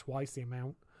was, it's twice the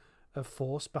amount of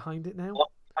force behind it now.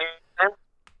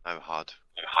 Oh, hard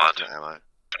ammo.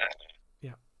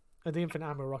 Yeah. And the infinite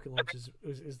ammo rocket launch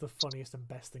is the funniest and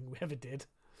best thing we ever did.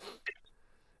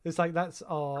 It's like that's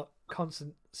our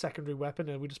constant secondary weapon,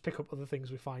 and we just pick up other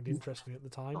things we find interesting at the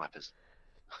time. Snipers.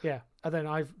 Yeah. And then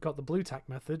I've got the blue tack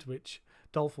method, which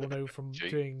Dolph will know from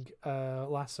doing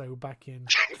Lasso back in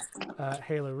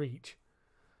Halo Reach.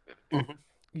 Mm-hmm.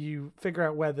 You figure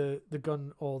out where the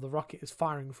gun or the rocket is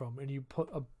firing from, and you put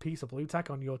a piece of blue tack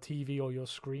on your TV or your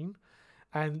screen,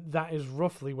 and that is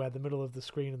roughly where the middle of the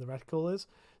screen and the reticle is,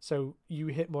 so you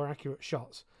hit more accurate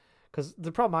shots. Because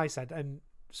the problem I said, and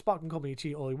Spark can call me a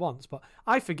cheat all he wants, but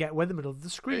I forget where the middle of the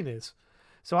screen is.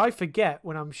 So I forget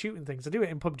when I'm shooting things. I do it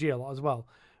in PUBG a lot as well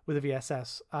with the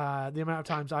VSS. The amount of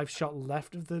times I've shot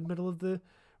left of the middle of the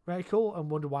reticle and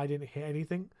wonder why I didn't hit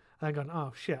anything, and I'm going,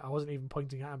 oh shit, I wasn't even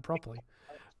pointing at him properly.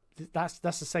 That's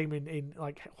the same in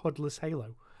like HUDless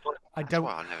Halo. I don't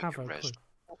have a clue.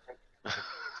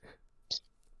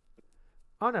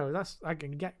 Oh no, I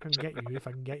can get you if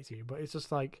I can get to you, but it's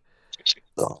just like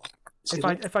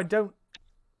if I don't,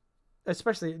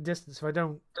 especially at distance, if I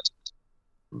don't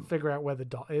figure out where the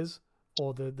dot is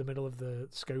or the middle of the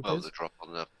scope is. The drop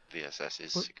on the VSS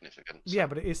is significant. So. Yeah,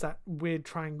 but it's that weird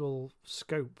triangle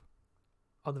scope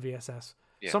on the VSS.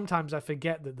 Yeah. Sometimes I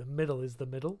forget that the middle is the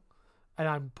middle. And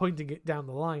I'm pointing it down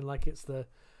the line like it's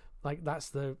that's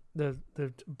the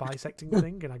bisecting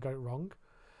thing, and I got it wrong.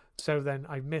 So then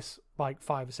I miss like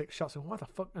 5 or 6 shots, and what the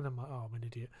fuck? And I'm like, oh, I'm an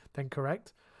idiot. Then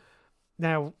correct.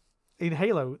 Now in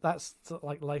Halo, that's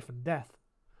like life and death,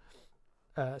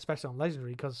 especially on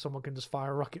Legendary, because someone can just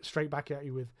fire a rocket straight back at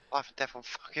you with life and death on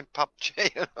fucking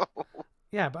PUBG.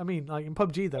 Yeah, but I mean, like in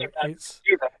PUBG though,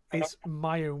 it's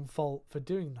my own fault for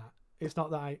doing that. It's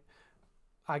not that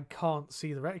I can't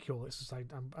see the reticule. It's just like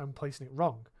I'm placing it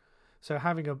wrong. So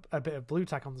having a bit of blue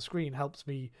tack on the screen helps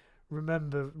me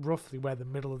remember roughly where the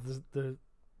middle of the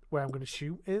where I'm going to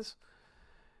shoot is,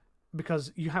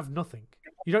 because you have nothing.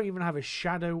 You don't even have a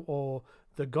shadow or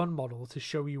the gun model to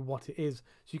show you what it is,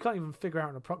 so you can't even figure out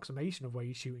an approximation of where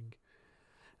you're shooting.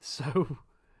 So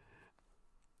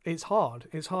it's hard.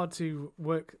 It's hard to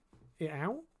work it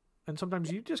out, and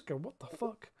sometimes you just go, "What the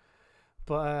fuck?"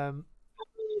 But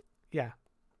yeah.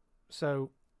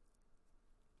 So,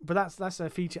 but that's a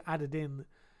feature added in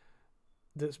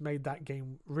that's made that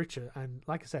game richer. And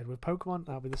like I said, with Pokemon,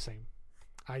 that'll be the same.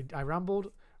 I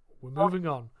rambled. We're moving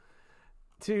on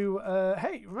to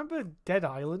hey, remember Dead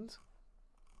Island?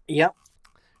 Yep.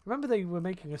 Remember they were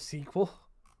making a sequel?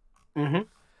 Mm-hmm.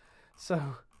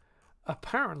 So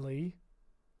apparently,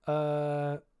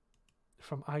 from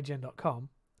IGN.com.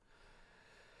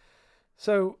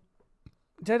 So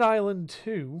Dead Island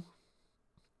 2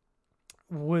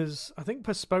 was, I think,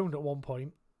 postponed at one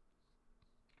point,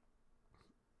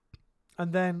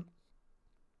 and then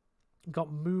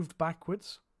got moved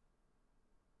backwards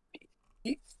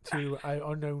to an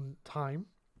unknown time.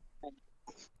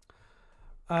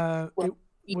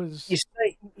 It was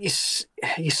You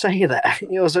say that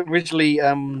it was originally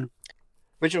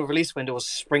original release window was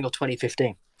spring of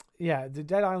 2015. yeah, the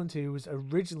Dead Island 2 was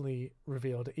originally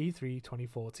revealed at E3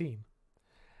 2014,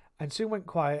 and soon went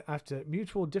quiet after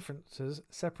mutual differences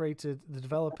separated the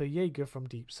developer Jaeger from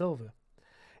Deep Silver.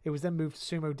 It was then moved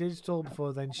to Sumo Digital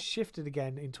before then shifted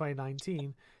again in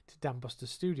 2019 to Dambuster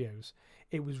Studios.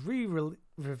 It was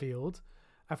revealed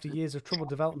after years of troubled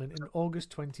development in August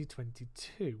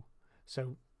 2022,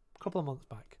 so a couple of months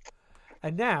back.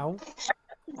 And now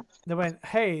they went,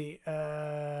 hey,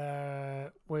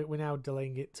 we're now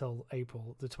delaying it till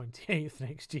April the 28th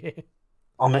next year.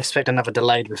 I'm expecting another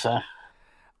delayed with her.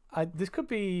 This could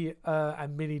be a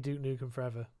mini Duke Nukem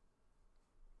Forever.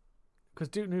 Because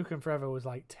Duke Nukem Forever was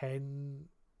like 10,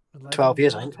 11, 12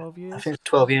 years, I think. 12 years. I think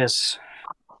 12 years.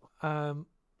 I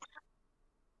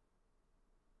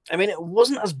mean, it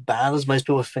wasn't as bad as most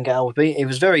people think it would be.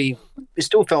 It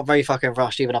still felt very fucking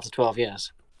rushed even after 12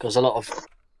 years. Because a lot of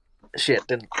shit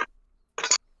didn't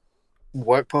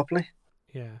work properly.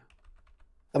 Yeah.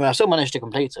 I mean, I still managed to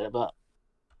complete it, but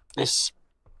it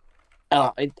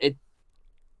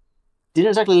didn't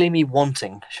exactly leave me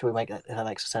wanting, should we make that, if that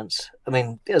makes sense. I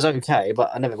mean, it was okay, but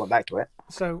I never went back to it.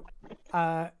 So,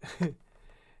 it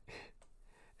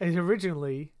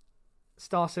originally,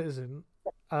 Star Citizen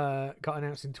got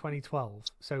announced in 2012.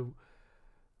 So,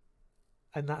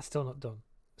 and that's still not done.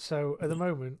 So, at the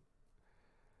moment,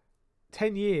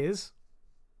 10 years.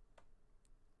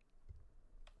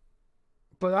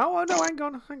 But, oh no, hang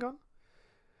on.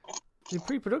 The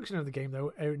pre-production of the game,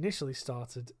 though, initially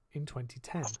started in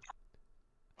 2010.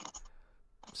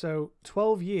 So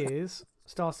 12 years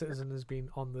Star Citizen has been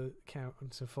on the count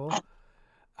and so forth.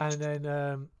 And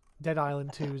then Dead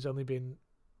Island 2 has only been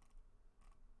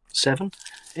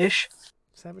 7-ish?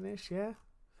 7-ish, yeah.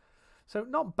 So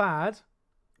not bad.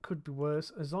 Could be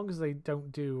worse, as long as they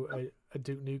don't do a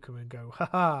Duke Nukem and go,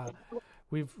 haha,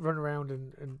 we've run around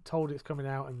and told it's coming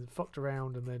out and fucked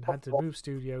around and then had to move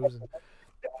studios and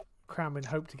cram and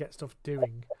hope to get stuff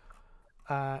doing.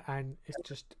 And it's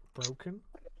just broken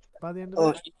by the end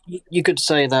of it. You could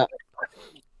say that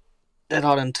Dead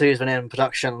Island 2 has been in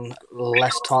production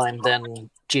less time than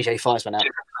GTA 5's been out.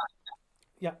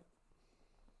 Yeah.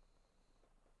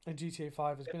 And GTA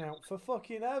 5 has been out for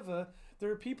fucking ever.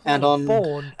 There are people And who are on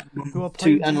born who are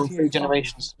playing and on GTA 3 5.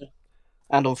 generations.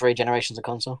 And on 3 generations of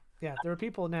console. Yeah, there are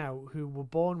people now who were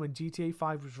born when GTA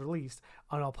 5 was released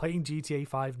and are playing GTA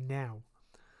 5 now.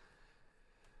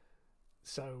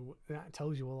 So that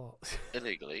tells you a lot.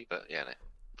 Illegally, but yeah. No.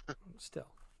 Still.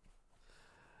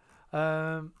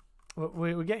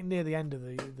 We're getting near the end of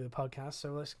the podcast,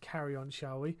 so let's carry on,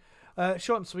 shall we?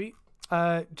 Short and sweet.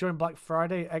 During Black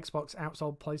Friday, Xbox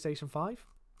outsold PlayStation 5.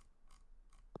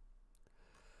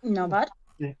 Not bad.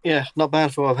 Yeah, not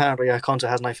bad for apparently a console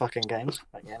has no fucking games.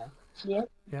 But, Yeah.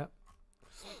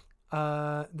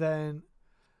 Yeah. Then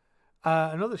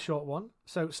another short one.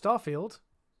 So Starfield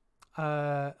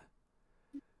has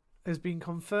been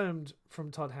confirmed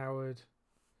from Todd Howard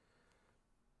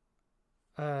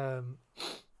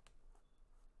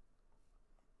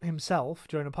himself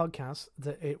during a podcast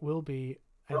that it will be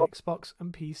an Xbox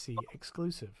and PC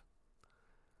exclusive.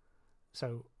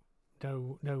 So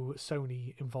no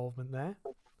Sony involvement there.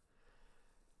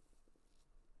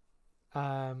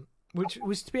 Which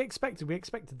was to be expected. We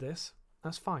expected this.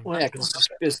 That's fine. Well, yeah, because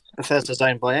it's Bethesda's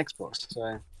owned by Xbox,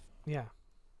 so... Yeah.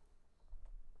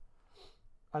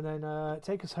 And then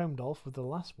take us home, Dolph, with the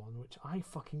last one, which I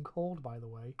fucking called, by the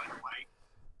way.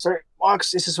 So,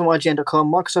 this is from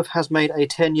IGN.com. Microsoft has made a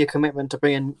 10-year commitment to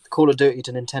bringing Call of Duty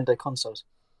to Nintendo consoles.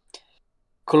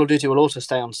 Call of Duty will also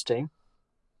stay on Steam.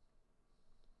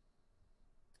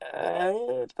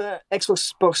 The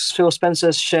Xbox boss Phil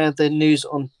Spencer shared the news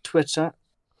on Twitter.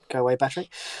 Go away,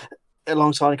 battery.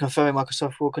 Alongside confirming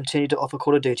Microsoft will continue to offer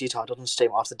Call of Duty titles on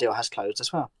Steam after the deal has closed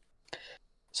as well.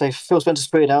 So Phil Spencer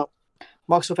tweeted out,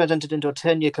 Microsoft has entered into a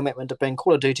 10-year commitment to bring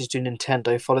Call of Duty to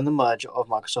Nintendo following the merger of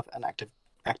Microsoft and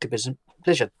Activision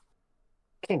Blizzard.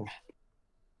 King.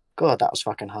 God, that was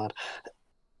fucking hard.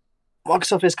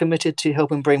 Microsoft is committed to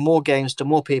helping bring more games to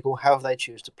more people however they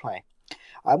choose to play.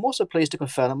 I'm also pleased to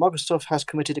confirm that Microsoft has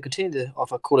committed to continue to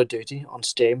offer Call of Duty on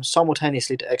Steam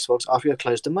simultaneously to Xbox after we have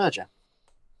closed the merger.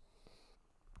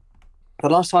 The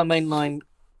last time mainline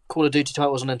Call of Duty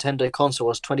title was on Nintendo console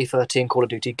was 2013 Call of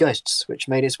Duty Ghosts, which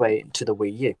made its way to the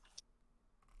Wii U.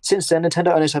 Since then,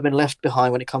 Nintendo owners have been left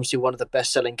behind when it comes to one of the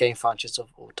best-selling game franchises of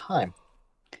all time.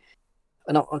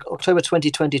 In October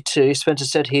 2022, Spencer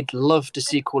said he'd love to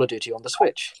see Call of Duty on the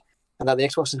Switch, and that the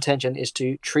Xbox intention is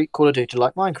to treat Call of Duty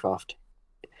like Minecraft.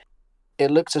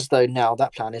 It looks as though now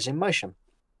that plan is in motion.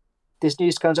 This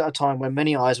news comes at a time when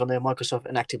many eyes are on the Microsoft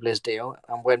and Activision deal,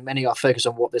 and when many are focused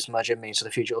on what this merger means for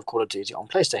the future of Call of Duty on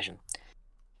PlayStation.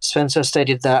 Spencer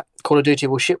stated that Call of Duty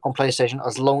will ship on PlayStation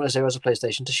as long as there is a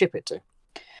PlayStation to ship it to.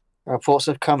 Reports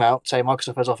have come out saying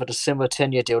Microsoft has offered a similar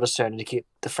 10-year deal to Sony to keep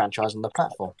the franchise on the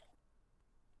platform.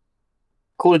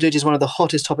 Call of Duty is one of the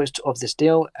hottest topics of this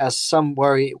deal, as some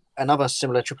worry another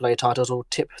similar AAA titles will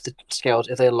tip the scales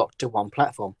if they are locked to one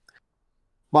platform.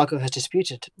 Microsoft has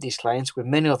disputed these claims, with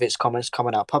many of its comments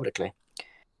coming out publicly.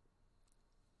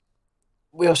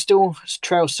 We will still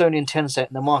trail Sony and Tencent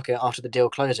in the market after the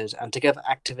deal closes, and together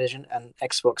Activision and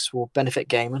Xbox will benefit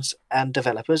gamers and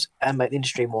developers and make the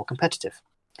industry more competitive.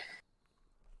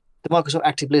 The Microsoft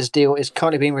Activision deal is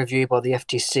currently being reviewed by the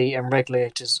FTC and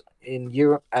regulators in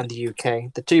Europe and the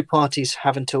UK. The two parties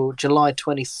have until July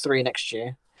 23 next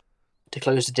year to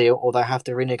close the deal, or they have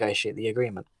to renegotiate the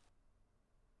agreement.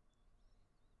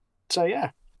 So yeah.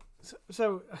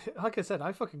 So like I said,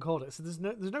 I fucking called it. So there's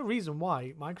no reason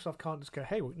why Microsoft can't just go,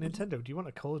 hey, Nintendo, do you want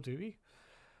a Call of Duty?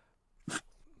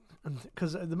 And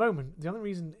because at the moment, the only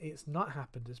reason it's not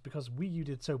happened is because Wii U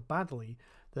did so badly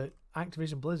that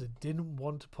Activision Blizzard didn't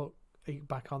want to put it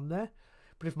back on there.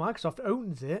 But if Microsoft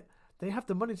owns it, they have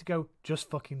the money to go,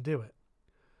 just fucking do it.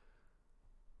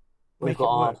 Make it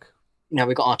work.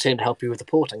 We've got our team to help you with the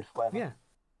porting. Whatever. Yeah.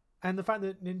 And the fact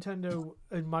that Nintendo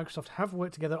and Microsoft have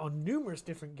worked together on numerous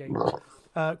different games,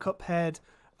 Cuphead,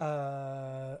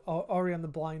 Ori and the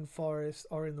Blind Forest,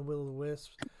 Ori and the Will of the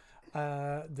Wisps,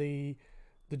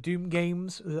 the Doom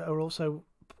games that are also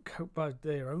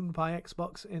they're owned by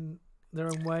Xbox in their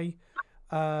own way.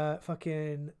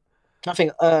 Fucking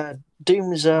nothing.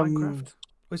 Doom's Minecraft.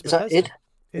 Is that id?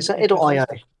 Is that id or IO?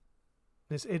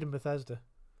 It's id and Bethesda.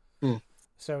 Hmm.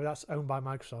 So that's owned by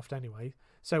Microsoft anyway.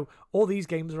 So all these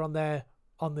games are on the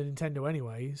Nintendo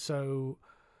anyway. So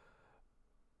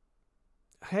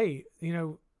hey,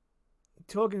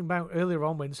 talking about earlier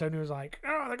on when Sony was like,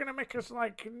 "Oh, they're gonna make us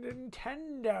like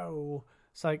Nintendo."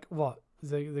 It's like, what?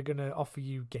 They're gonna offer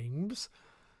you games,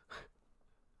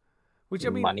 which I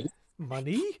mean,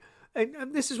 money.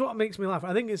 And this is what makes me laugh.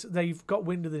 I think it's they've got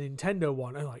wind of the Nintendo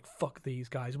one and like, fuck these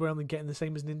guys. We're only getting the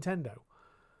same as Nintendo.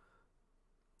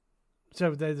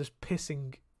 So they're just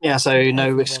pissing. Yeah, so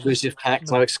no exclusive packs,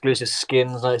 no exclusive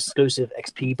skins, no exclusive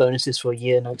XP bonuses for a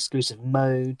year, no exclusive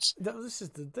modes. This is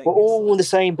the thing. We're all in the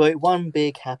same boat, one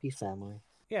big happy family.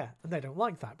 Yeah, and they don't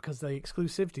like that because the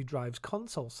exclusivity drives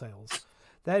console sales.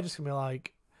 They're just going to be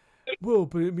like, well,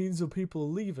 but it means that people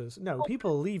will leave us. No,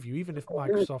 people will leave you even if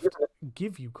Microsoft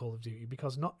give you Call of Duty,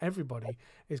 because not everybody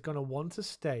is going to want to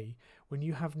stay when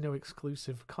you have no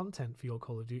exclusive content for your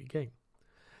Call of Duty game.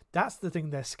 That's the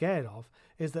thing they're scared of,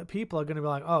 is that people are going to be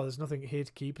like, oh, there's nothing here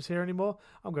to keep us here anymore.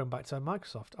 I'm going back to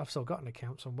Microsoft. I've still got an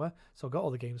account somewhere. Still got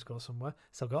all the game scores somewhere.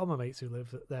 Still got all my mates who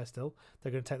live there still.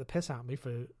 They're going to take the piss out of me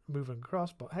for moving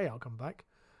across, but hey, I'll come back.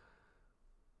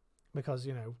 Because,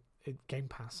 Game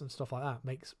Pass and stuff like that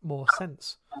makes more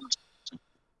sense.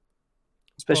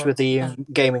 Especially with the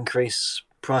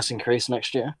price increase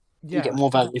next year. Yeah. You get more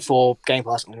value for Game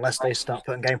Pass unless they start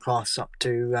putting Game Pass up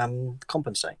to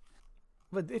compensate.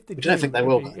 But if they do, I don't think they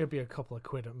will. It'll be a couple of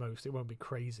quid at most. It won't be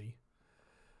crazy.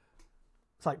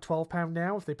 It's like £12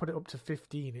 now. If they put it up to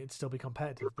 15, it'd still be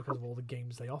competitive because of all the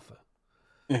games they offer.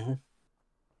 Mm-hmm.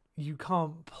 You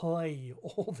can't play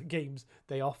all the games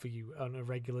they offer you on a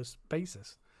regular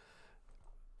basis.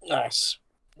 Nice.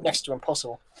 Next to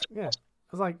impossible. Yeah.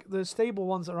 It's like the stable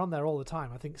ones that are on there all the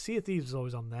time. I think Sea of Thieves is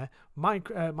always on there.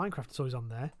 Minecraft is always on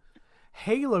there.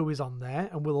 Halo is on there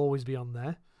and will always be on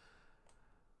there.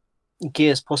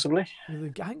 Gears, possibly. I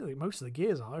think most of the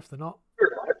Gears are. If they're not,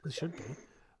 they should be.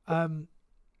 And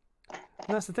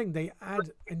that's the thing. They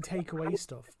add and take away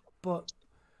stuff, but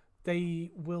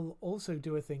they will also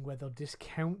do a thing where they'll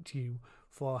discount you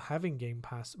for having Game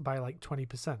Pass by like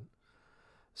 20%.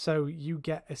 So you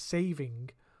get a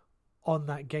saving on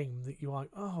that game that you're like,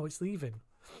 oh, it's leaving.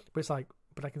 But it's like,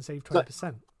 but I can save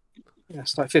 20%. Yeah,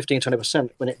 it's like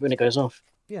 15-20% when it goes off.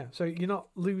 Yeah, so you're not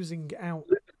losing out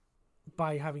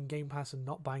by having Game Pass and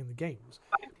not buying the games,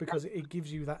 because it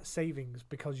gives you that savings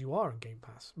because you are on Game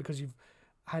Pass, because you've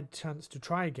had a chance to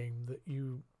try a game that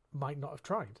you might not have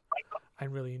tried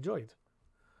and really enjoyed.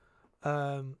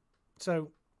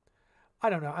 So I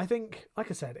don't know. I think, like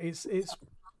I said, it's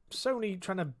Sony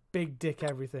trying to big dick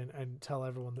everything and tell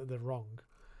everyone that they're wrong,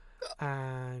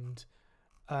 and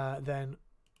then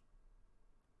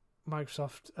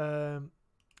Microsoft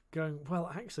going, well,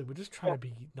 actually, we're just trying to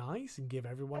be nice and give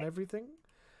everyone everything.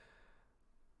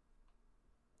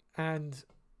 And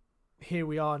here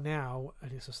we are now,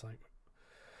 and it's just like,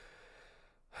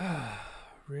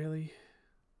 really?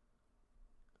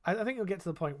 I think it'll get to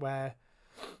the point where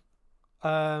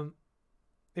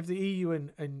if the EU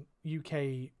and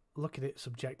UK look at it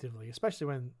subjectively, especially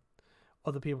when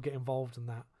other people get involved in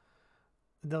that,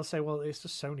 they'll say, well, it's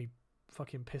just Sony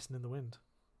fucking pissing in the wind.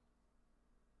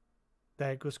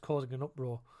 They're just causing an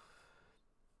uproar.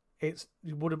 It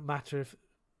wouldn't matter if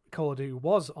Call of Duty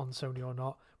was on Sony or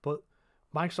not, but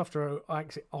Microsoft are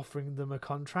actually offering them a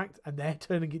contract and they're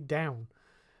turning it down.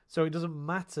 So it doesn't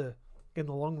matter in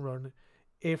the long run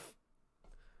if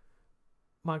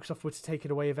Microsoft were to take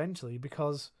it away eventually,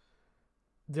 because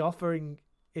they're offering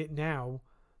it now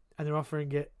and they're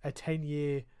offering it a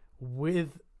 10-year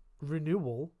with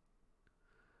renewal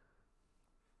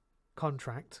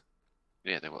contract.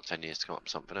 Yeah, they've got 10 years to come up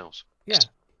with something else. Yeah,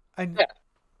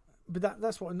 but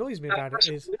that's what annoys me about it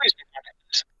is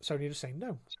Sony just saying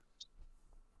no,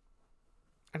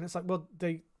 and it's like, well,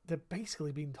 they're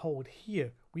basically being told,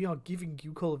 here, we are giving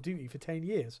you Call of Duty for 10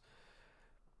 years.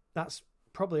 That's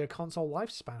probably a console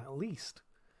lifespan at least.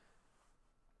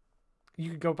 You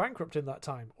could go bankrupt in that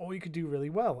time, or you could do really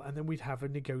well, and then we'd have a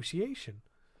negotiation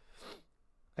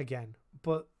again.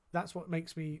 But that's what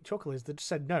makes me chuckle, is they just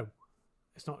said no.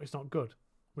 It's not good.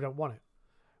 We don't want it.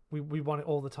 We want it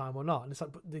all the time or not. And it's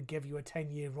like, but they give you a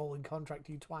 10-year rolling contract,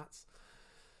 you twats.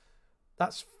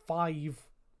 That's 5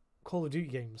 Call of Duty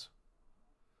games.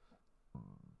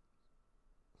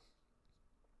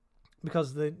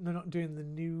 Because they're not doing the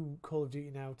new Call of Duty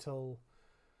now till...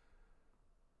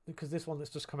 Because this one that's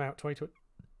just come out,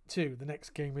 2022, the next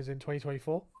game is in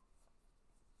 2024.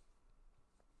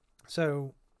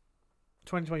 So,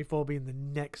 2024 being the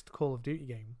next Call of Duty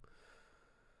game,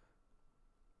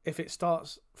 if it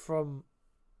starts from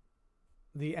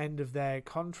the end of their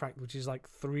contract, which is like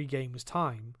 3 games'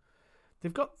 time,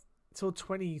 they've got till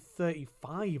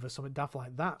 2035 or something daft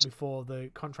like that before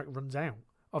the contract runs out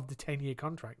of the 10-year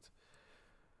contract.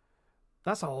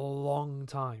 That's a long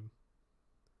time.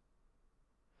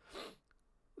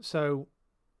 So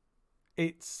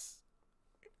it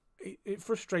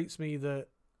frustrates me that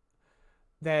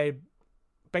they're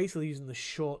basically using the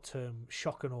short-term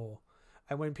shock and awe.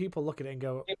 And when people look at it and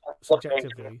go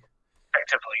subjectively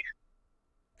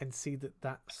and see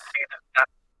that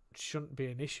shouldn't be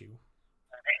an issue,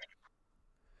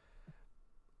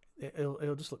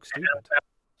 it'll just look stupid.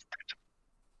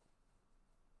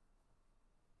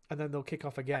 And then they'll kick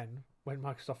off again when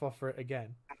Microsoft offer it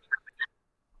again.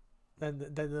 Then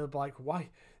they'll be like, why?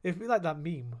 It'd be like that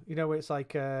meme, you know, where it's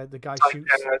like the guy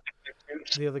shoots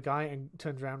the other guy and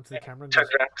turns around to the camera and goes,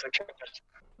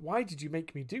 why did you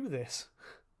make me do this?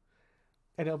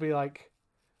 And it'll be like,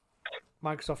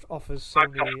 Microsoft offers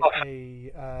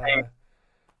Sony a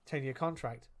 10-year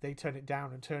contract. They turn it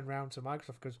down and turn around to Microsoft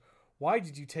and goes, why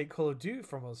did you take Call of Duty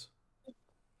from us?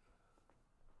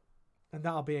 And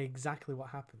that'll be exactly what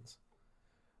happens.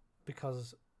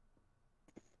 Because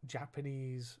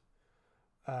Japanese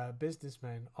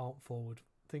businessmen aren't forward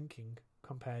thinking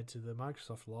compared to the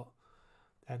Microsoft lot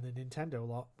and the Nintendo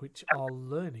lot, which are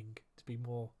learning to be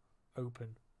more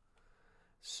open.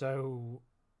 So,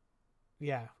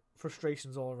 yeah,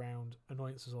 frustrations all around,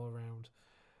 annoyances all around.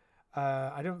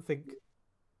 I don't think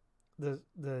the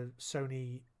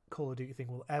Sony Call of Duty thing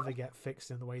will ever get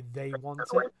fixed in the way they want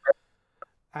it,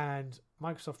 and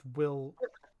Microsoft will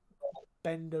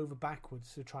bend over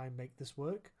backwards to try and make this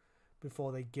work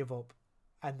before they give up,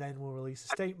 and then we'll release a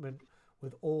statement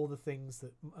with all the things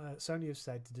that Sony have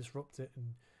said to disrupt it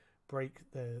and break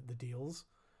the deals.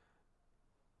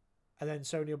 And then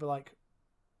Sony will be like,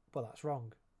 well, that's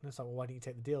wrong. And it's like, well, why didn't you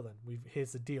take the deal then?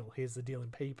 Here's the deal. Here's the deal in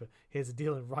paper. Here's the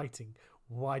deal in writing.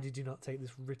 Why did you not take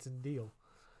this written deal?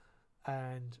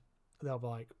 And they'll be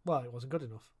like, well, it wasn't good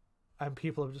enough. And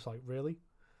people are just like, really?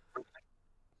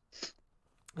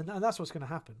 And that's what's going to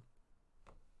happen.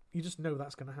 You just know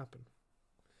that's going to happen.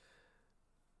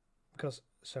 Because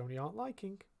Sony aren't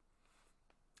liking.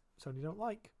 Sony don't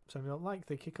like.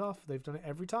 They kick off. They've done it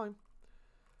every time.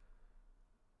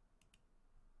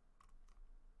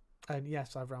 And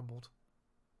yes, I've rambled.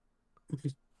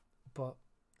 But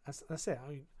that's it. I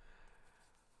mean,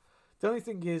 the only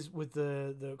thing is with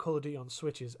the Call of Duty on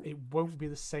Switches, it won't be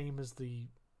the same as the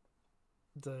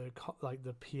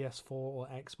PS4 or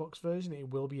Xbox version. It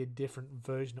will be a different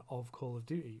version of Call of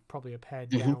Duty, probably a pared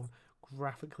down,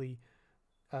 graphically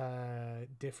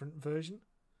different version,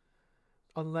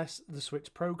 unless the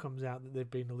Switch Pro comes out that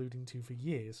they've been alluding to for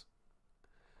years,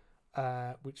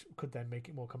 which could then make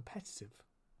it more competitive.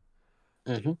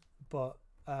 But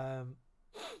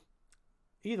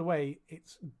either way,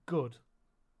 it's good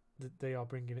that they are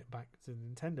bringing it back to the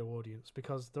Nintendo audience,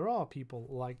 because there are people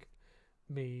like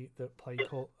me that play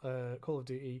Call of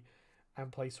Duty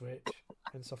and play Switch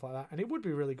and stuff like that, and it would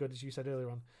be really good, as you said earlier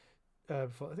on, I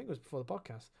think it was before the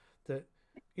podcast, that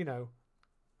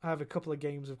I have a couple of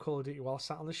games of Call of Duty while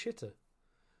sat on the shitter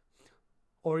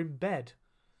or in bed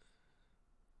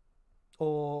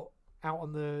or out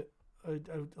on the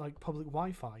like public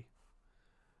Wi-Fi,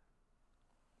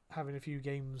 having a few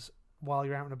games while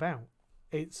you're out and about.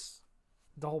 It's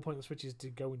the whole point of the Switch is to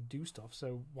go and do stuff,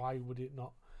 so why would it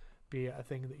not be a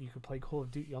thing that you could play Call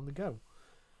of Duty on the go?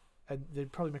 And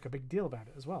they'd probably make a big deal about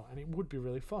it as well, and it would be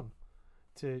really fun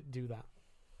to do that.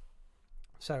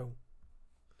 So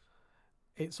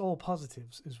it's all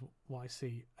positives is what I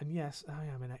see. And yes, I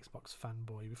am an Xbox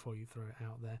fanboy before you throw it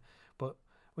out there, but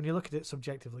when you look at it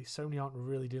subjectively, Sony aren't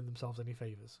really doing themselves any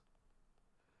favours.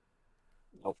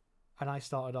 Nope. And I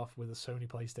started off with a Sony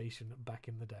PlayStation back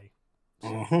in the day.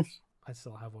 So I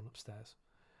still have one upstairs.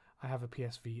 I have a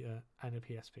PS Vita and a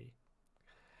PSP.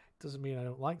 Doesn't mean I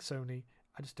don't like Sony.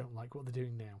 I just don't like what they're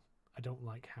doing now. I don't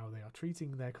like how they are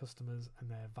treating their customers, and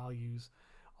their values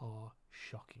are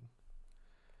shocking.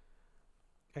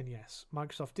 And yes,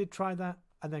 Microsoft did try that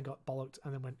and then got bollocked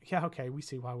and then went, yeah, okay, we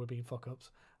see why we're being fuck-ups,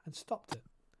 and stopped it.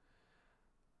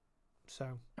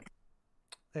 So,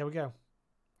 there we go.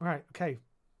 All right, okay.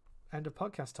 End of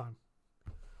podcast time.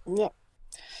 Yeah.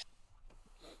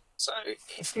 So,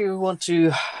 if you want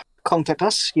to contact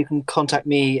us, you can contact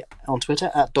me on Twitter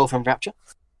at Dolphin Rapture.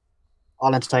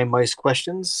 I'll entertain most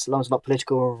questions, as long as it's not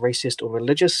political, racist, or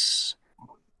religious.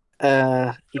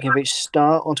 You can reach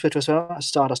Star on Twitter as well,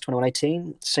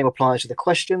 Stardust2118. Same applies to the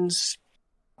questions.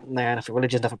 No, nothing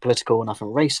religious, nothing political, nothing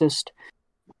racist.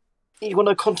 If you want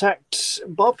to contact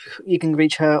Bob, you can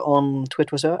reach her on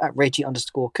Twitter as well, at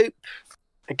Reggie_Coop.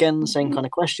 Again, same kind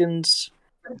of questions.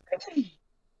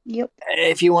 Yep.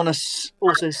 If you want to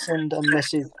also send a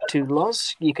message to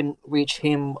Loz, you can reach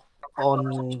him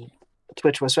on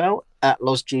Twitter as well, at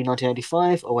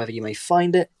LozG1985, or wherever you may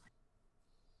find it.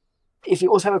 If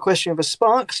you also have a question for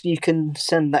Sparks, you can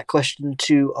send that question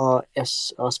to our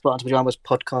Spartans Pajamas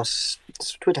podcast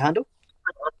Twitter handle,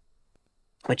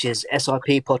 which is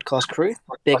SIP Podcast Crew,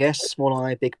 big S, small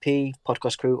I, big P,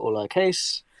 Podcast Crew, all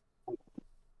lowercase.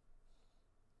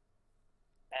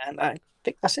 And I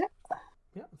think that's it.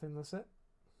 Yeah, I think that's it.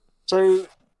 So,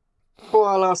 for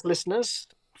our last listeners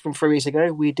from 3 weeks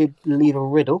ago, we did leave a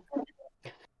riddle.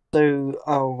 So,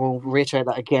 I will reiterate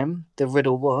that again. The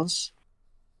riddle was: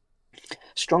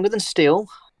 stronger than steel,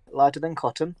 lighter than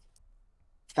cotton,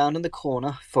 found in the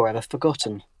corner, forever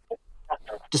forgotten.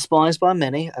 Despised by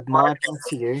many, admired by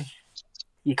few.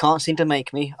 You can't seem to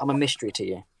make me, I'm a mystery to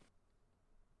you.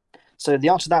 So the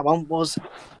answer to that one was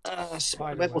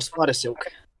web or spider silk.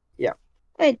 Yeah.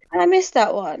 Wait, I missed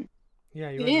that one. Yeah,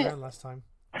 you went around last time.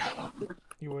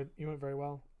 You went very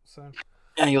well. So.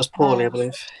 Yeah, yours poorly, I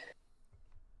believe.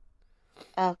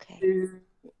 Okay.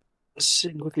 Let's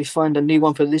quickly find a new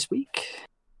one for this week.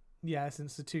 Yeah,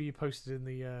 since the two you posted in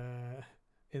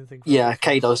the thing. Yeah,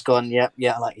 Kado's gone.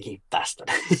 Yeah, like you bastard.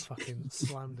 Fucking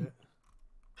slammed it.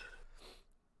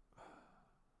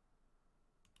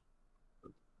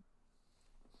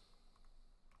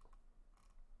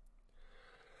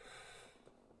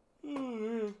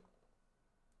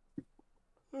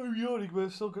 I'm yawning, but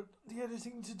I've still got the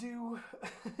editing to do.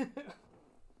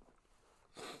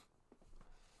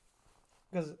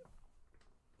 Because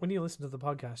when you listen to the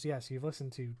podcast, yes, you've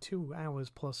listened to 2 hours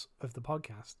plus of the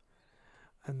podcast,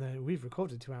 and then we've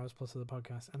recorded 2 hours plus of the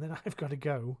podcast, and then I've got to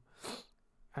go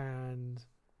and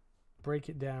break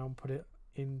it down, put it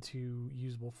into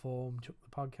usable form, chuck the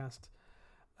podcast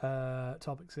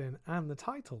topics in, and the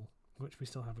title, which we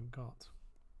still haven't got.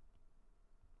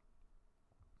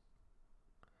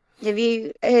 Have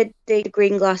you heard the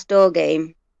Green Glass Door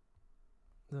game?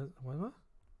 What?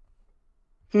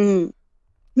 Okay.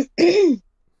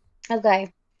 Are we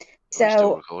still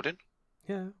So recording?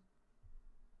 Yeah.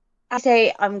 I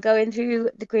say I'm going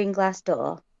through the Green Glass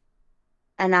Door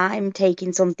and I'm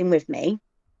taking something with me.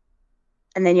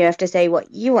 And then you have to say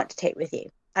what you want to take with you.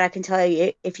 And I can tell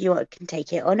you if you can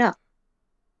take it or not.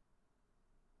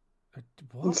 And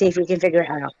What? see if you can figure it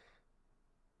out.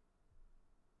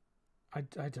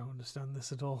 I don't understand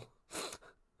this at all.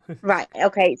 Right,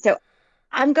 okay. So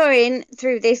I'm going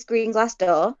through this Green Glass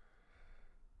Door.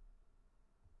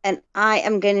 And I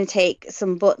am going to take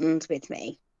some buttons with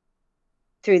me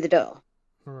through the door.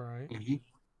 Right. Mhm.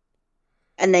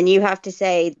 And then you have to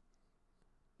say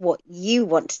what you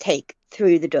want to take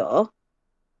through the door.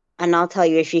 And I'll tell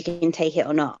you if you can take it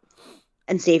or not.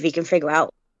 And see if you can figure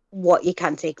out what you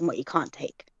can take and what you can't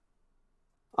take.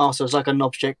 Oh, so it's like an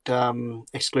object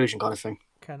exclusion kind of thing.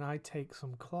 Can I take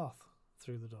some cloth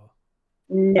through the door?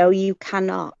 No, you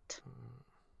cannot.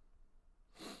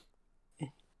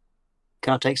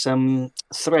 Can I take some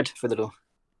thread through the door?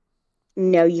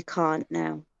 No, you can't.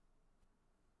 No.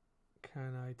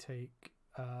 Can I take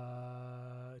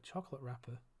chocolate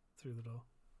wrapper through the door?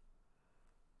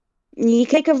 You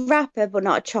can take a wrapper, but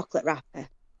not a chocolate wrapper.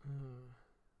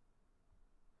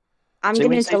 I'm So going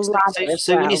when to you take say, a ladder as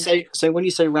so when you well. say when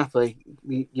you say wrapper,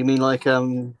 you mean like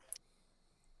a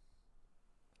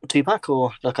 2-pack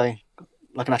or like an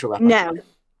actual wrapper?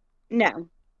 No.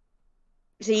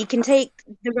 So you can take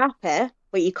the wrapper,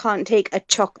 but you can't take a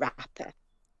chalk wrapper.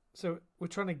 So we're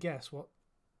trying to guess what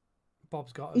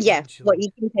Bob's got Yeah, eventually. what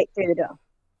you can take through the door.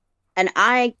 And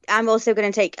I'm also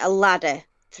going to take a ladder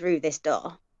through this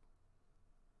door.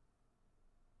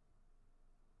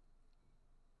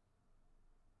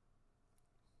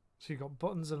 So you've got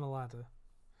buttons and a ladder.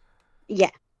 Yeah.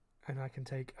 And I can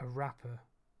take a wrapper,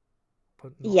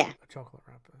 but not Yeah. a chocolate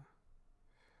wrapper.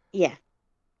 Yeah.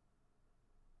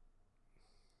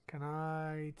 Can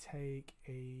I take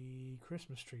a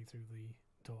Christmas tree through the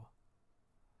door?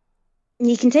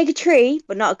 You can take a tree,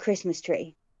 but not a Christmas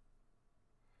tree.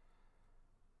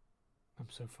 I'm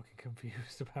so fucking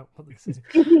confused about what this is.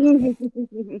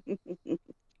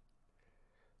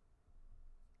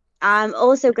 I'm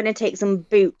also going to take some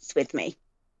boots with me.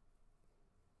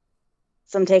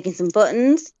 So I'm taking some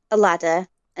buttons, a ladder,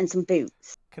 and some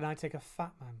boots. Can I take a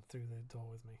fat man through the door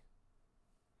with me?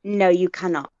 No, you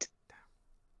cannot.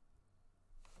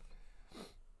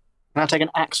 Can I take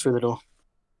an axe through the door?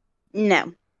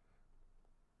 No.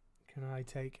 Can I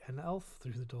take an elf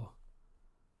through the door?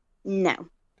 No.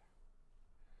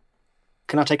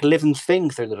 Can I take a living thing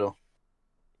through the door?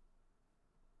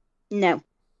 No.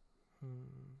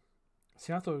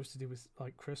 See, I thought it was to do with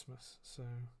like Christmas, so.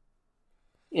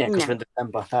 Yeah, because No. we're in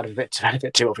December. That'd be a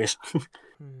bit too obvious.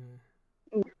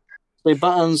 Hmm. So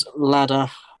buttons, ladder,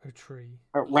 A tree.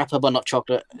 a wrapper but not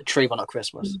chocolate, a tree but not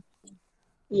Christmas.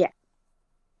 Yeah.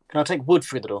 Can I take wood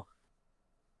through the door?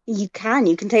 You can.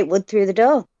 You can take wood through the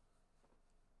door.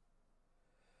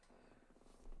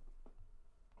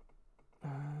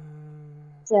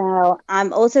 So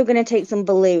I'm also going to take some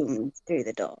balloons through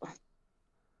the door.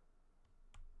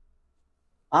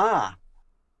 Ah.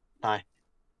 No.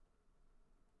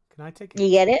 Can I take You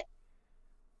get it?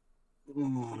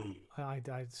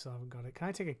 I still haven't got it. Can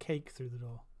I take a cake through the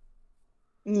door?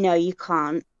 No, you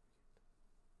can't.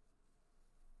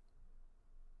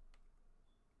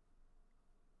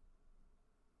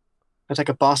 Can I take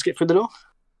a basket through the door?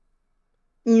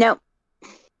 No.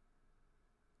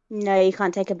 No, you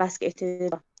can't take a basket through the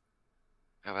door.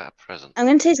 How about a present? I'm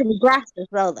going to take some brass as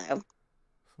well, though.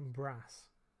 From brass.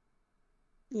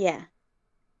 Yeah.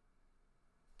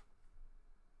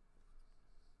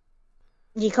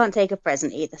 You can't take a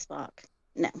present either, Spark.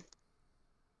 No.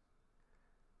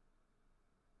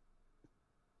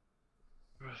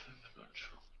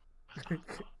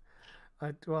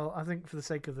 I think for the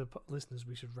sake of the listeners,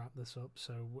 we should wrap this up.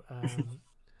 So,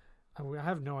 I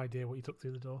have no idea what you took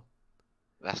through the door.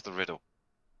 That's the riddle.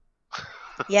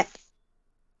 Yep.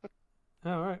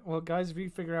 All right. Well, guys, if you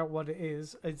figure out what it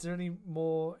is there any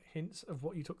more hints of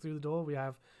what you took through the door? We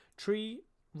have tree,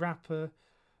 wrapper,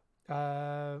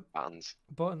 buttons,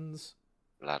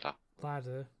 Ladder,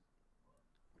 ladder,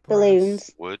 brass,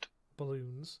 Balloons.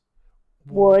 balloons,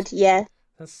 Wood, yeah.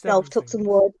 That's 7 Dolph took some things.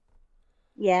 wood.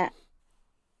 Yeah.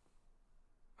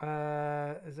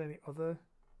 Is there any other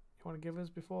you want to give us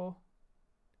before?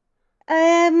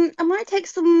 I might take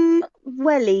some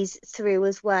wellies through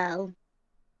as well.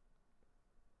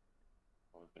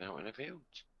 We've been out in the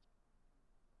fields.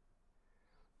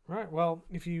 Right. Well,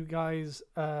 if you guys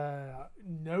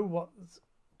know what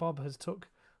Bob has took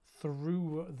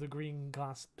through the green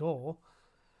glass door,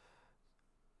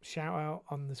 shout out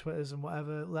on the Twitters and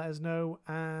whatever. Let us know,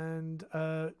 and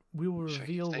we will Shake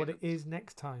reveal what it statements. is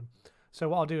next time. So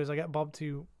what I'll do is I get Bob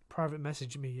to private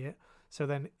message me it. So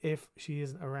then, if she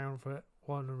isn't around for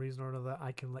one reason or another,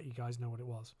 I can let you guys know what it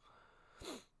was.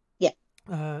 Yeah.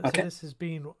 Okay. So this has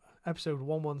been episode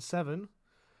 117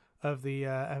 of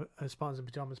the Spartans in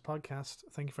Pajamas podcast.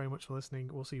 Thank you very much for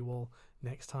listening. We'll see you all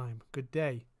next time. Good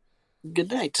day. Good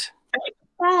night.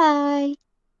 Bye.